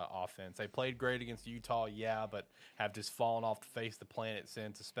Florida offense. They played great against Utah, yeah, but have just fallen off the face of the planet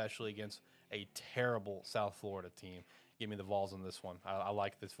since, especially against a terrible South Florida team. Give me the Vols on this one. I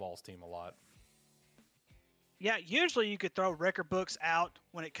like this Vols team a lot. Yeah, usually you could throw record books out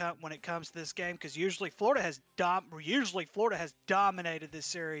when it comes to this game because usually Florida has dominated this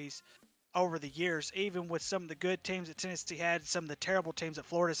series over the years, even with some of the good teams that Tennessee had, some of the terrible teams that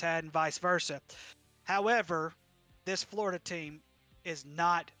Florida's had, and vice versa. However, this Florida team is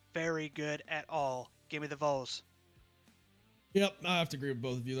not very good at all. Give me the Vols. Yep, I have to agree with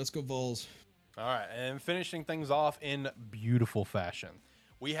both of you. Let's go Vols. All right, and finishing things off in beautiful fashion,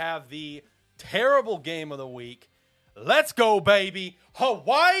 we have the terrible game of the week. Let's go, baby.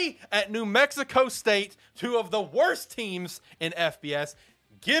 Hawaii at New Mexico State, 2 of the worst teams in FBS.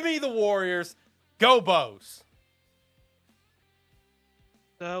 Give me the Warriors. Go, Bows.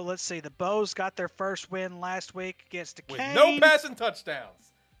 So let's see. The Bows got their first win last week against the With no passing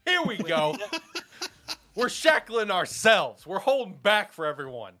touchdowns. Here we go. We're shackling ourselves. We're holding back for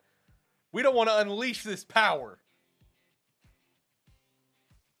everyone. We don't want to unleash this power.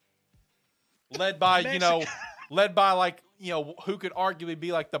 Led by, who could arguably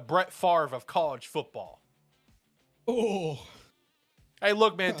be like the Brett Favre of college football. Oh. Hey,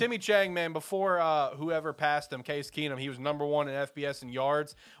 look, man, Timmy Chang, man, before whoever passed him, Case Keenum, he was number 1 in FBS and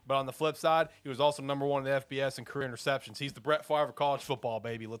yards. But on the flip side, he was also number 1 in FBS and career interceptions. He's the Brett Favre of college football,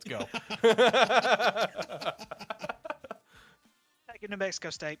 baby. Let's go. Taking New Mexico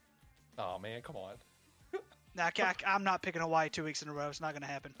State. Oh, man, come on. Nah, I'm not picking Hawaii 2 weeks in a row. It's not going to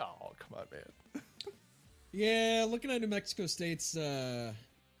happen. Oh, come on, man. Yeah, looking at New Mexico State's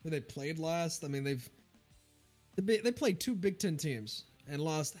who they played last. I mean, they played 2 Big Ten teams and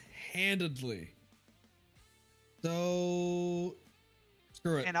lost handedly. So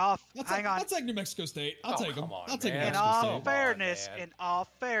screw it. And hang on. I'll take New Mexico State. I'll take them. I'll take New Mexico State. In all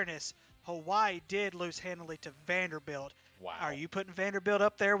fairness, Hawaii did lose handily to Vanderbilt. Wow. Are you putting Vanderbilt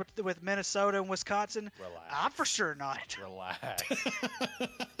up there with Minnesota and Wisconsin? Relax. I'm for sure not. Relax.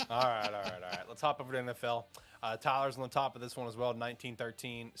 All right. Let's hop over to NFL. Tyler's on the top of this one as well,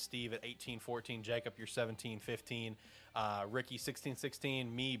 19-13. Steve at 18-14. Jacob, you're 17-15. Ricky,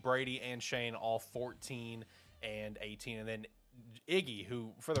 16-16. Me, Brady, and Shane, all 14 and 18. And then Iggy,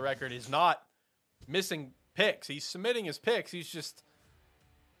 who, for the record, is not missing picks. He's submitting his picks. He's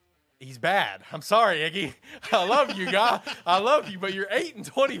bad. I'm sorry, Iggy. I love you, guy. I love you, but you're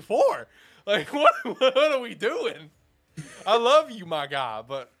 8-24. Like, what are we doing? I love you, my guy,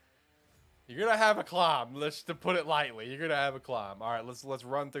 but you're gonna have a climb. Let's to put it lightly. You're gonna have a climb. All right, let's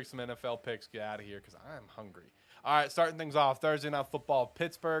run through some NFL picks. Get out of here because I'm hungry. All right, starting things off. Thursday Night Football.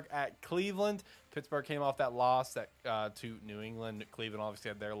 Pittsburgh at Cleveland. Pittsburgh came off that loss to New England. Cleveland obviously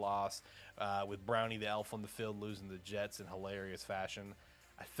had their loss with Brownie the Elf on the field losing to the Jets in hilarious fashion.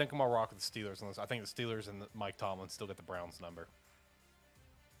 I think I'm going to rock with the Steelers on this. I think the Steelers and Mike Tomlin still get the Browns number.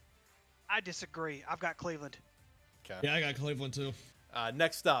 I disagree. I've got Cleveland. Okay. Yeah, I got Cleveland too.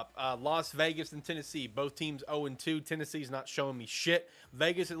 Next up, Las Vegas and Tennessee. Both teams 0-2. Tennessee's not showing me shit.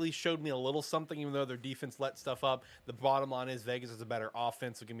 Vegas at least showed me a little something, even though their defense let stuff up. The bottom line is Vegas is a better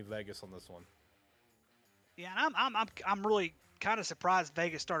offense, so give me Vegas on this one. Yeah, and I'm really kind of surprised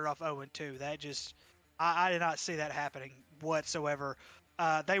Vegas started off 0-2. That just I did not see that happening whatsoever.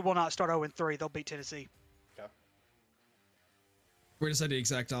 They will not start 0-3. They'll beat Tennessee. Okay. We're going to say the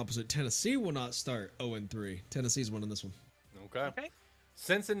exact opposite. Tennessee will not start 0-3. Tennessee's winning this one. Okay.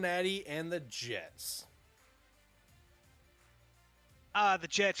 Cincinnati and the Jets. The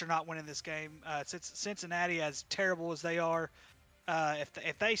Jets are not winning this game. Cincinnati, as terrible as they are,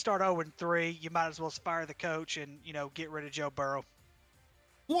 if they start 0-3, you might as well fire the coach and get rid of Joe Burrow.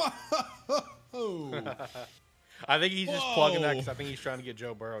 Whoa! I think he's just plugging that because I think he's trying to get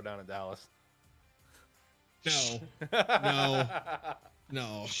Joe Burrow down in Dallas.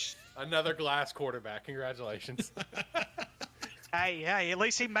 No. Another glass quarterback. Congratulations. Hey, at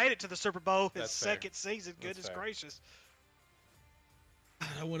least he made it to the Super Bowl his second season. Goodness gracious.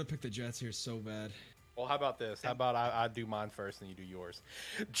 I want to pick the Jets here so bad. Well, how about this? How about I do mine first and you do yours?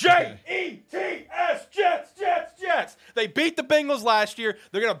 Jets! Jets! They beat the Bengals last year.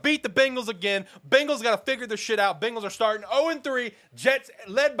 They're going to beat the Bengals again. Bengals got to figure this shit out. Bengals are starting 0-3. Jets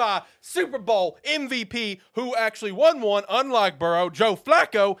led by Super Bowl MVP, who actually won one, unlike Burrow. Joe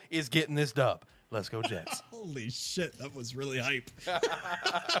Flacco is getting this dub. Let's go, Jets. Holy shit, that was really hype.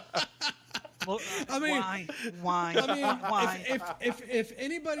 Well, I mean, why? If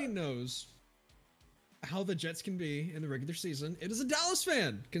anybody knows how the Jets can be in the regular season, it is a Dallas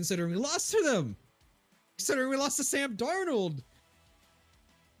fan, considering we lost to them. Considering we lost to Sam Darnold.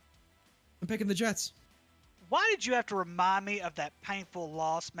 I'm picking the Jets. Why did you have to remind me of that painful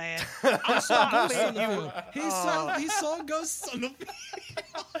loss, man? I saw ghosts on the field. He saw ghosts on the field.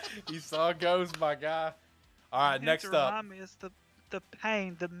 He saw ghosts, my guy. All right, next up. Remind me is the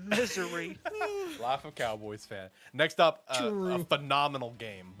pain, the misery. Life of Cowboys fan. Next up, a phenomenal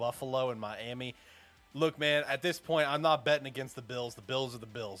game. Buffalo and Miami. Look, man, at this point, I'm not betting against the Bills. The Bills are the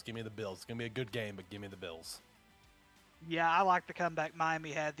Bills. Give me the Bills. It's going to be a good game, but give me the Bills. Yeah, I like the comeback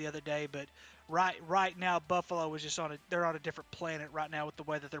Miami had the other day, but right now Buffalo is just they're on a different planet right now with the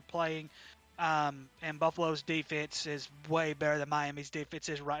way that they're playing. And Buffalo's defense is way better than Miami's defense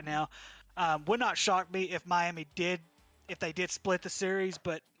is right now. Would not shock me if if they did split the series,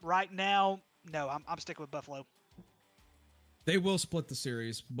 but right now, no, I'm sticking with Buffalo. They will split the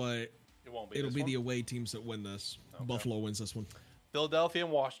series, but it'll be one? the away teams that win this. Okay. Buffalo wins this one. Philadelphia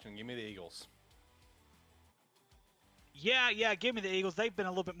and Washington. Give me the Eagles. Yeah, give me the Eagles. They've been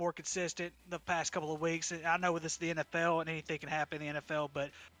a little bit more consistent the past couple of weeks. I know this is the NFL and anything can happen in the NFL, but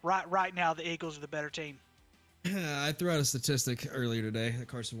right now the Eagles are the better team. I threw out a statistic earlier today that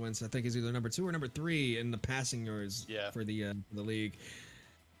Carson Wentz, I think, is either number 2 or number 3 in the passing yards for the league.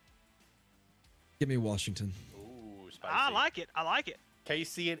 Give me Washington. Ooh, spicy. I like it.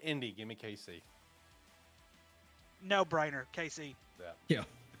 KC and Indy. Give me KC. No brainer, KC. Yeah.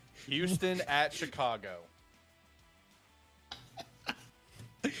 Houston at Chicago.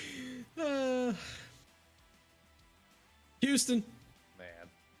 Houston. Man.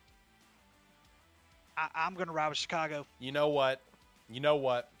 I'm going to ride with Chicago. You know what?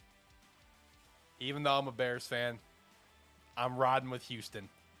 Even though I'm a Bears fan, I'm riding with Houston.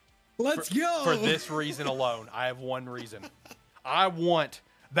 Let's go. For this reason alone. I have one reason. I want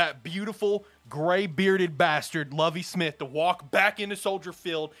that beautiful, gray-bearded bastard, Lovie Smith, to walk back into Soldier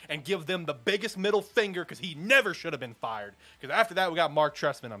Field and give them the biggest middle finger because he never should have been fired. Because after that, we got Mark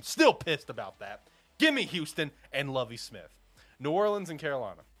Trestman. I'm still pissed about that. Give me Houston and Lovie Smith. New Orleans and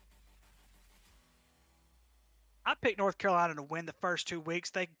Carolina. I picked North Carolina to win the first 2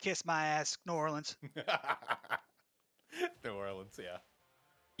 weeks. They can kiss my ass, New Orleans. New Orleans, yeah.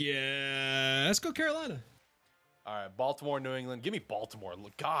 Yeah, let's go Carolina. All right, Baltimore, New England. Give me Baltimore.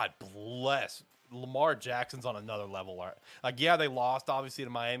 God bless. Lamar Jackson's on another level. Like, yeah, they lost, obviously,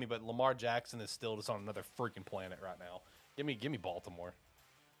 to Miami, but Lamar Jackson is still just on another freaking planet right now. Give me Baltimore.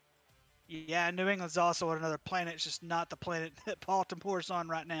 Yeah, New England's also on another planet. It's just not the planet that Baltimore's on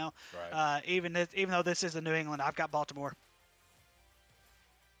right now. Right. Even though this is a New England, I've got Baltimore.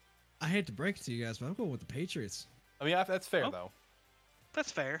 I hate to break it to you guys, but I'm going with the Patriots. I mean, that's fair, though.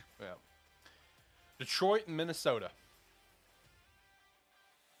 That's fair. Yeah. Detroit and Minnesota.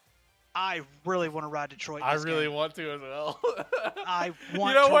 I really want to ride Detroit. I really want to as well. I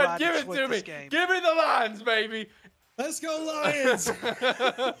want. You know to what? Ride Give Detroit it to me. this game. Give me the Lions, baby. Let's go Lions.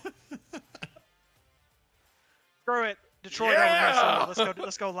 Screw it, Detroit Yeah! over Minnesota.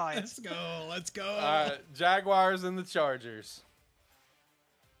 Let's go Lions. Let's go. All right, Jaguars and the Chargers.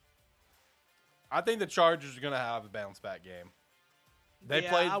 I think the Chargers are going to have a bounce back game. They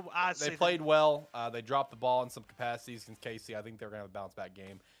played well. They dropped the ball in some capacities against KC. I think they're going to have a bounce back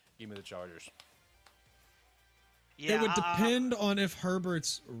game. Give me the Chargers. Yeah, it would depend on if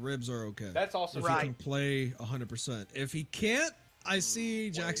Herbert's ribs are okay. That's also if right. he can play 100%. If he can't, I see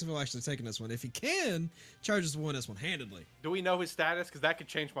Jacksonville actually taking this one. If he can, Chargers will win this one handedly. Do we know his status? Because that could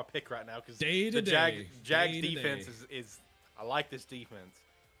change my pick right now. Because Day to the day. Jags Day to defense day. is I like this defense.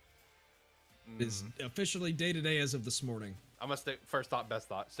 Is officially day to day as of this morning. I'm gonna stick first thought, best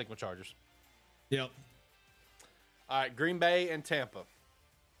thought. Stick with Chargers. Yep. All right, Green Bay and Tampa.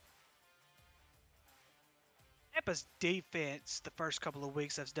 Tampa's defense the first couple of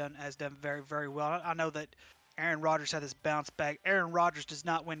weeks has done very, very well. I know that Aaron Rodgers had this bounce back. Aaron Rodgers does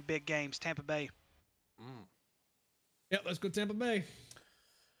not win big games. Tampa Bay. Yep, let's go Tampa Bay.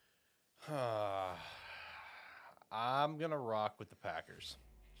 I'm gonna rock with the Packers.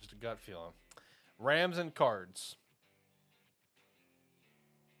 Just a gut feeling. Rams and Cards.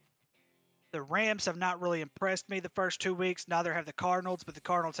 The Rams have not really impressed me the first 2 weeks. Neither have the Cardinals, but the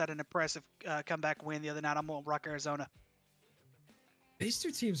Cardinals had an impressive comeback win the other night. I'm going to rock Arizona. These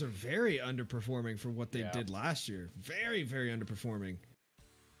two teams are very underperforming for what they did last year. Very, very underperforming.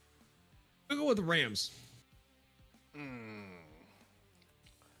 We'll go with the Rams. Give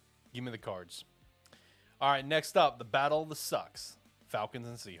me the Cards. All right, next up, the Battle of the Sucks. Falcons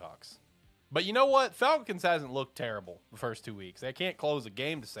and Seahawks. But you know what? Falcons hasn't looked terrible the first 2 weeks. They can't close a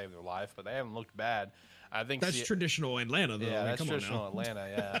game to save their life, but they haven't looked bad. I think that's traditional Atlanta, though. Yeah, I mean, that's traditional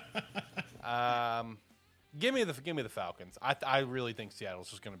Atlanta. Yeah. Give me the Falcons. I really think Seattle's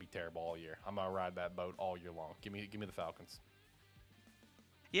just going to be terrible all year. I'm gonna ride that boat all year long. Give me the Falcons.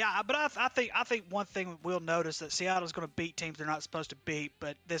 Yeah, but I think one thing we'll notice that Seattle's going to beat teams they're not supposed to beat,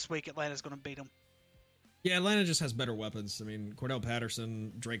 but this week Atlanta's going to beat them. Yeah, Atlanta just has better weapons. I mean, Cordell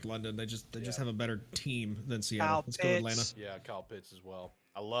Patterson, Drake London, they just have a better team than Seattle. Let's go Atlanta. Yeah, Kyle Pitts as well.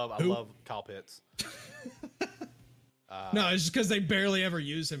 I love Kyle Pitts. No, it's just because they barely ever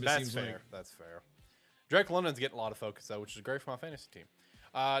use him. It seems fair. like. That's fair. Drake London's getting a lot of focus though, which is great for my fantasy team.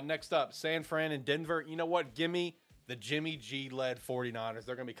 Next up, San Fran and Denver. You know what? Give me the Jimmy G led 49ers.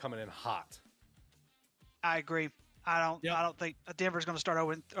 They're going to be coming in hot. I agree. I don't think Denver's going to start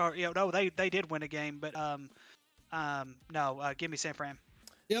over. No, they did win a game, but no. Give me San Fran.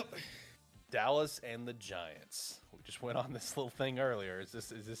 Yep. Dallas and the Giants. We just went on this little thing earlier. Is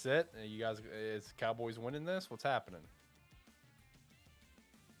this it? You guys, is Cowboys winning this? What's happening?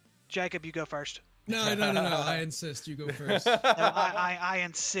 Jacob, you go first. No. I insist. You go first. No, I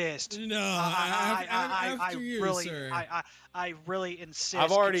insist. No, I you, really, sir. I really insist.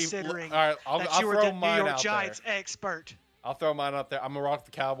 I've already. Considering All right, I'll that you throw were the mine New York out Giants there. expert. I'll throw mine out there. I'm gonna rock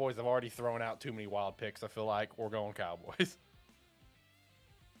the Cowboys. I've already thrown out too many wild picks. I feel like we're going Cowboys.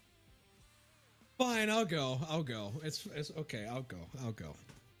 Fine, I'll go. It's okay. I'll go.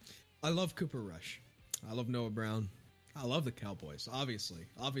 I love Cooper Rush. I love Noah Brown. I love the Cowboys.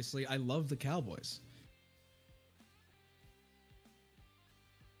 Obviously, I love the Cowboys.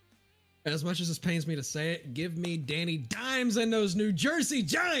 As much as this pains me to say it, give me Danny Dimes and those New Jersey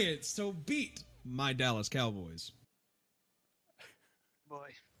Giants to beat my Dallas Cowboys.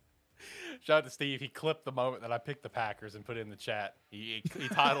 Boy. Shout out to Steve. He clipped the moment that I picked the Packers and put it in the chat. He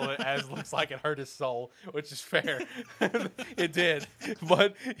titled it as "Looks Like It Hurt His Soul," which is fair. It did.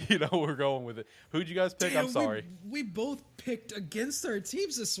 But, we're going with it. Who'd you guys pick? Damn, I'm sorry. We both picked against our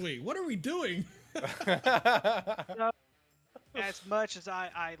teams this week. What are we doing? As much as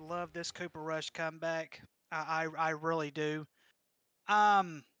I love this Cooper Rush comeback, I really do.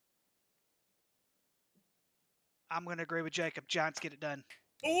 I'm going to agree with Jacob. Giants get it done.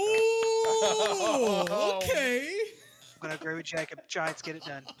 Oh, okay. I'm going to agree with Jacob. Giants get it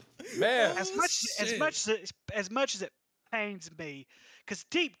done. Man. As much as it pains me, because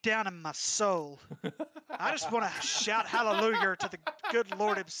deep down in my soul, I just want to shout hallelujah to the good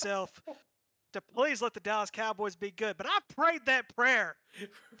Lord himself to please let the Dallas Cowboys be good. But I prayed that prayer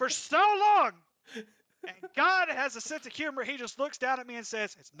for so long. And God has a sense of humor. He just looks down at me and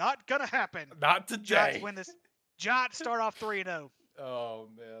says, it's not going to happen. Not today. Giants win this. Giants start off 3-0. Oh,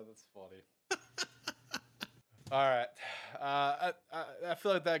 man, that's funny. All right. I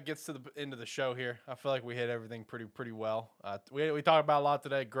feel like that gets to the end of the show here. I feel like we hit everything pretty well. We talked about a lot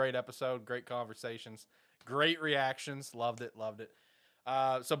today. Great episode, great conversations, great reactions. Loved it.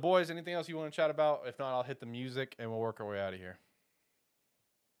 So, boys, anything else you want to chat about? If not, I'll hit the music, and we'll work our way out of here.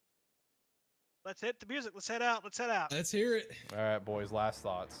 Let's hit the music. Let's head out. Let's hear it. All right, boys, last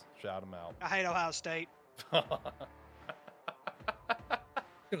thoughts. Shout them out. I hate Ohio State.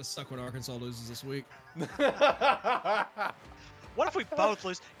 It's gonna suck when Arkansas loses this week. What if we both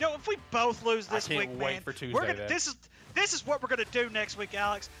lose? If we both lose this week, can't wait man, for Tuesday. we're gonna. This is what we're gonna do next week,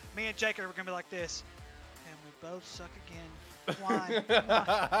 Alex. Me and Jacob are gonna be like this, and we both suck again. Why?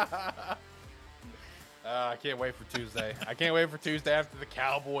 I can't wait for Tuesday. I can't wait for Tuesday after the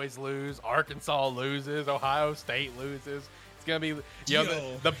Cowboys lose, Arkansas loses, Ohio State loses. It's going to be,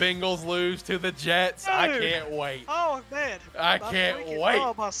 the Bengals lose to the Jets. Dude. I can't wait. Oh, man. I can't wait.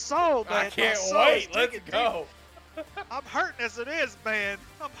 Oh, my soul, man. I can't wait. Let's go. I'm hurting as it is, man.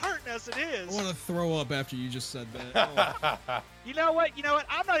 I'm hurting as it is. I want to throw up after you just said that. Oh. You know what?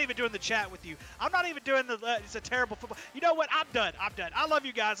 I'm not even doing the chat with you. I'm not even doing it's a terrible football. You know what? I'm done. I love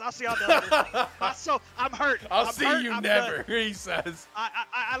you guys. I'll see y'all later. I'm hurt. I'll see you never, done. He says.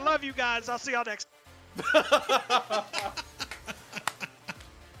 I love you guys. I'll see y'all next.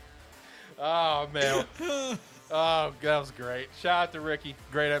 Oh, man. Oh, that was great. Shout out to Ricky.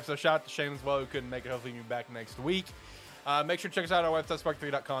 Great episode. Shout out to Shane as well, who couldn't make it. Hopefully he'll be back next week. Make sure to check us out on our website,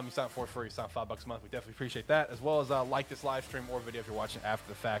 spark3.com. You sign up for free. You sign up $5 a month. We definitely appreciate that. As well as like this live stream or video if you're watching after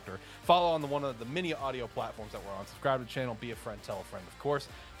the fact, or follow on one of the many audio platforms that we're on. Subscribe to the channel. Be a friend. Tell a friend, of course.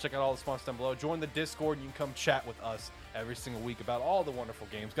 Check out all the sponsors down below. Join the Discord, and you can come chat with us every single week about all the wonderful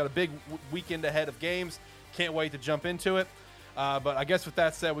games. Got a big weekend ahead of games. Can't wait to jump into it. But I guess with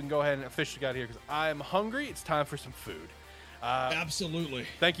that said, we can go ahead and officially get out of here because I'm hungry. It's time for some food. Absolutely.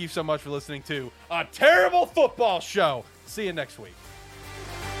 Thank you so much for listening to A Terrible Football Show. See you next week.